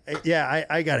 Man. Yeah,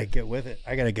 I got to get with it.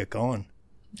 I got to get going.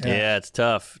 Yeah, it's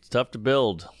tough. It's tough to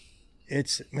build.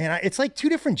 It's like two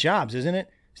different jobs, isn't it?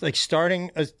 It's like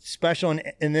starting a special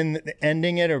and then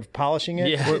ending it or polishing it.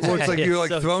 Yeah. Well, it's like you're like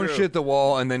so throwing true. shit at the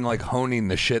wall and then like honing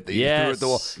the shit that you threw at the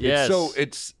wall.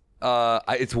 Yes.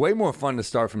 It's way more fun to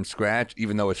start from scratch,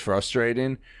 even though it's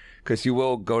frustrating, because you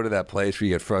will go to that place where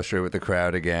you get frustrated with the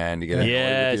crowd again. You get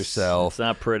annoyed with yourself. It's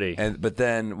not pretty. But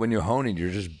then when you're honing,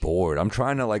 you're just bored. I'm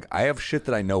trying to I have shit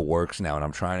that I know works now, and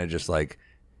I'm trying to just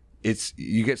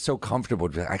you get so comfortable.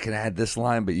 I can add this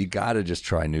line, but you got to just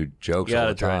try new jokes all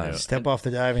the time. Step off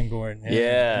the diving board.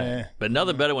 Yeah. But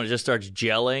another better one, it just starts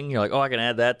gelling. You're like, oh, I can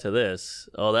add that to this.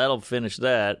 Oh, that'll finish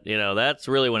that. That's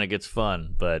really when it gets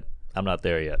fun, but I'm not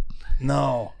there yet.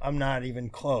 No, I'm not even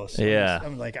close. Yeah.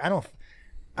 I'm like,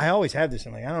 I always have this.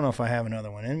 I'm like, I don't know if I have another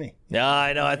one in me. Yeah,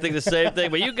 I know. I think the same thing,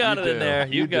 but you got it in there.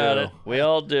 You got it. We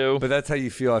all do. But that's how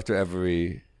you feel after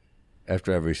every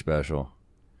special.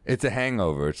 It's a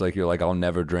hangover. It's like you're like, I'll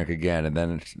never drink again, and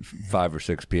then it's 5 or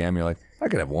 6 p.m. You're like, I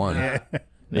could have one.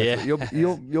 Yeah.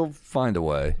 You'll find a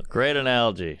way. Great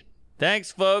analogy.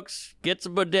 Thanks, folks. Get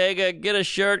some bodega, get a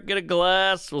shirt, get a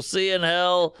glass. We'll see you in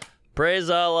hell. Praise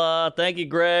Allah. Thank you,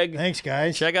 Greg. Thanks,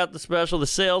 guys. Check out the special, The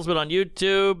Salesman, on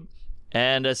YouTube.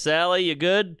 And Sally, you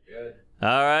good? Good.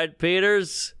 All right,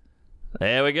 Peters.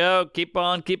 There we go. Keep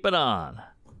on keeping on.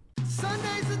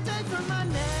 Sunday's the day for my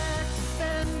next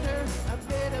bender. A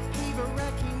bit of Kiva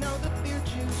wreck, you know the beer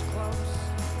juice close.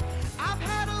 I've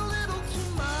had a little too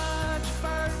much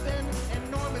bourbon,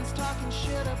 and Norman's talking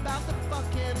shit about the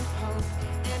fucking Pope.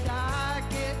 And I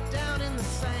get down in the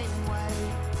same way.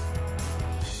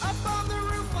 Up on the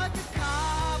roof like a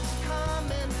cop's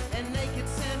coming, and naked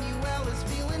Samuel is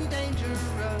feeling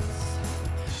dangerous.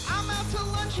 I'm out to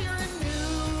lunch here in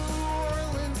New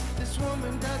Orleans. This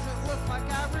woman doesn't look like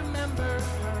I remember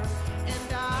her,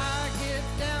 and I get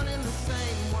down